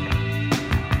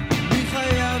מי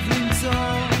חייב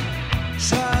למצוא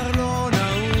שער לא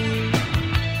נעול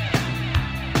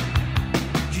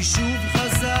כי שוב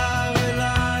חזר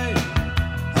אליי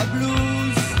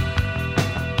הבלוז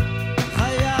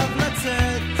חייב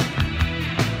לצאת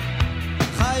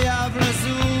חייב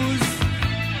לזוז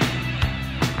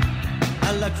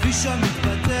על הכביש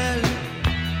המתפתל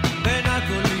בין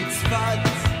הכל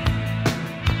לצפת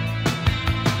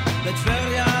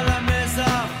בטבריה על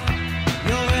המזח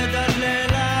יורד עד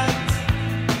לאילת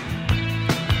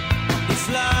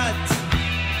נפלט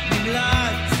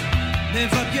נמלט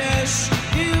מבקש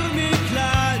עיר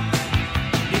מקלט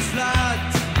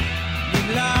נפלט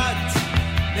נמלט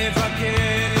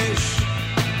מבקש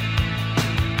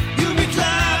עיר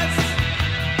מקלט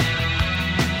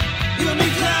עיר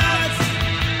מקלט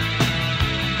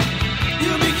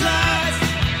עיר מקלט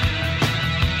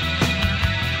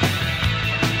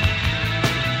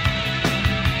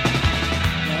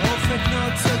באופק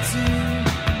נוצצים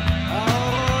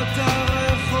האורות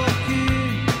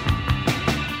הרחוקים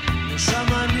ושם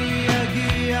אני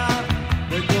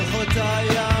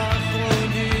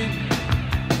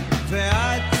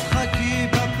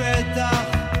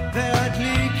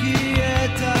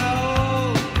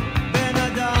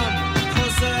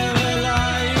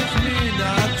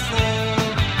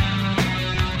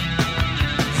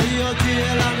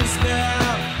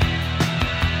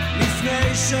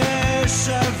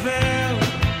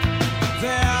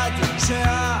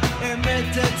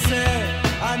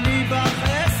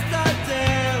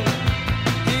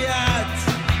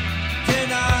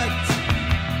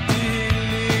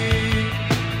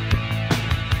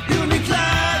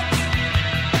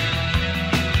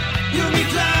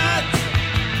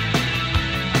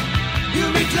יהיו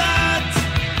מקלט.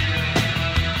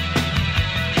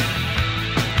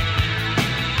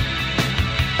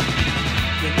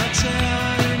 כמעט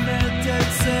שהאמת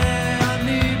תצא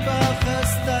אני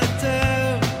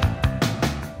בחסתתר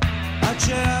עד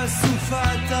שהסופה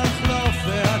תחלוף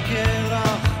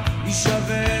והקרח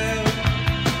יישבר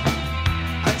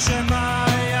עד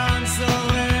שמעיין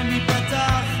זורם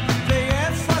ייפתח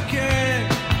ויפקד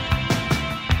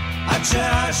עד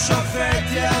שהשופט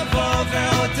יבוא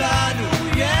ואותנו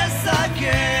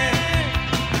יסכם.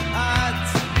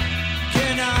 את,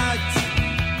 כן את,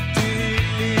 תהיי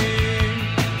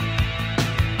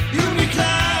יהיו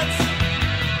מקלט,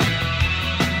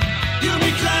 יהיו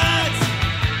מקלט,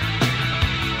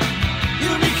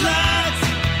 יהיו מקלט,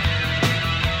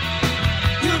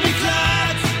 יהיו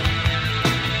מקלט.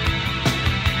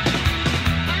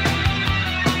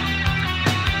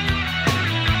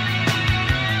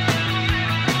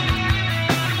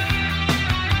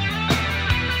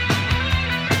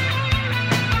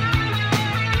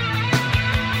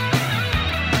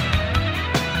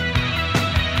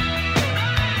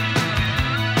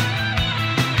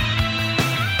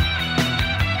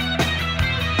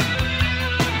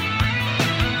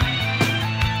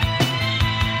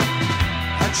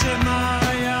 עד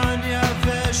שמעיין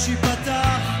יבש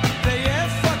ייפתח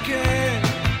ויפקד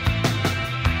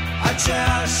עד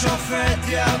שהשופט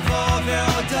יבוא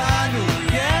ואותנו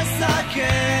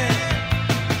יסכם.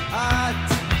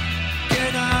 את,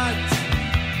 כן את,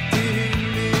 תהיי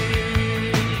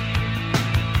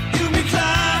יהיו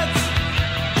מקלט,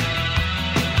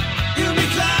 יהיו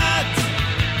מקלט,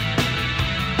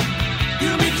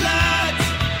 יהיו מקלט,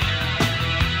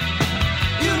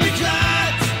 יהיו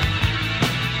מקלט.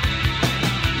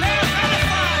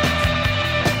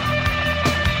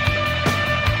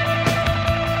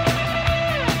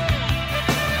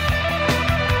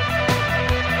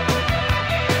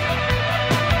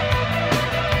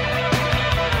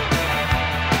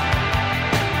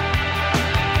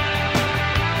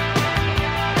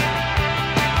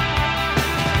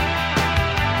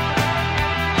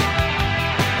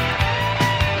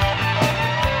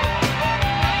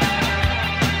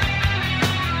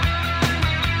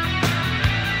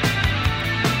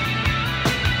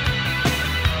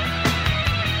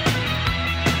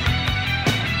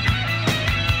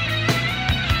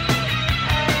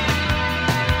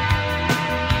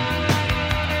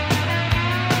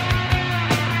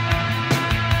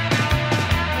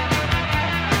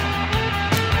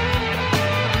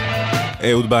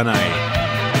 אהוד בנאי,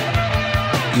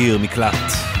 עיר מקלט.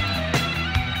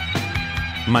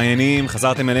 מעיינים,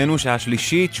 חזרתם אלינו, שעה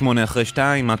שלישית, 8:02,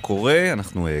 מה קורה?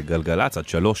 אנחנו גלגלץ, עד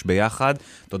 3 ביחד.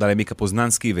 תודה למיקה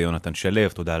פוזננסקי ויונתן שלו,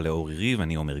 תודה לאורי ריב,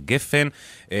 אני עומר גפן.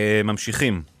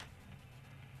 ממשיכים.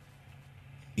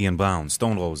 איאן בראון,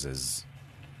 סטון רוזז.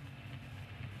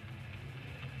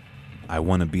 I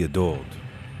wanna be adored.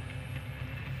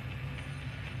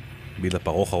 בידלאפ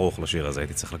ארוך לשיר הזה,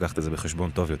 הייתי צריך לקחת את זה בחשבון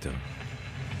טוב יותר.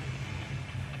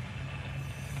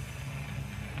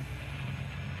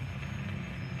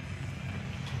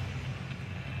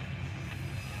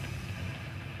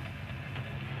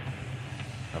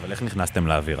 אבל איך נכנסתם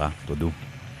לאווירה? תודו.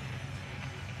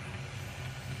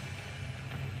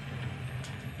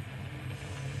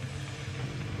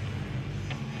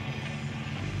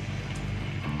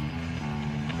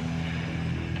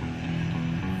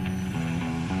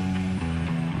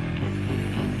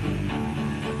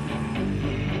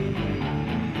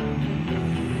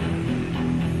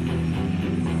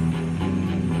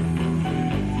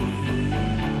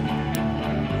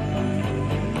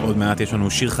 עוד מעט יש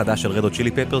לנו שיר חדש של רד הוט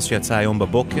צ'ילי פפרס שיצא היום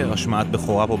בבוקר, השמעת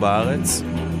בכורה פה בארץ.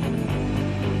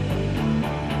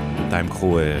 בינתיים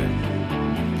קחו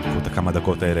את הכמה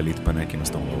דקות האלה להתפנק עם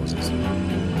הסטון רוזז.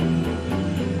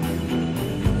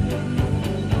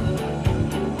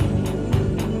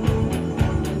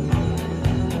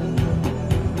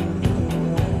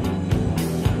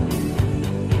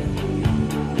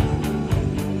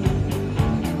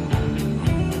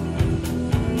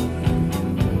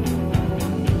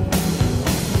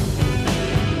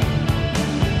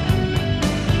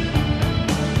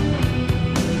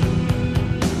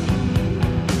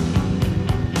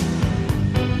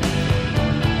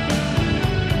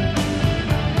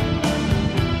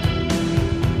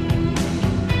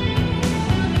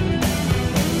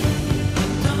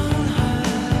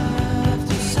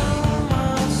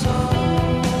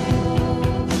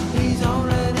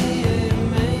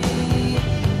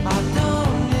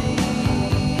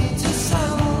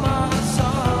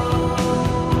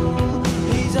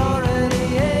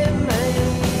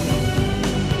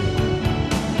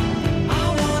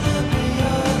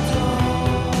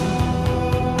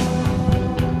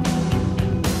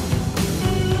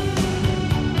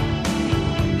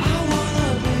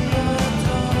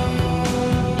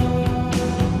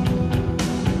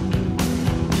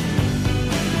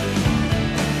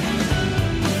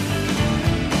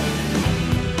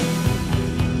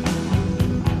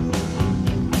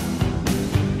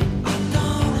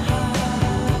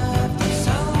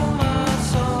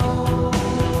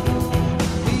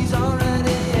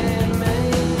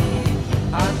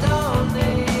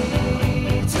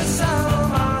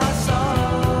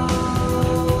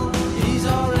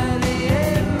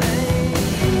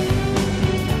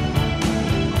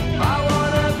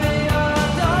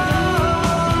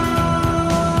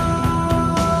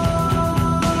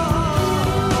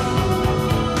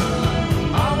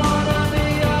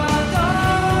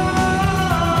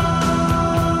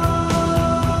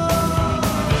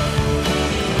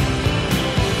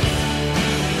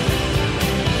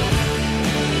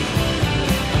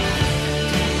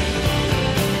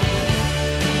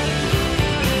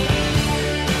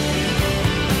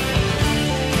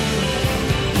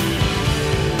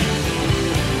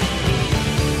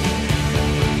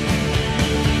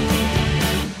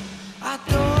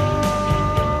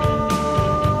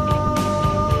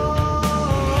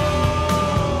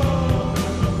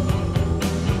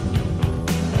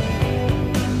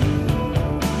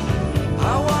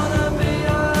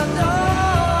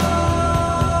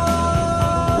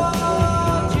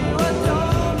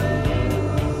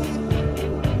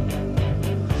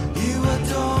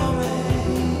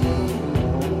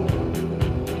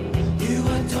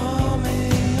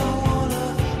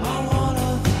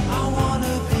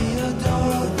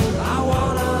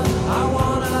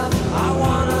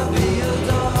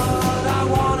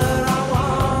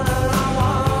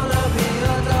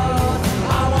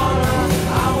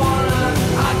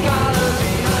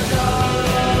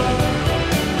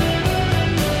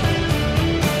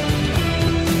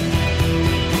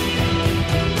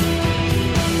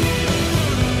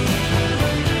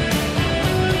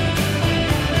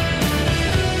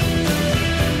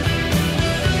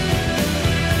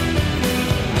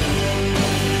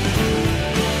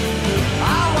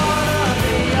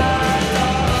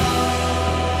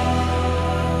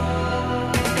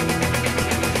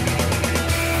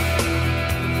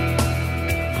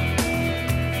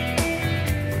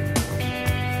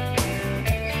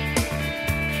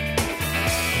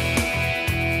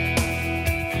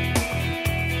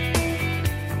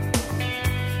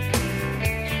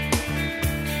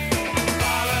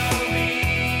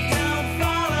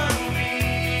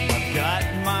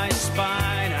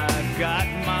 got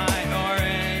my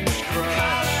orange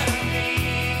crush.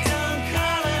 Don't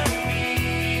color me.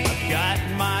 I've got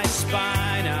my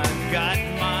spine, I've got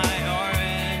my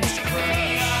orange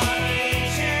crush.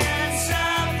 Agents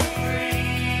of the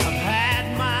free. I've had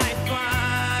my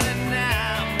fun and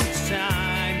now it's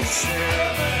time to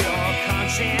serve your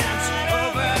conscience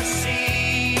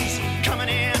overseas.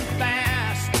 Coming in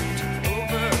fast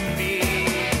over me.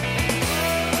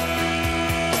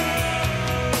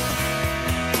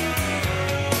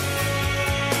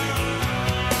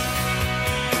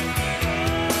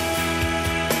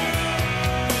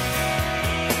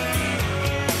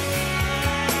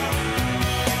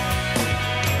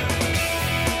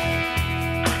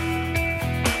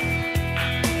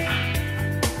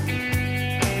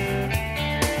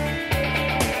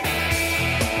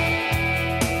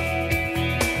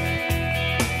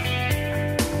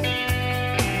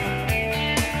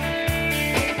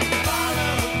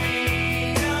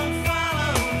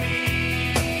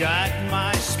 Got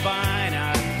my spine,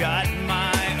 I've got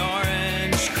my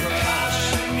orange crush.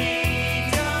 Color me,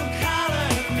 don't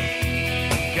color me.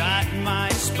 Got my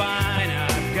spine,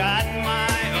 I've got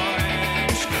my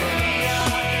orange crush.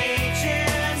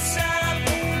 Agents of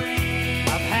the free.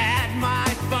 I've had my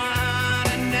fun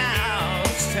and now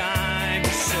it's time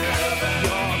to serve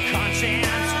your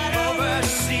conscience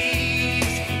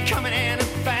overseas. Coming in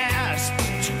fast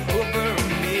over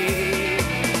me.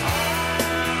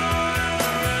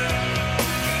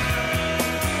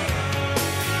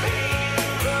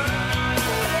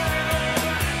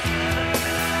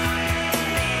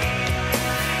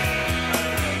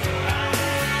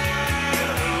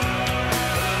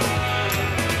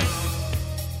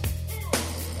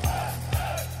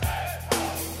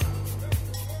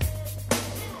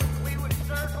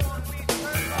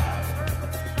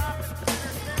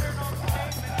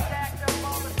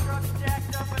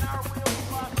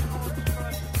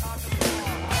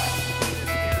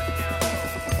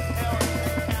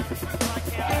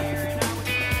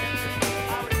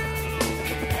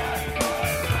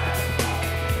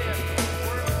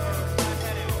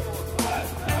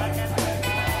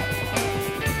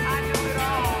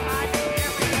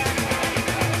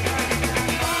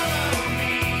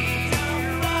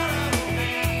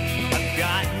 I've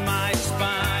got my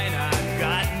spine, I've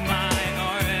got my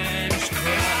orange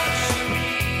crush.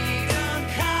 Don't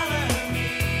color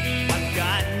me. I've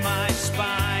got my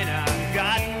spine, I've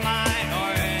got my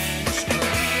orange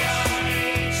crush.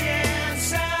 Agents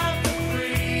of the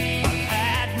free. I've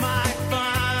had my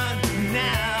fun,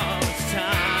 now it's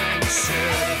time to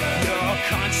serve your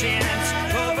conscience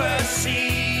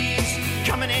overseas.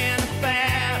 Coming in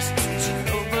fast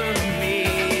over me.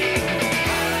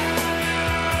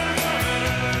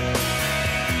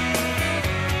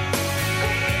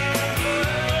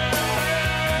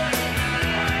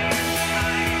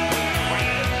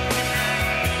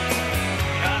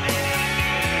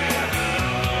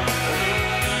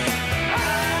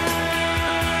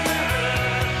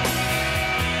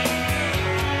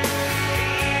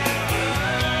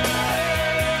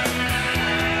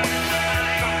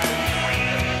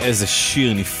 איזה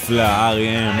שיר נפלא,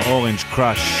 R.E.M, Orange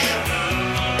Crush.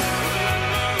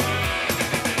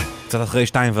 קצת אחרי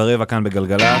 2:15 כאן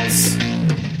בגלגלץ.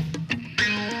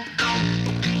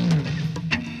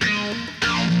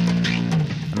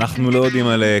 אנחנו לא יודעים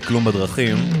על כלום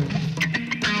בדרכים.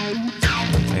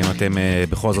 האם אתם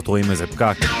בכל זאת רואים איזה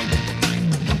פקק?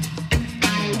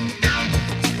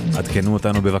 עדכנו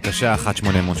אותנו בבקשה,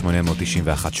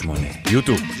 1-800-891-8.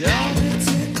 יוטיוב.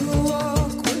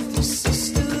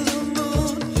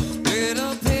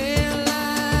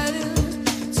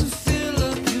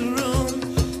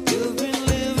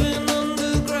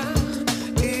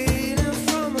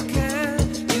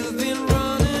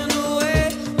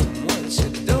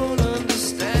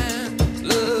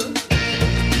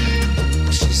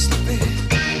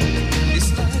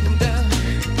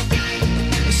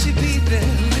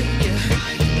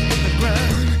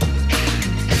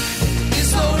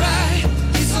 It's alright.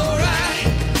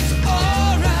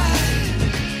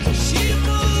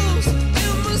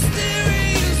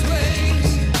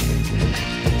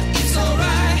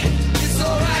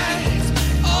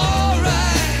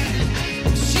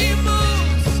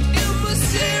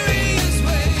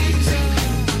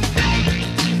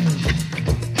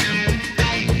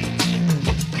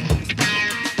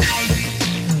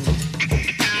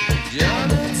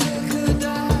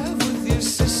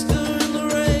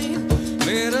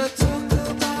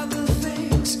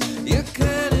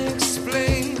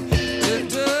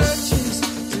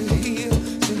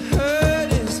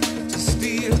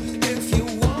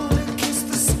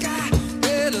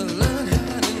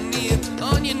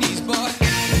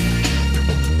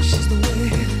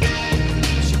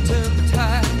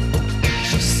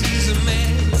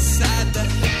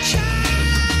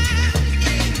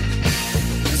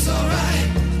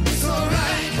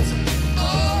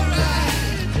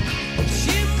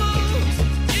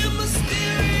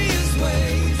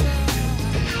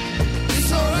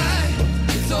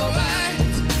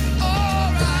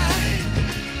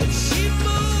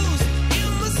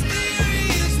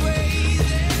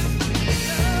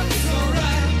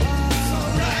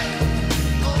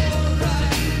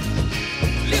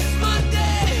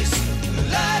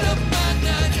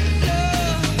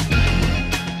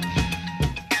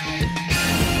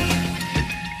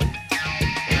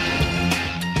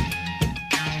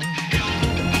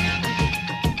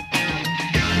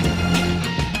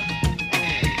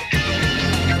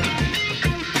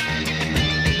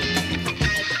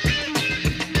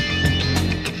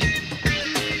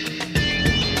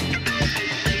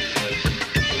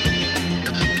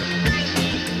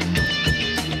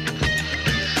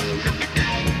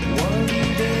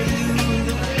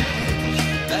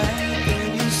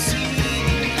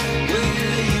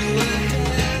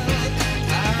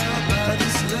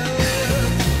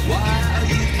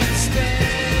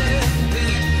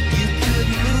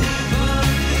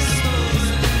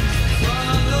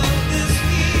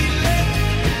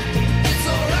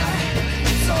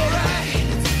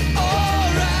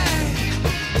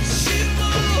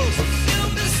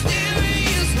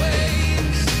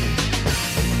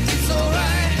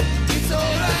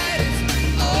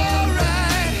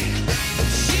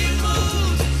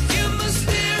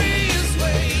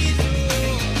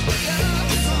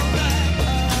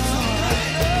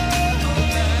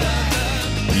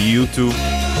 YouTube,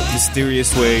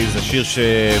 Mysterious Ways, השיר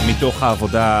שמתוך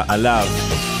העבודה עליו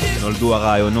נולדו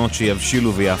הרעיונות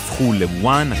שיבשילו ויהפכו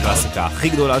לוואן, הקלאסיקה הכי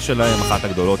גדולה שלהם, אחת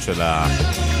הגדולות של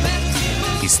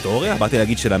ההיסטוריה, באתי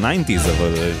להגיד של ה-90s,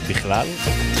 אבל בכלל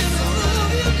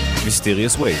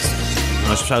Mysterious Ways.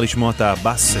 ממש אפשר לשמוע את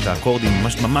הבאס, את האקורדים,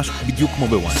 ממש בדיוק כמו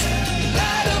בוואן.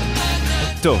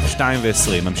 טוב, 2:20,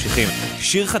 ממשיכים.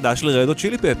 שיר חדש לרד הוט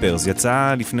צ'ילי פפרס,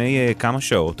 יצא לפני כמה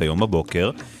שעות, היום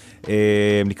בבוקר,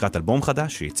 לקראת אלבום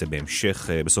חדש, שיצא בהמשך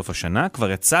בסוף השנה.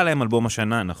 כבר יצא להם אלבום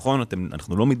השנה, נכון,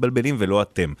 אנחנו לא מתבלבלים ולא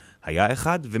אתם. היה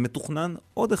אחד ומתוכנן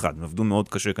עוד אחד. הם עבדו מאוד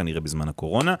קשה כנראה בזמן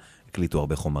הקורונה, הקליטו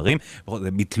הרבה חומרים,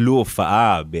 ביטלו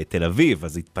הופעה בתל אביב,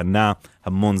 אז התפנה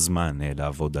המון זמן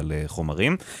לעבוד על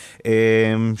חומרים.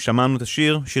 שמענו את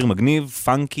השיר, שיר מגניב,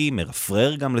 פאנקי,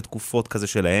 מרפרר גם לתקופות כזה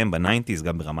שלהם, ב-90s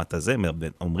גם ברמת הזה,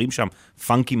 אומרים שם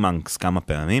פאנקי מנקס כמה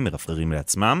פעמים, מרפררים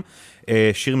לעצמם.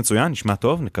 שיר מצוין, נשמע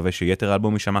טוב, נקווה שיתר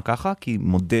האלבום יישמע ככה, כי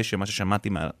מודה שמה ששמעתי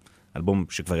אלבום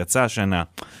שכבר יצא השנה,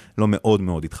 לא מאוד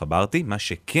מאוד התחברתי. מה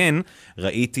שכן,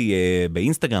 ראיתי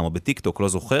באינסטגרם או בטיקטוק, לא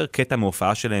זוכר, קטע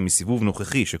מהופעה שלהם מסיבוב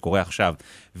נוכחי שקורה עכשיו,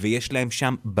 ויש להם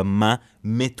שם במה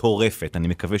מטורפת. אני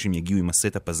מקווה שהם יגיעו עם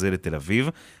הסטאפ הזה לתל אביב.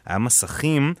 היה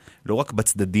מסכים, לא רק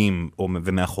בצדדים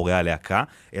ומאחורי הלהקה,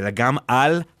 אלא גם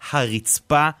על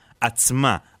הרצפה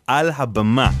עצמה, על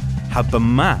הבמה.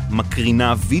 הבמה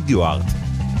מקרינה וידאו ארט.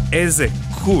 איזה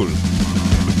קול.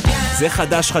 זה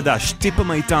חדש, טיפ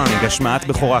המייטן, השמעת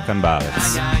בכורה כאן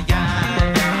בארץ.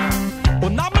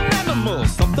 Well, I'm an animal,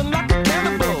 something like a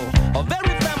cannibal, a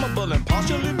very flammable and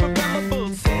partially programmable.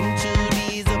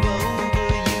 Centuries of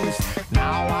overuse,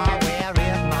 now I wear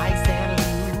it nice and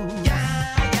loose.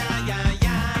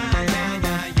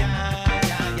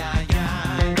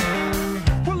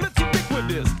 Well, let's stick with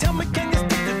this. Tell me, can you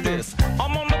stick to this?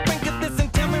 I'm on the brink of this, and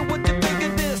tell me what you think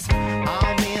of this.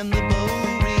 I'm in the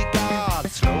Beauregard,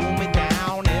 slow me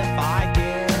down if I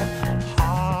get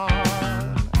hard.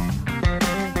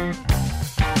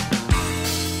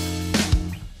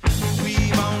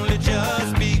 We've only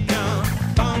just begun.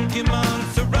 Funky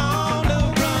months are on the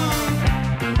run.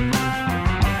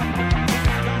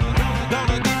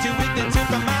 Gonna get you with the tip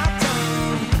of my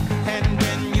tongue. And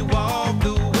when you walk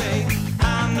away,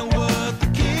 I know what the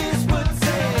kiss would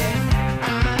say.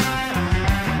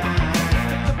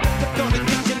 Gonna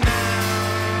get you now.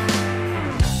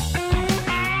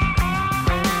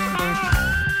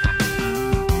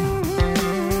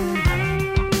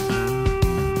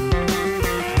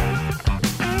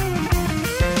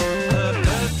 Her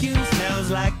perfume smells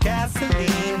like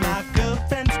gasoline. My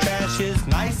girlfriend's trash is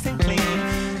nice and clean.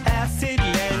 Acid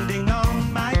landing on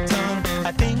my tongue.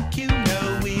 I think you know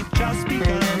we've just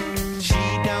begun. She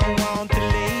don't want the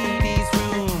ladies'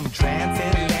 room.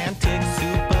 Transatlantic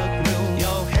super glue.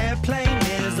 Your airplane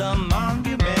is a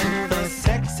monument. The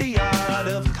sexy art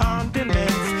of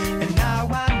condiments. And now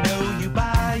I know you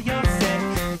by your set.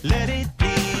 Let it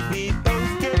bleed, we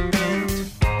both get bent.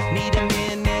 Need a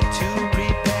minute to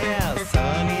prepare.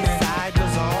 Sunny side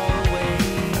was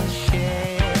always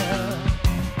shared.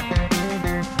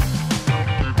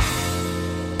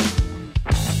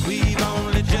 We've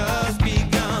only just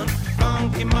begun.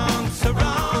 Funky months are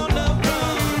on the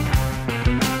run.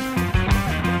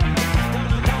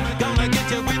 Gonna get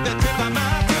you with the tip of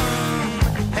my tongue.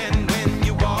 And when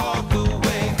you walk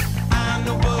away, I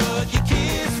know what your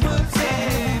kiss would say.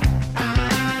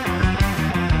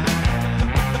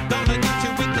 Gonna get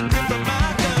you with the tip of my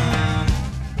gun.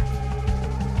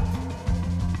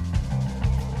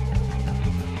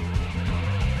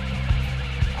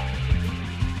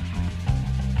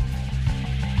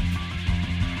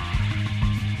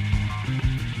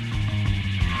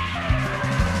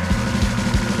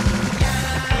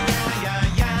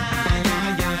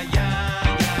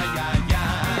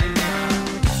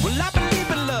 Well, I believe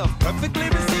in love, perfectly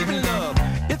receiving love.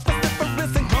 It's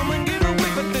vociferous and come and get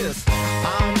away with this.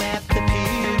 I'm at the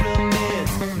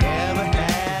pyramids, never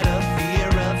had a fear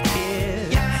of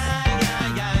kids.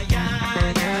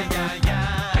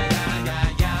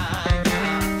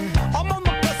 I'm on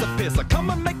the precipice, I come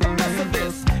and make a mess of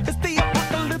this. It's the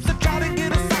apocalypse, I try to get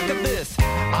a sack of this.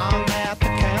 I'm at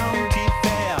the county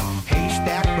fair,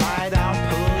 haystack right, I'll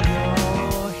pull your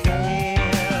hair.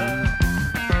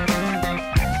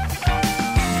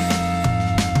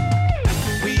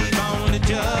 We've only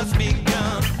just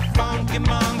begun. Funky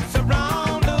months are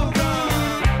on the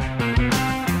run.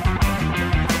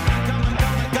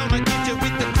 Gonna get you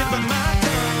with the tip of my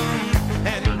tongue.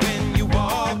 And when you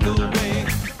walk away,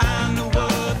 I know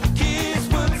what the kiss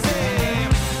would say.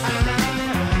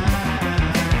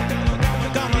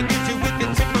 Gonna get you with the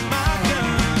tip of my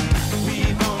gun.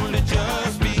 We've only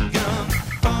just begun.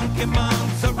 Funky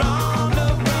months are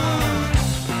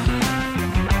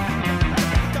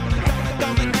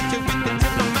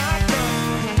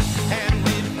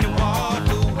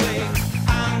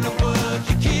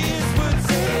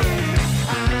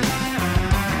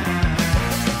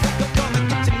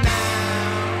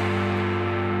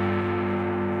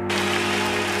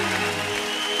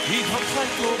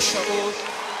שעות,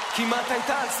 כמעט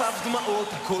הייתה על סף דמעות,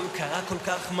 הכל קרה כל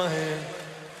כך מהר,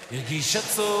 הרגישה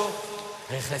צורך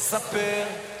לספר.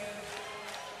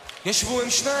 ישבו הם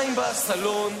שניים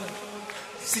בסלון,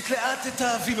 הפסיק לאט את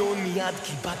הווילון, מיד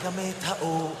קיבה גם את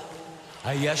האור.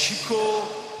 היה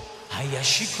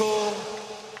שיקור,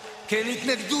 כן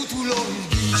התנגדות הוא לא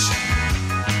הרגיש,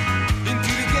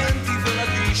 אינטליגנטי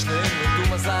ורגיש,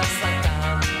 נולדו מזל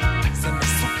סרטן. זה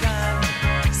מסוכן,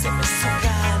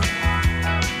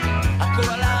 הכל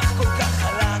הלך כל כך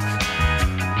חלק,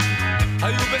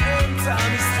 היו באמצע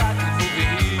המשחק, והוא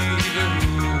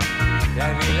והוא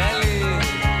ללי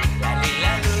ללי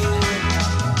ללו.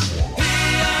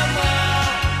 היא אמרה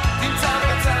תמצא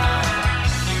מצא,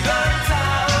 היא לא ימצא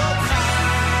אותך.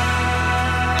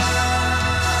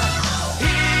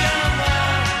 היא אמרה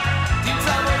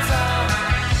תמצא מצא,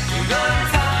 היא לא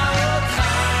ימצא אותך.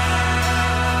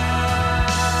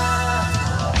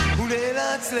 הוא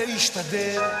נאלץ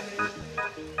להשתדר,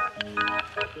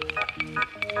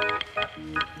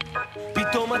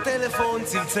 פתאום הטלפון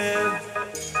צלצל,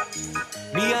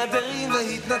 מיד הרים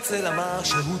והתנצל, אמר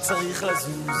שהוא צריך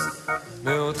לזוז,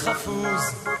 מאוד חפוז,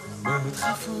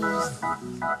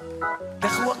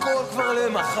 דחו הכל כבר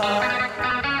למחר,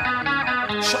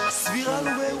 שעה סבירה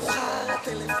לו מאוחר,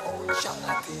 הטלפון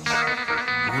שמעתי,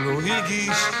 הוא לא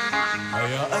הגיש,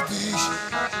 היה אדיש,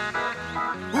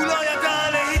 הוא לא ידע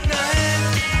להתנהל,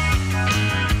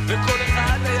 וכל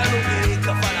אחד היה נוריק,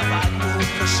 אבל עבד מאוד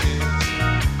קשה,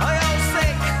 היה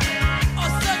עוסק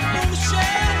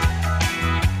מורשה,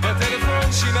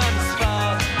 בטלפון שינה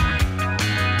מספר,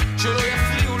 שלא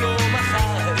יפריעו לו מחר,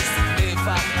 העסק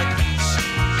נהפך רגיש,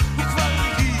 הוא כבר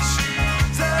הרגיש,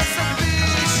 זה עסק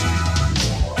ביש.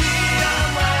 היא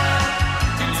אמרה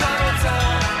תמצא מצא,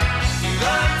 היא לא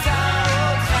ימצא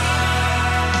אותך.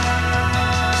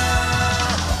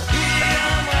 היא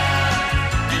אמרה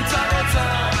תמצא מצא,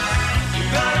 היא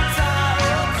לא ימצא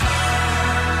אותך.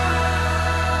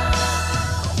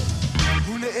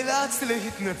 הוא נאלץ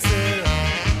להתנצל,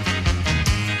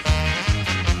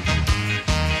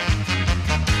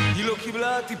 היא לא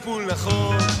קיבלה טיפול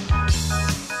נכון,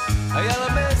 היה לה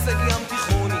מזג ים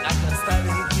תיכוני, רק רצתה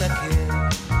להתנקם,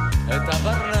 את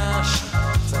הברנש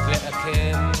קצת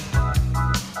לעקם,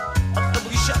 אך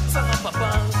הפגישה קצרה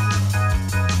בבנק,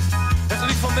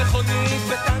 החליפה מכונית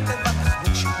בטנדל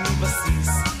בתחבושית מבסיס,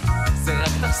 זה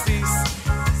רק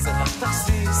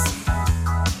תכסיס,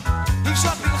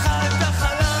 אישה פילחה את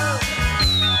החלב,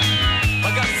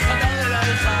 בגץ חדר אל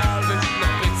ההיכל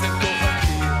ולהתנפץ אל תוך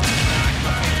הקיר,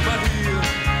 עתיד בהיר,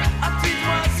 עתיד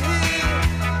מזהיר,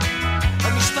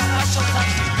 המשטרה שלחה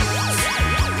חיפוש,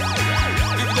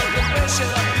 לבדוק את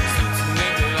פשר הפיצוץ,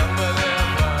 נעלם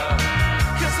בלהבה,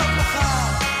 כזאת כוחה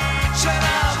של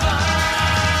אהבה.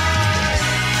 היא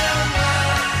אמרה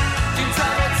תמצא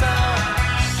מצא,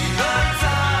 היא לא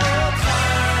ימצא אותך.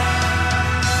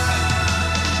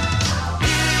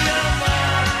 היא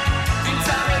אמרה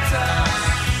תמצא מצא,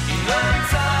 היא לא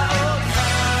ימצא אותך.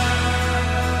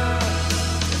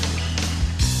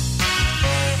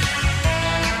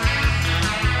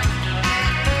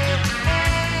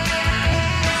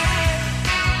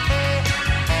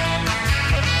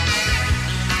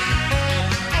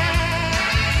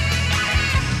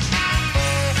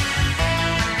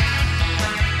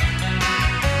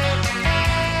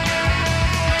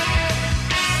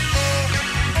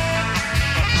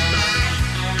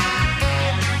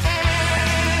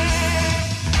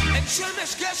 אין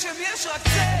שמש גשם יש רק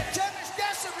צא,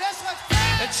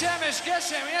 אין שמש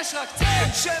גשם יש רק צא,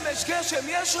 אין שמש גשם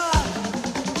יש רק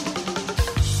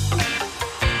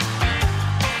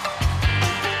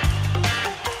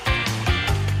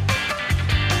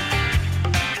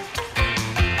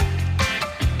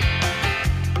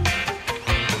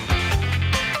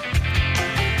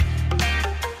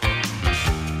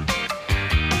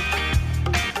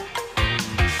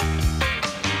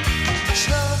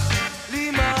שלח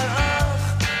לי מלאך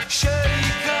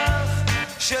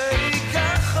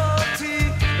שייקח אותי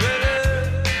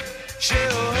ללב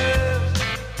שאוהב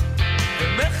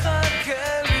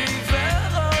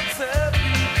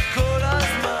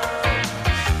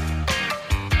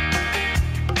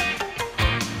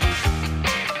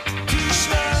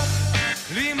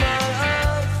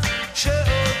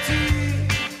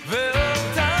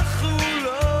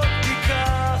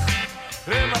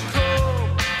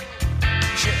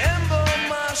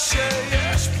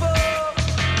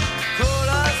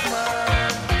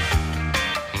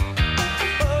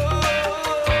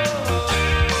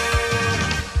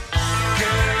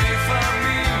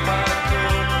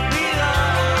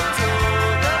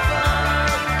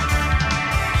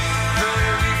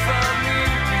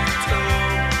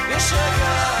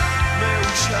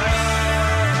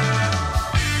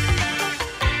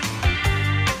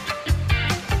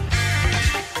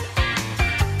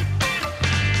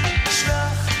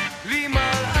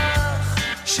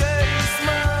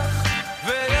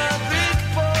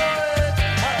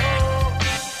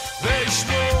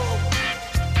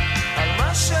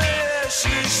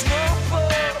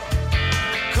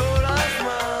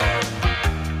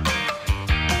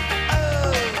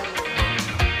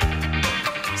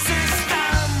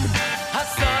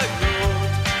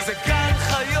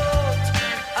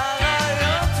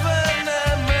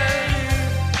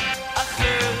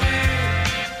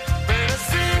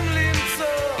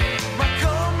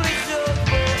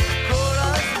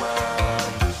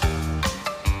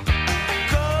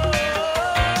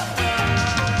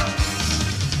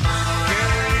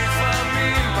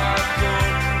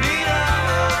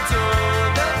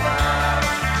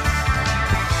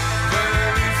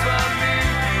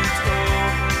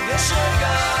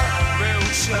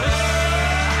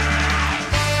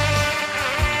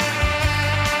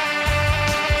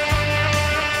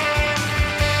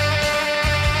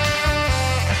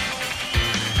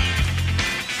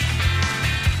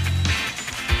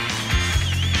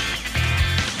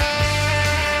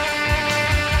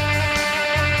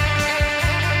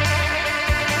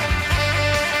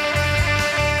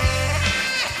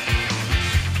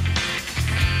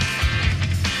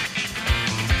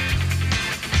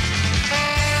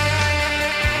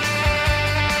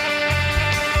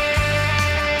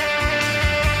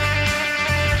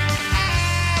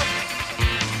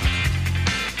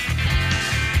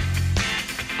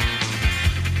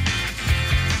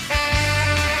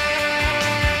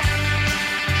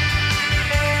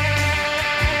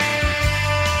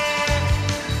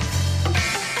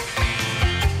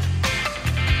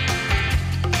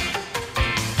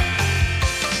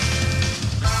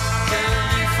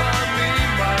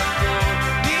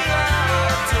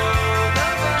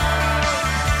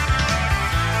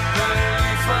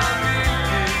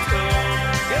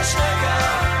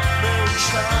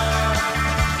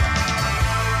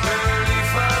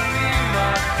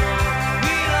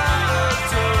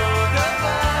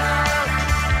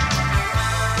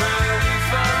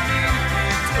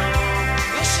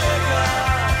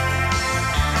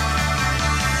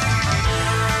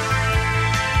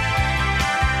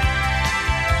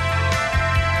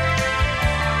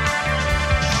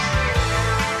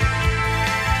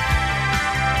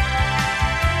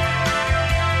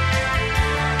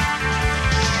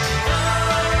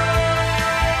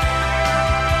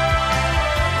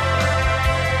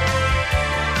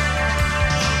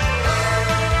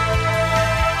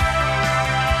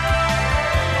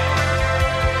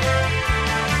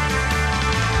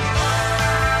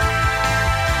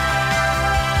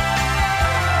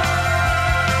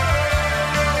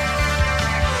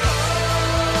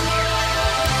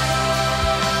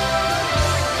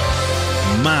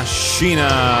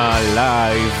שינה,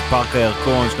 לייב, פארק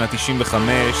הירקון, שנת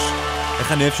 95.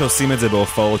 איך אני אוהב שעושים את זה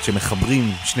בהופעות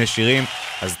שמחברים שני שירים.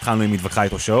 אז התחלנו עם מתווכחה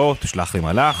איתו שעות, תשלח לי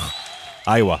מלאך,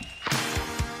 איווה.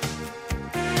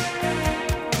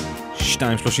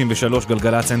 2:33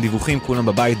 גלגלצ, אין דיווחים, כולם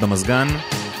בבית במזגן.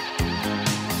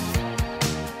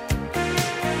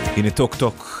 הנה טוק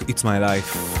טוק, It's my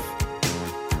life.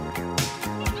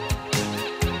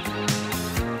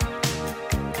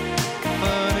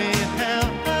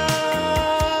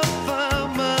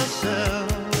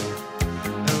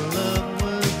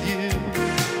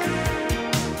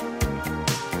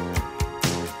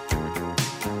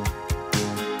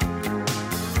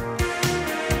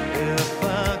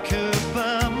 If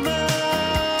I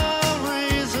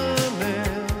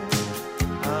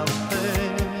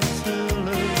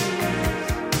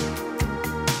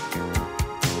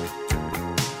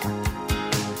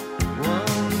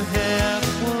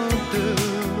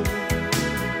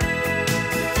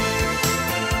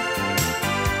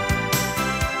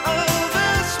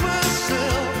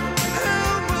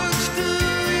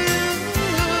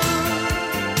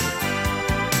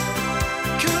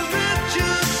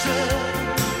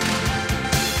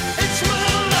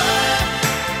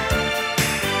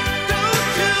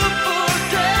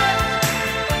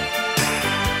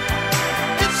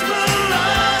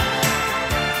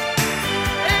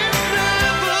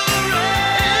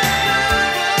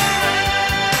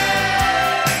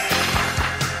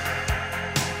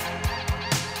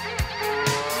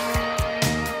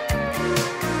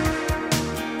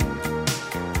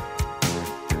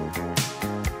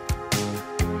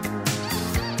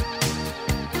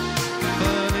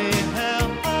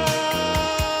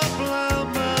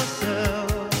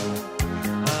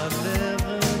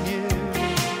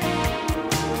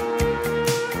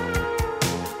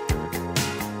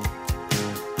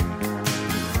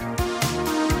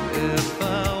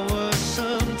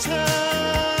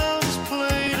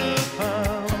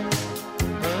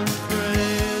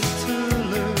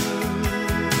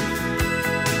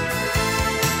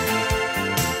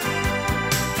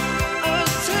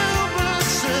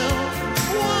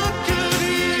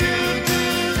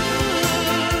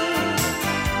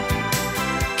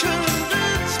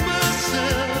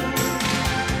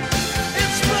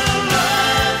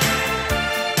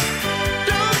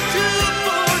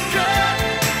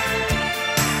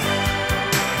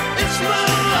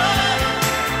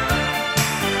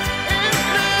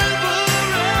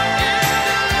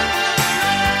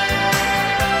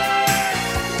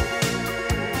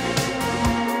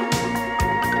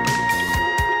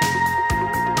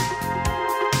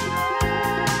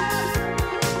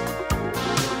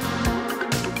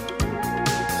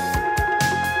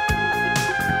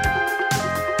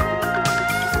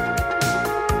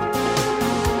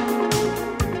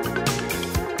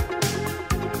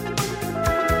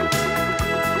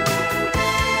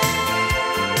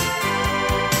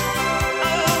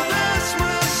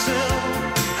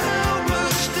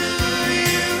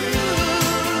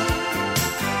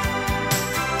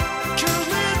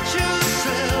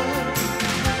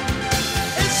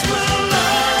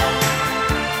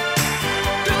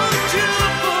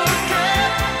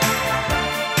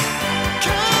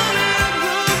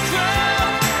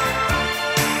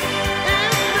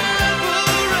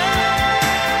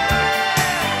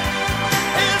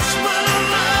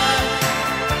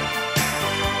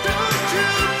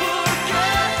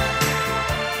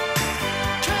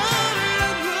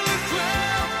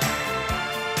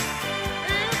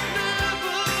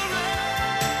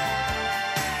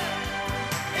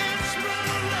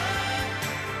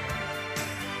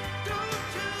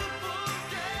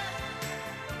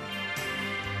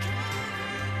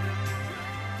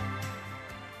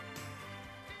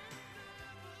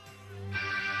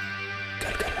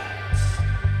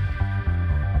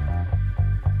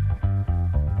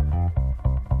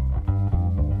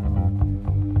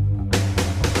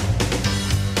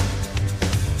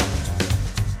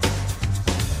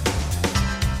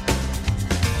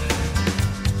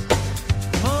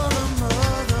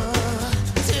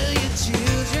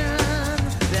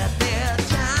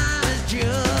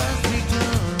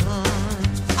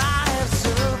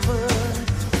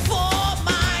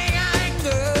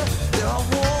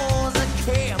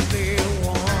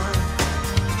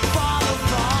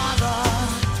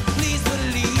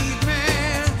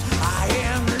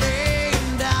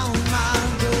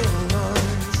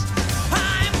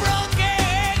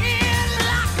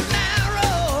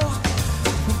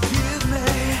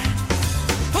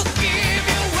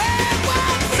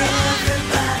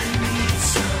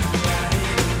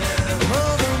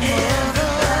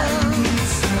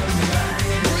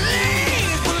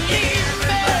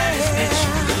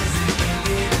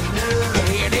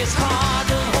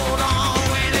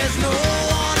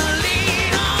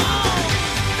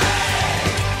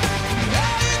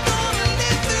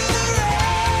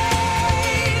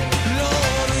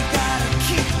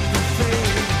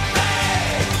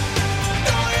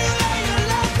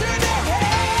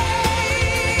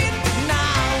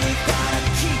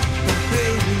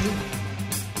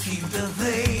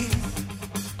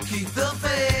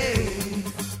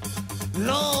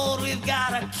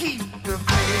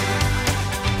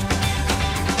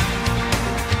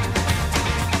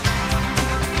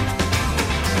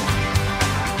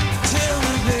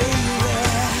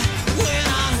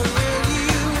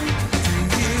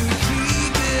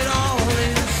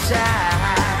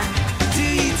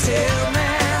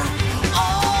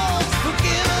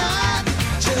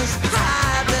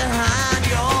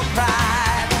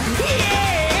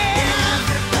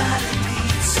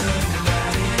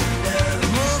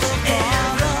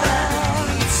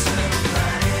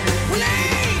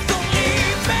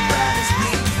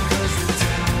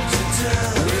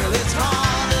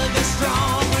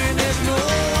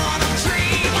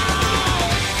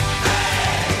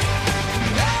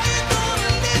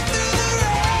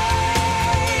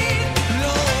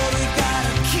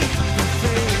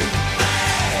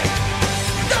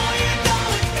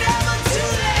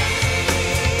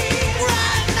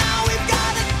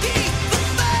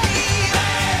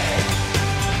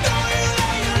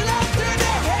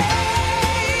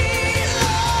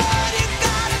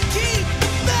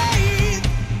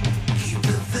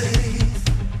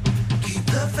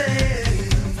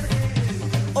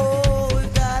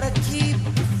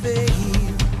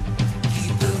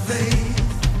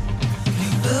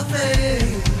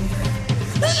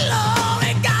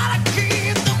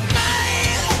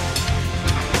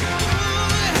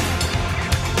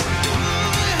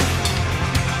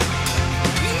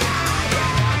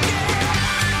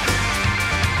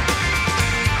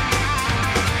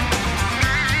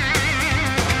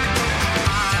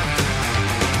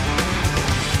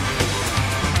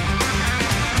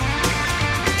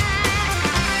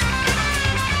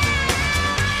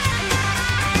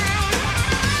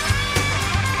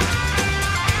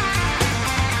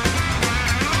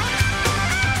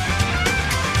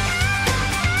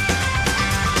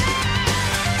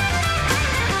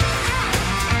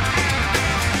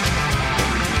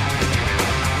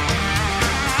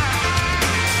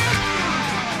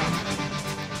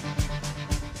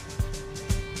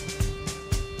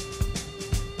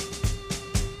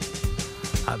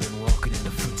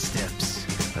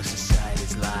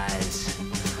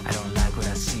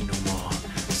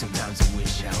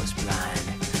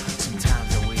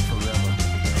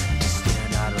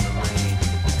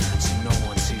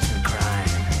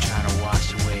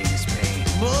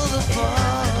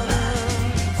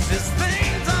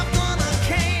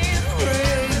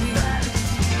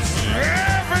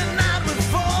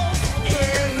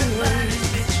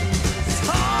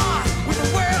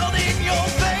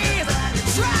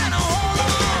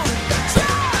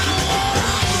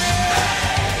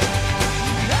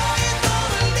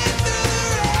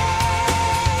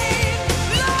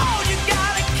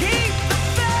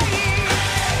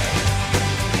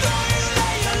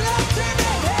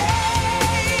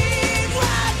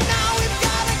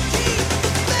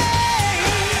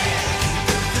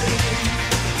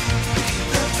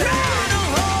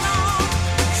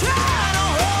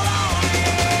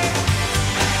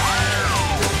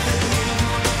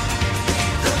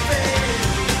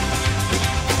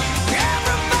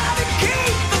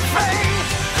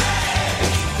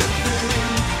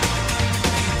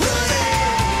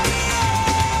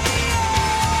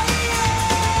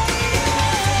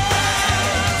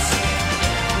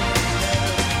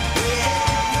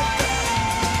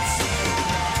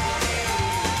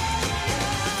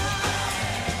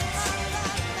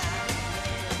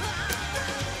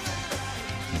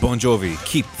בון ג'ובי,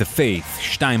 Keep the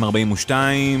Faith, 2:42,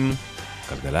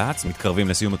 גלגלצ, מתקרבים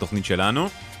לסיום התוכנית שלנו.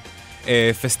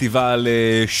 פסטיבל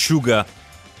שוגה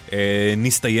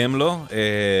נסתיים לו,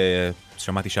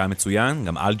 שמעתי שהיה מצוין,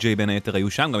 גם אלג'יי בין היתר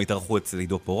היו שם, גם התארחו אצל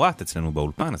עידו פורט, אצלנו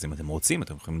באולפן, אז אם אתם רוצים,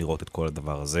 אתם יכולים לראות את כל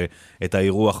הדבר הזה, את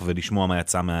האירוח ולשמוע מה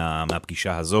יצא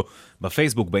מהפגישה הזו,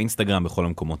 בפייסבוק, באינסטגרם, בכל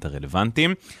המקומות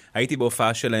הרלוונטיים. הייתי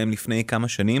בהופעה שלהם לפני כמה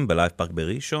שנים, בלייב פארק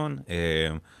בראשון,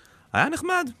 היה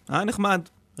נחמד,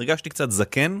 הרגשתי קצת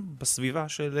זקן בסביבה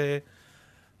של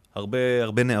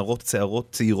הרבה נערות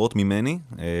צעירות ממני,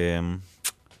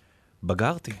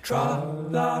 בגרתי.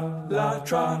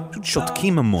 פשוט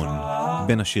שותקים המון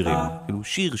בין השירים. כאילו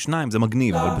שיר, שניים, זה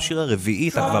מגניב, אבל בשיר הרביעי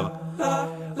אתה כבר...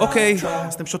 אוקיי,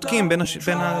 אז אתם שותקים בין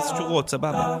השורות,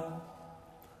 סבבה.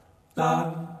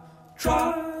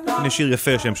 הנה שיר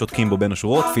יפה שהם שותקים בו בין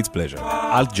השורות, פיץ פלז'ר.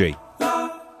 אלט ג'יי.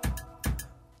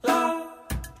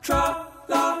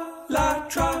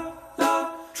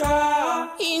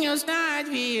 In your night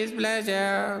with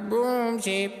pleasure, boom,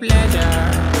 cheap pleasure.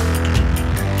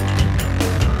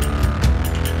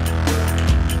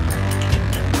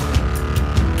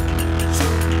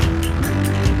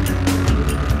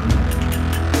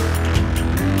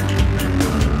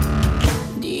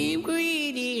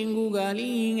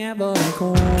 Googling every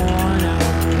corner.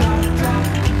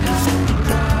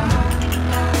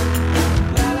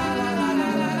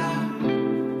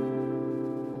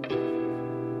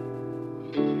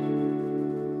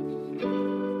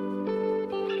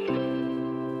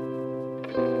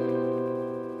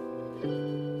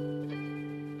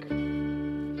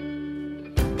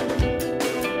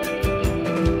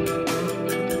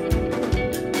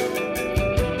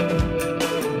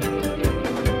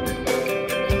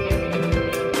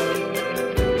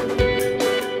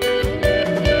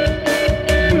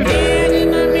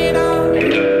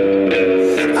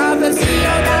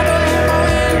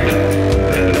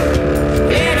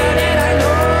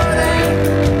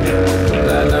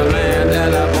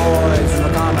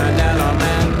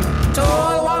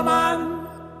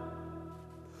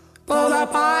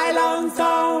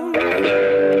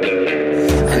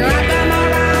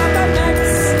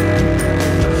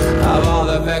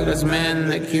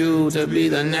 To be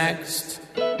the next.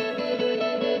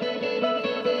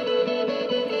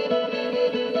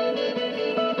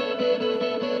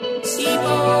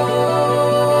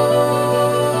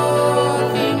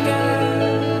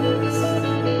 Fingers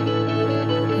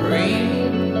ring,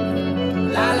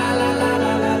 la la la la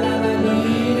la la la la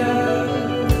leader.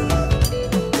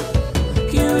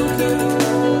 Cute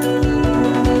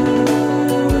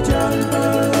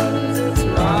jumpers,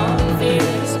 raw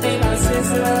fish, paper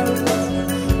scissors.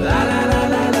 La la la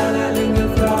la la la linger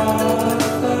flowers.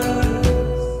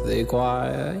 The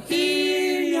choir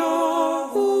hear your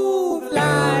hoop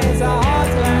lies a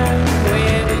heartland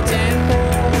with the tempo.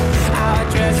 Our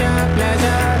treasure,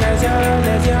 pleasure, leisure,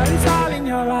 leisure, it's all in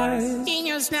your eyes. In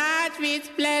your snatch with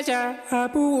pleasure, a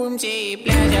boom cheap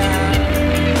pleasure.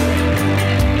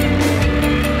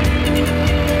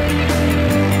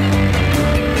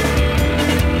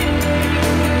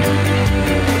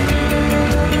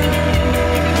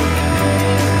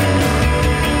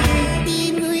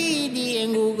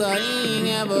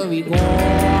 Every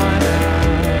corner.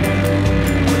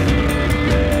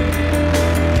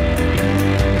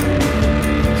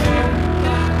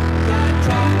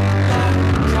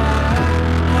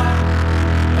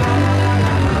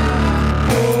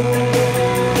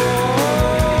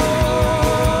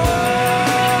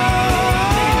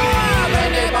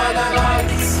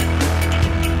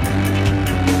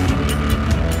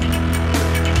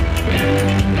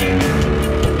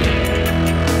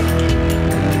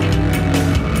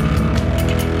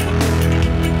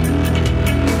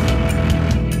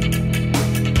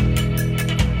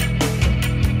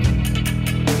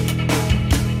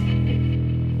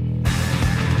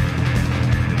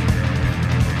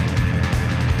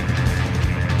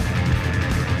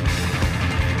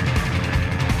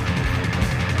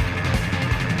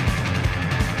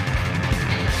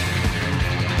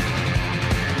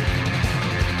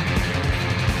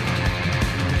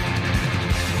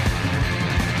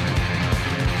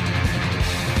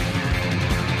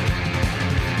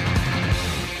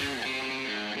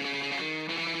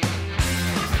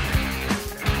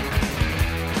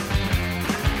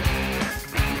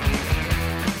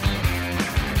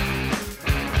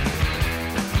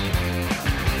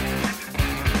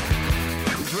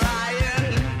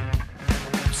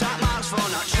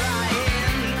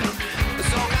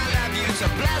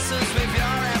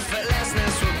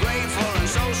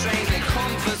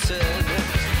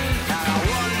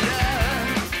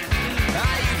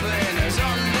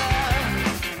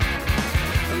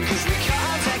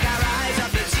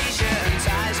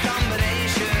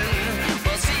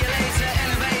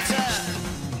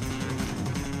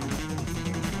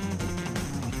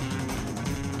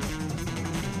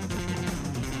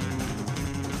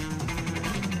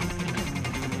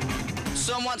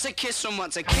 Someone to kiss,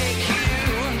 someone to kick you.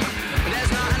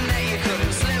 There's nothing that you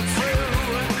couldn't slip through.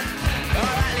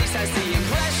 Or at least that's the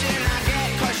impression I get.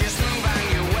 Cause you're smooth and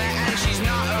you're wet and she's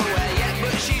not aware yet.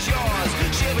 But she's yours,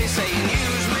 she'll be saying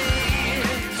use me.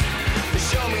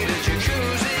 Show me the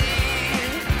jacuzzi.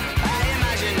 I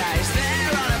imagine that it's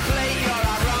there on a plate. You're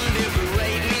our rendezvous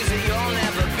rate. Means that you'll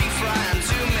never be frightened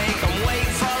to make them wait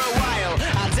for a while.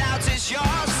 I doubt it's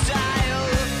your style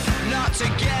not to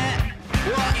get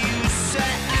what you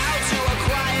set out to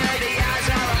acquire. The eyes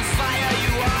are on fire.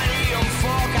 You are the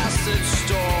unforecasted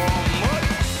storm.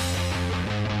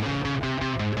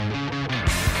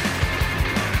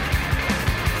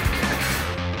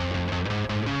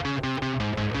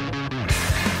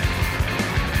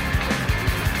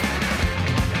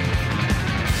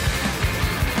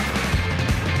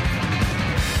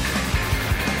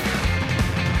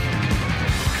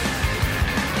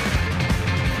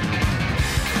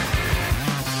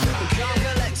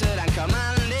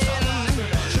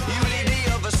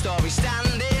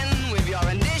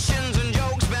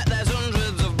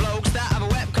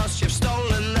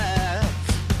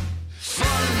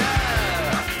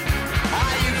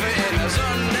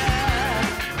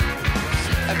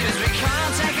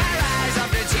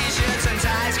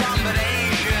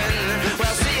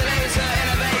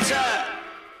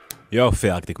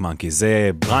 יופי, ארקטיק מנקי, זה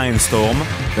בריינסטורם,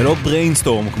 ולא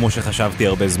בריינסטורם כמו שחשבתי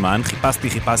הרבה זמן.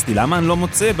 חיפשתי, למה אני לא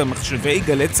מוצא במחשבי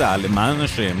גלי צהל, למען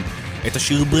השם, את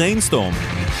השיר בריינסטורם?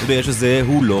 ובגלל שזה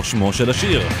הוא לא שמו של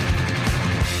השיר.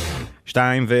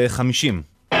 2:50.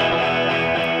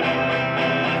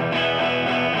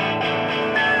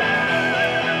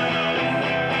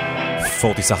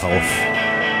 פורטי סחרוף.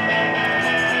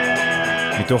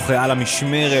 מתוך על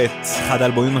המשמרת, אחד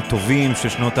האלבומים הטובים של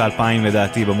שנות ה-2000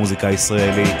 לדעתי במוזיקה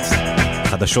הישראלית.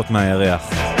 חדשות מהירח.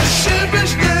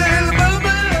 השמש נעלמה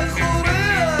מאחורי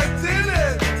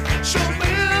הדלת,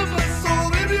 שומע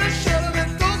מסורים ישר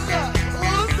לתוך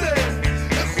האוזן.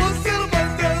 חוסר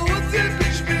ודאות זה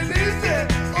בשבילי זה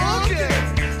עוגן,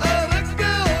 הרק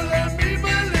בעולמי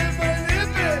מלא מלא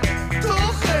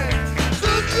בתוכן.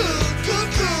 קוקו,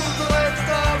 קוקו, זורק את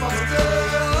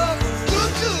המפתח,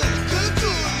 קוקו,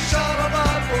 קוקו, שם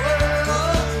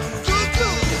מאחוריה,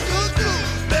 קוקו, קוקו,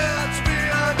 לעצמי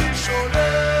אני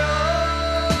שולח.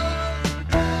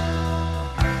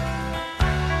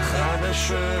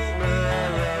 חדשות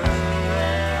מהירח,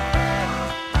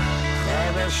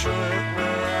 חדשות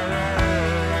מהירח,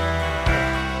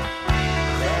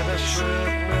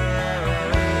 חדשות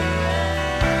מהירח,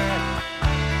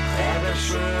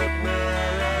 חדשות מהירח.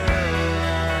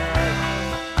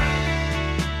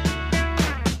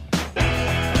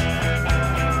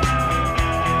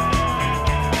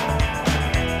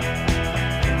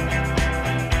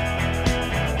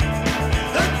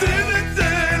 הדלת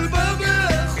נעלמה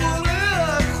מאחורי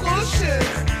החושך,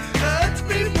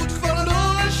 התמימות כבר לא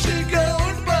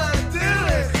השיגעון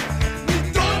בדרך.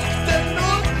 מיטות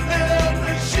קטנות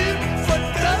לאנשים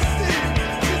פנטסטיים,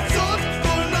 חיצות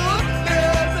גדולות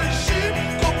לאנשים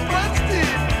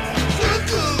קומפקטיים.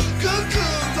 קוקו, קוקו,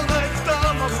 זורק את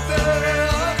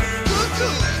המפתח,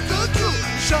 קוקו, קוקו,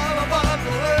 שם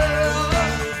מאחוריה,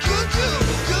 קוקו,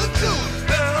 קוקו,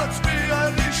 לעצמי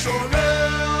אני שולח.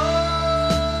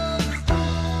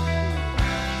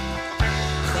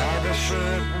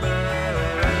 חדשות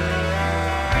מהירח,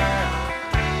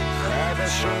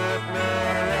 חדשות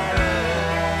מהירח,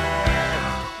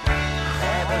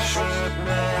 חדשות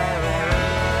מהירח,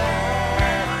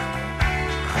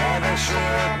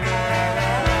 חדשות מהירח.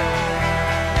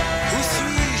 Où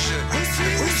suis-je? Où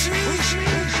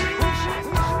suis-je?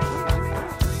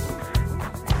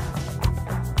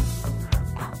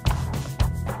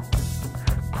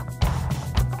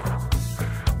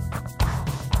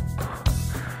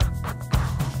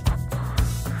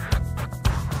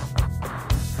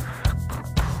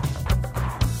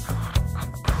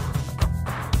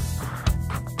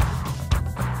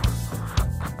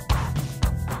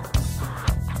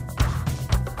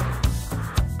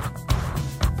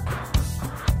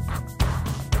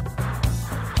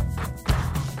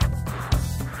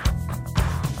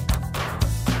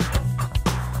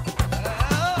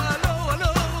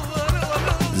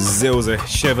 זהו זה,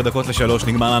 2:07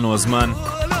 נגמר לנו הזמן.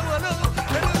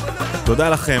 תודה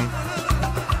לכם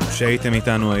שהייתם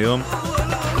איתנו היום.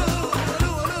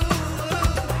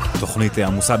 תוכנית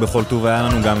עמוסה בכל טוב היה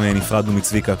לנו, גם נפרדנו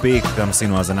מצביקה פיק, גם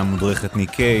עשינו האזנה מודרכת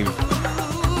ניקייב,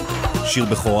 שיר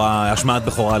בכורה, השמעת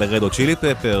בכורה לרד הוט צ'ילי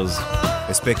פפרס,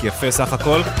 הספק יפה סך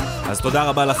הכל. אז תודה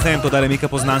רבה לכם, תודה למיקה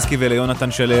פוזננסקי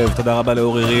וליונתן שלו, תודה רבה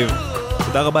לאורי ריב,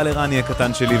 תודה רבה לרני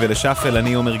הקטן שלי ולשפל,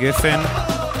 אני עומר גפן.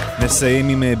 נסיים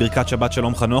עם ברכת שבת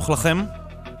שלום חנוך לכם.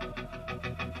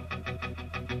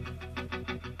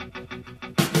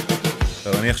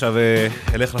 אני עכשיו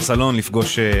אלך לסלון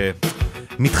לפגוש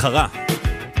מתחרה.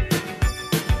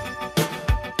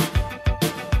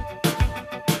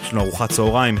 יש לנו ארוחת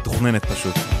צהריים מתוכננת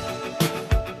פשוט.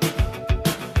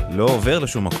 לא עובר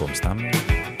לשום מקום, סתם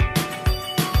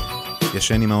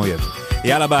ישן עם האויב.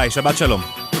 יאללה ביי, שבת שלום.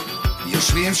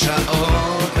 יושבים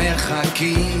שעות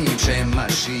מחכים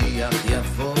שמשיח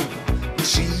יבוא,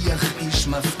 משיח איש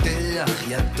מפתח,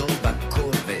 ידו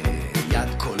בכל ויד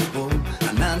כל בו,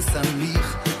 ענן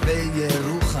סמיך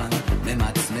בירוחם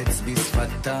ממצמץ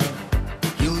בשפתיו,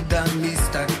 יהודה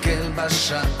מסתכל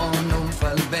בשעון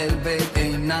ומפלבל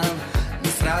בעיניו,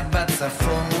 משרד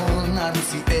בצפון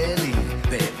ארציאלי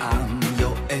בעם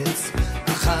יועץ,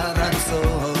 אחר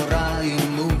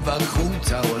הצהריים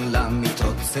ובחוץ העולם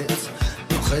מתרוצץ,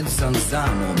 נוחת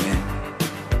זמזם אומר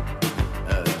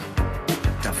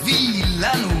תביא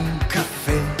לנו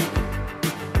קפה,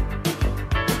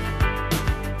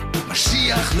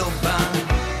 משיח לא בא,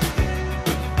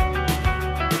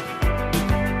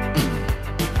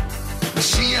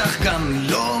 משיח גם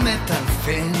לא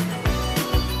מטלפן,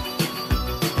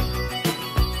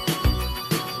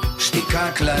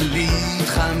 שתיקה כללית,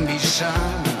 5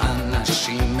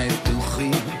 אנשים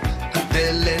מתוחים,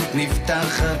 הדלת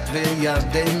נפתחת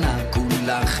וירדנה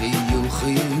כולה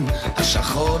חיוכים,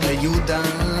 השחור ליהודה,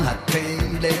 התה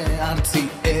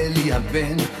לארציאלי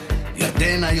הבן,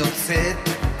 ירדנה יוצאת,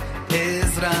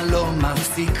 עזרא לא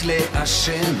מפסיק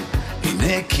לעשן,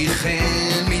 הנה כי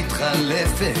כן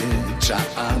מתחלפת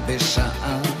שעה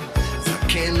בשעה,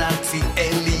 זקן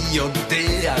ארציאלי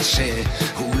יודע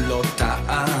שהוא לא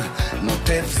טעה,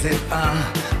 נוטף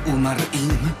זרעה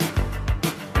ומראים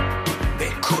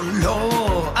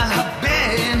בקולו על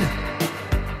הבן,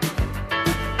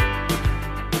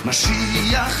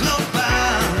 משיח לא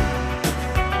בא,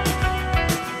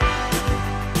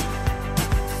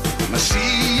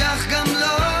 משיח גם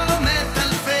לא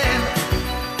מטלפן,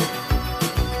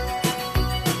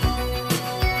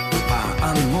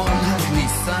 פעמון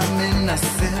הכניסה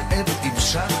מנסה את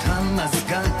דבשת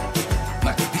המזגן,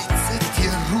 מקפיץ את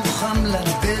ירוחם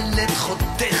לדלת,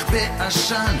 חותך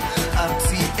בעשן,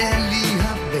 ארציאלי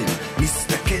הבן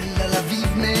מסתכל על אביו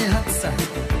מהצד,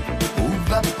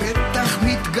 ובפתח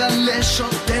מתגלה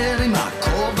שוטר עם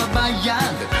הכובע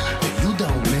ביד, ויהודה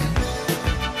אומר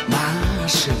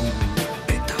משהו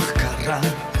בטח קרה,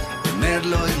 אומר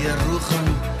לו ירוחם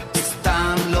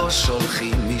סתם לא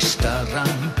שולחים משטרה,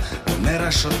 אומר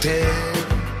השוטר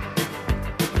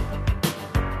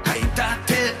הייתה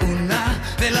תאונה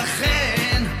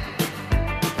ולכן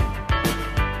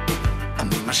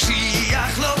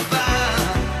המשיח לא בא,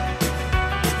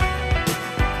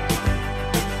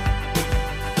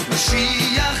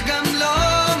 משיח גם לא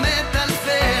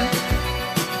מטלפן,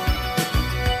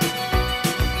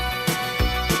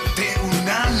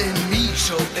 תאונה למי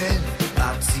שואל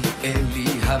ארציאלי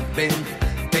הבן,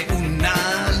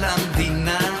 תאונה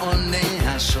למדינה עונה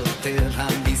השוטר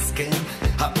המסכן,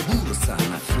 הבורסה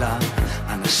נפלה,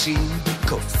 אנשים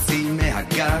קופצים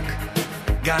מהגג,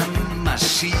 גם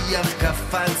משיח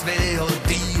קפץ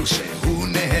והודיעו שהוא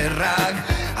נהרג,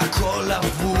 הכל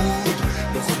אבוד,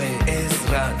 בוכה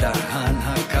עזרא דהן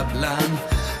הקבלן,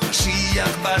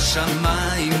 משיח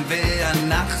בשמיים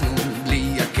ואנחנו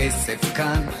בלי הכסף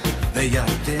כאן,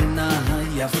 וירדנה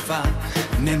היפה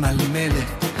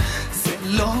ממלמלת זה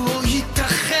לא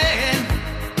ייתכן,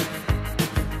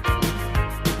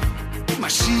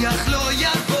 משיח לא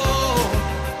יבוא,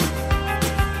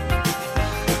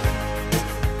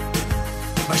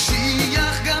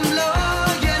 משיח גם לא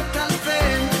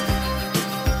יטלפן,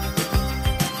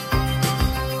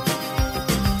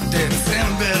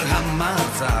 דצמבר המר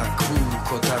זעקו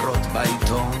כותרות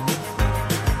בעיתון,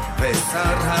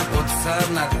 ושר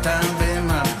האוצר נתן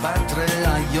במבט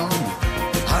ראיון,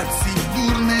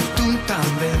 הציבור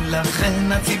מטומטם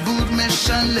ולכן הציבור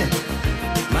משלם,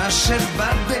 מה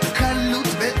שבא בקלות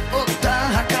באותה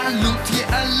הקלות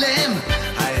ייעלם,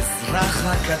 האזרח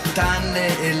הקטן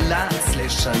נאלץ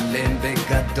לשלם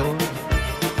בגדול,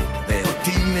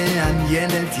 ואותי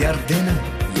מעניינת ירדנה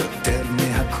יותר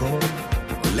מהכל,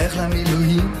 הולך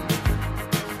למילואים,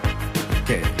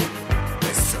 כן,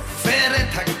 וסופר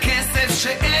את הכסף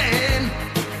שאין,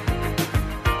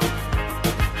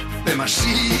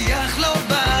 ומשיח לא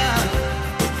בא,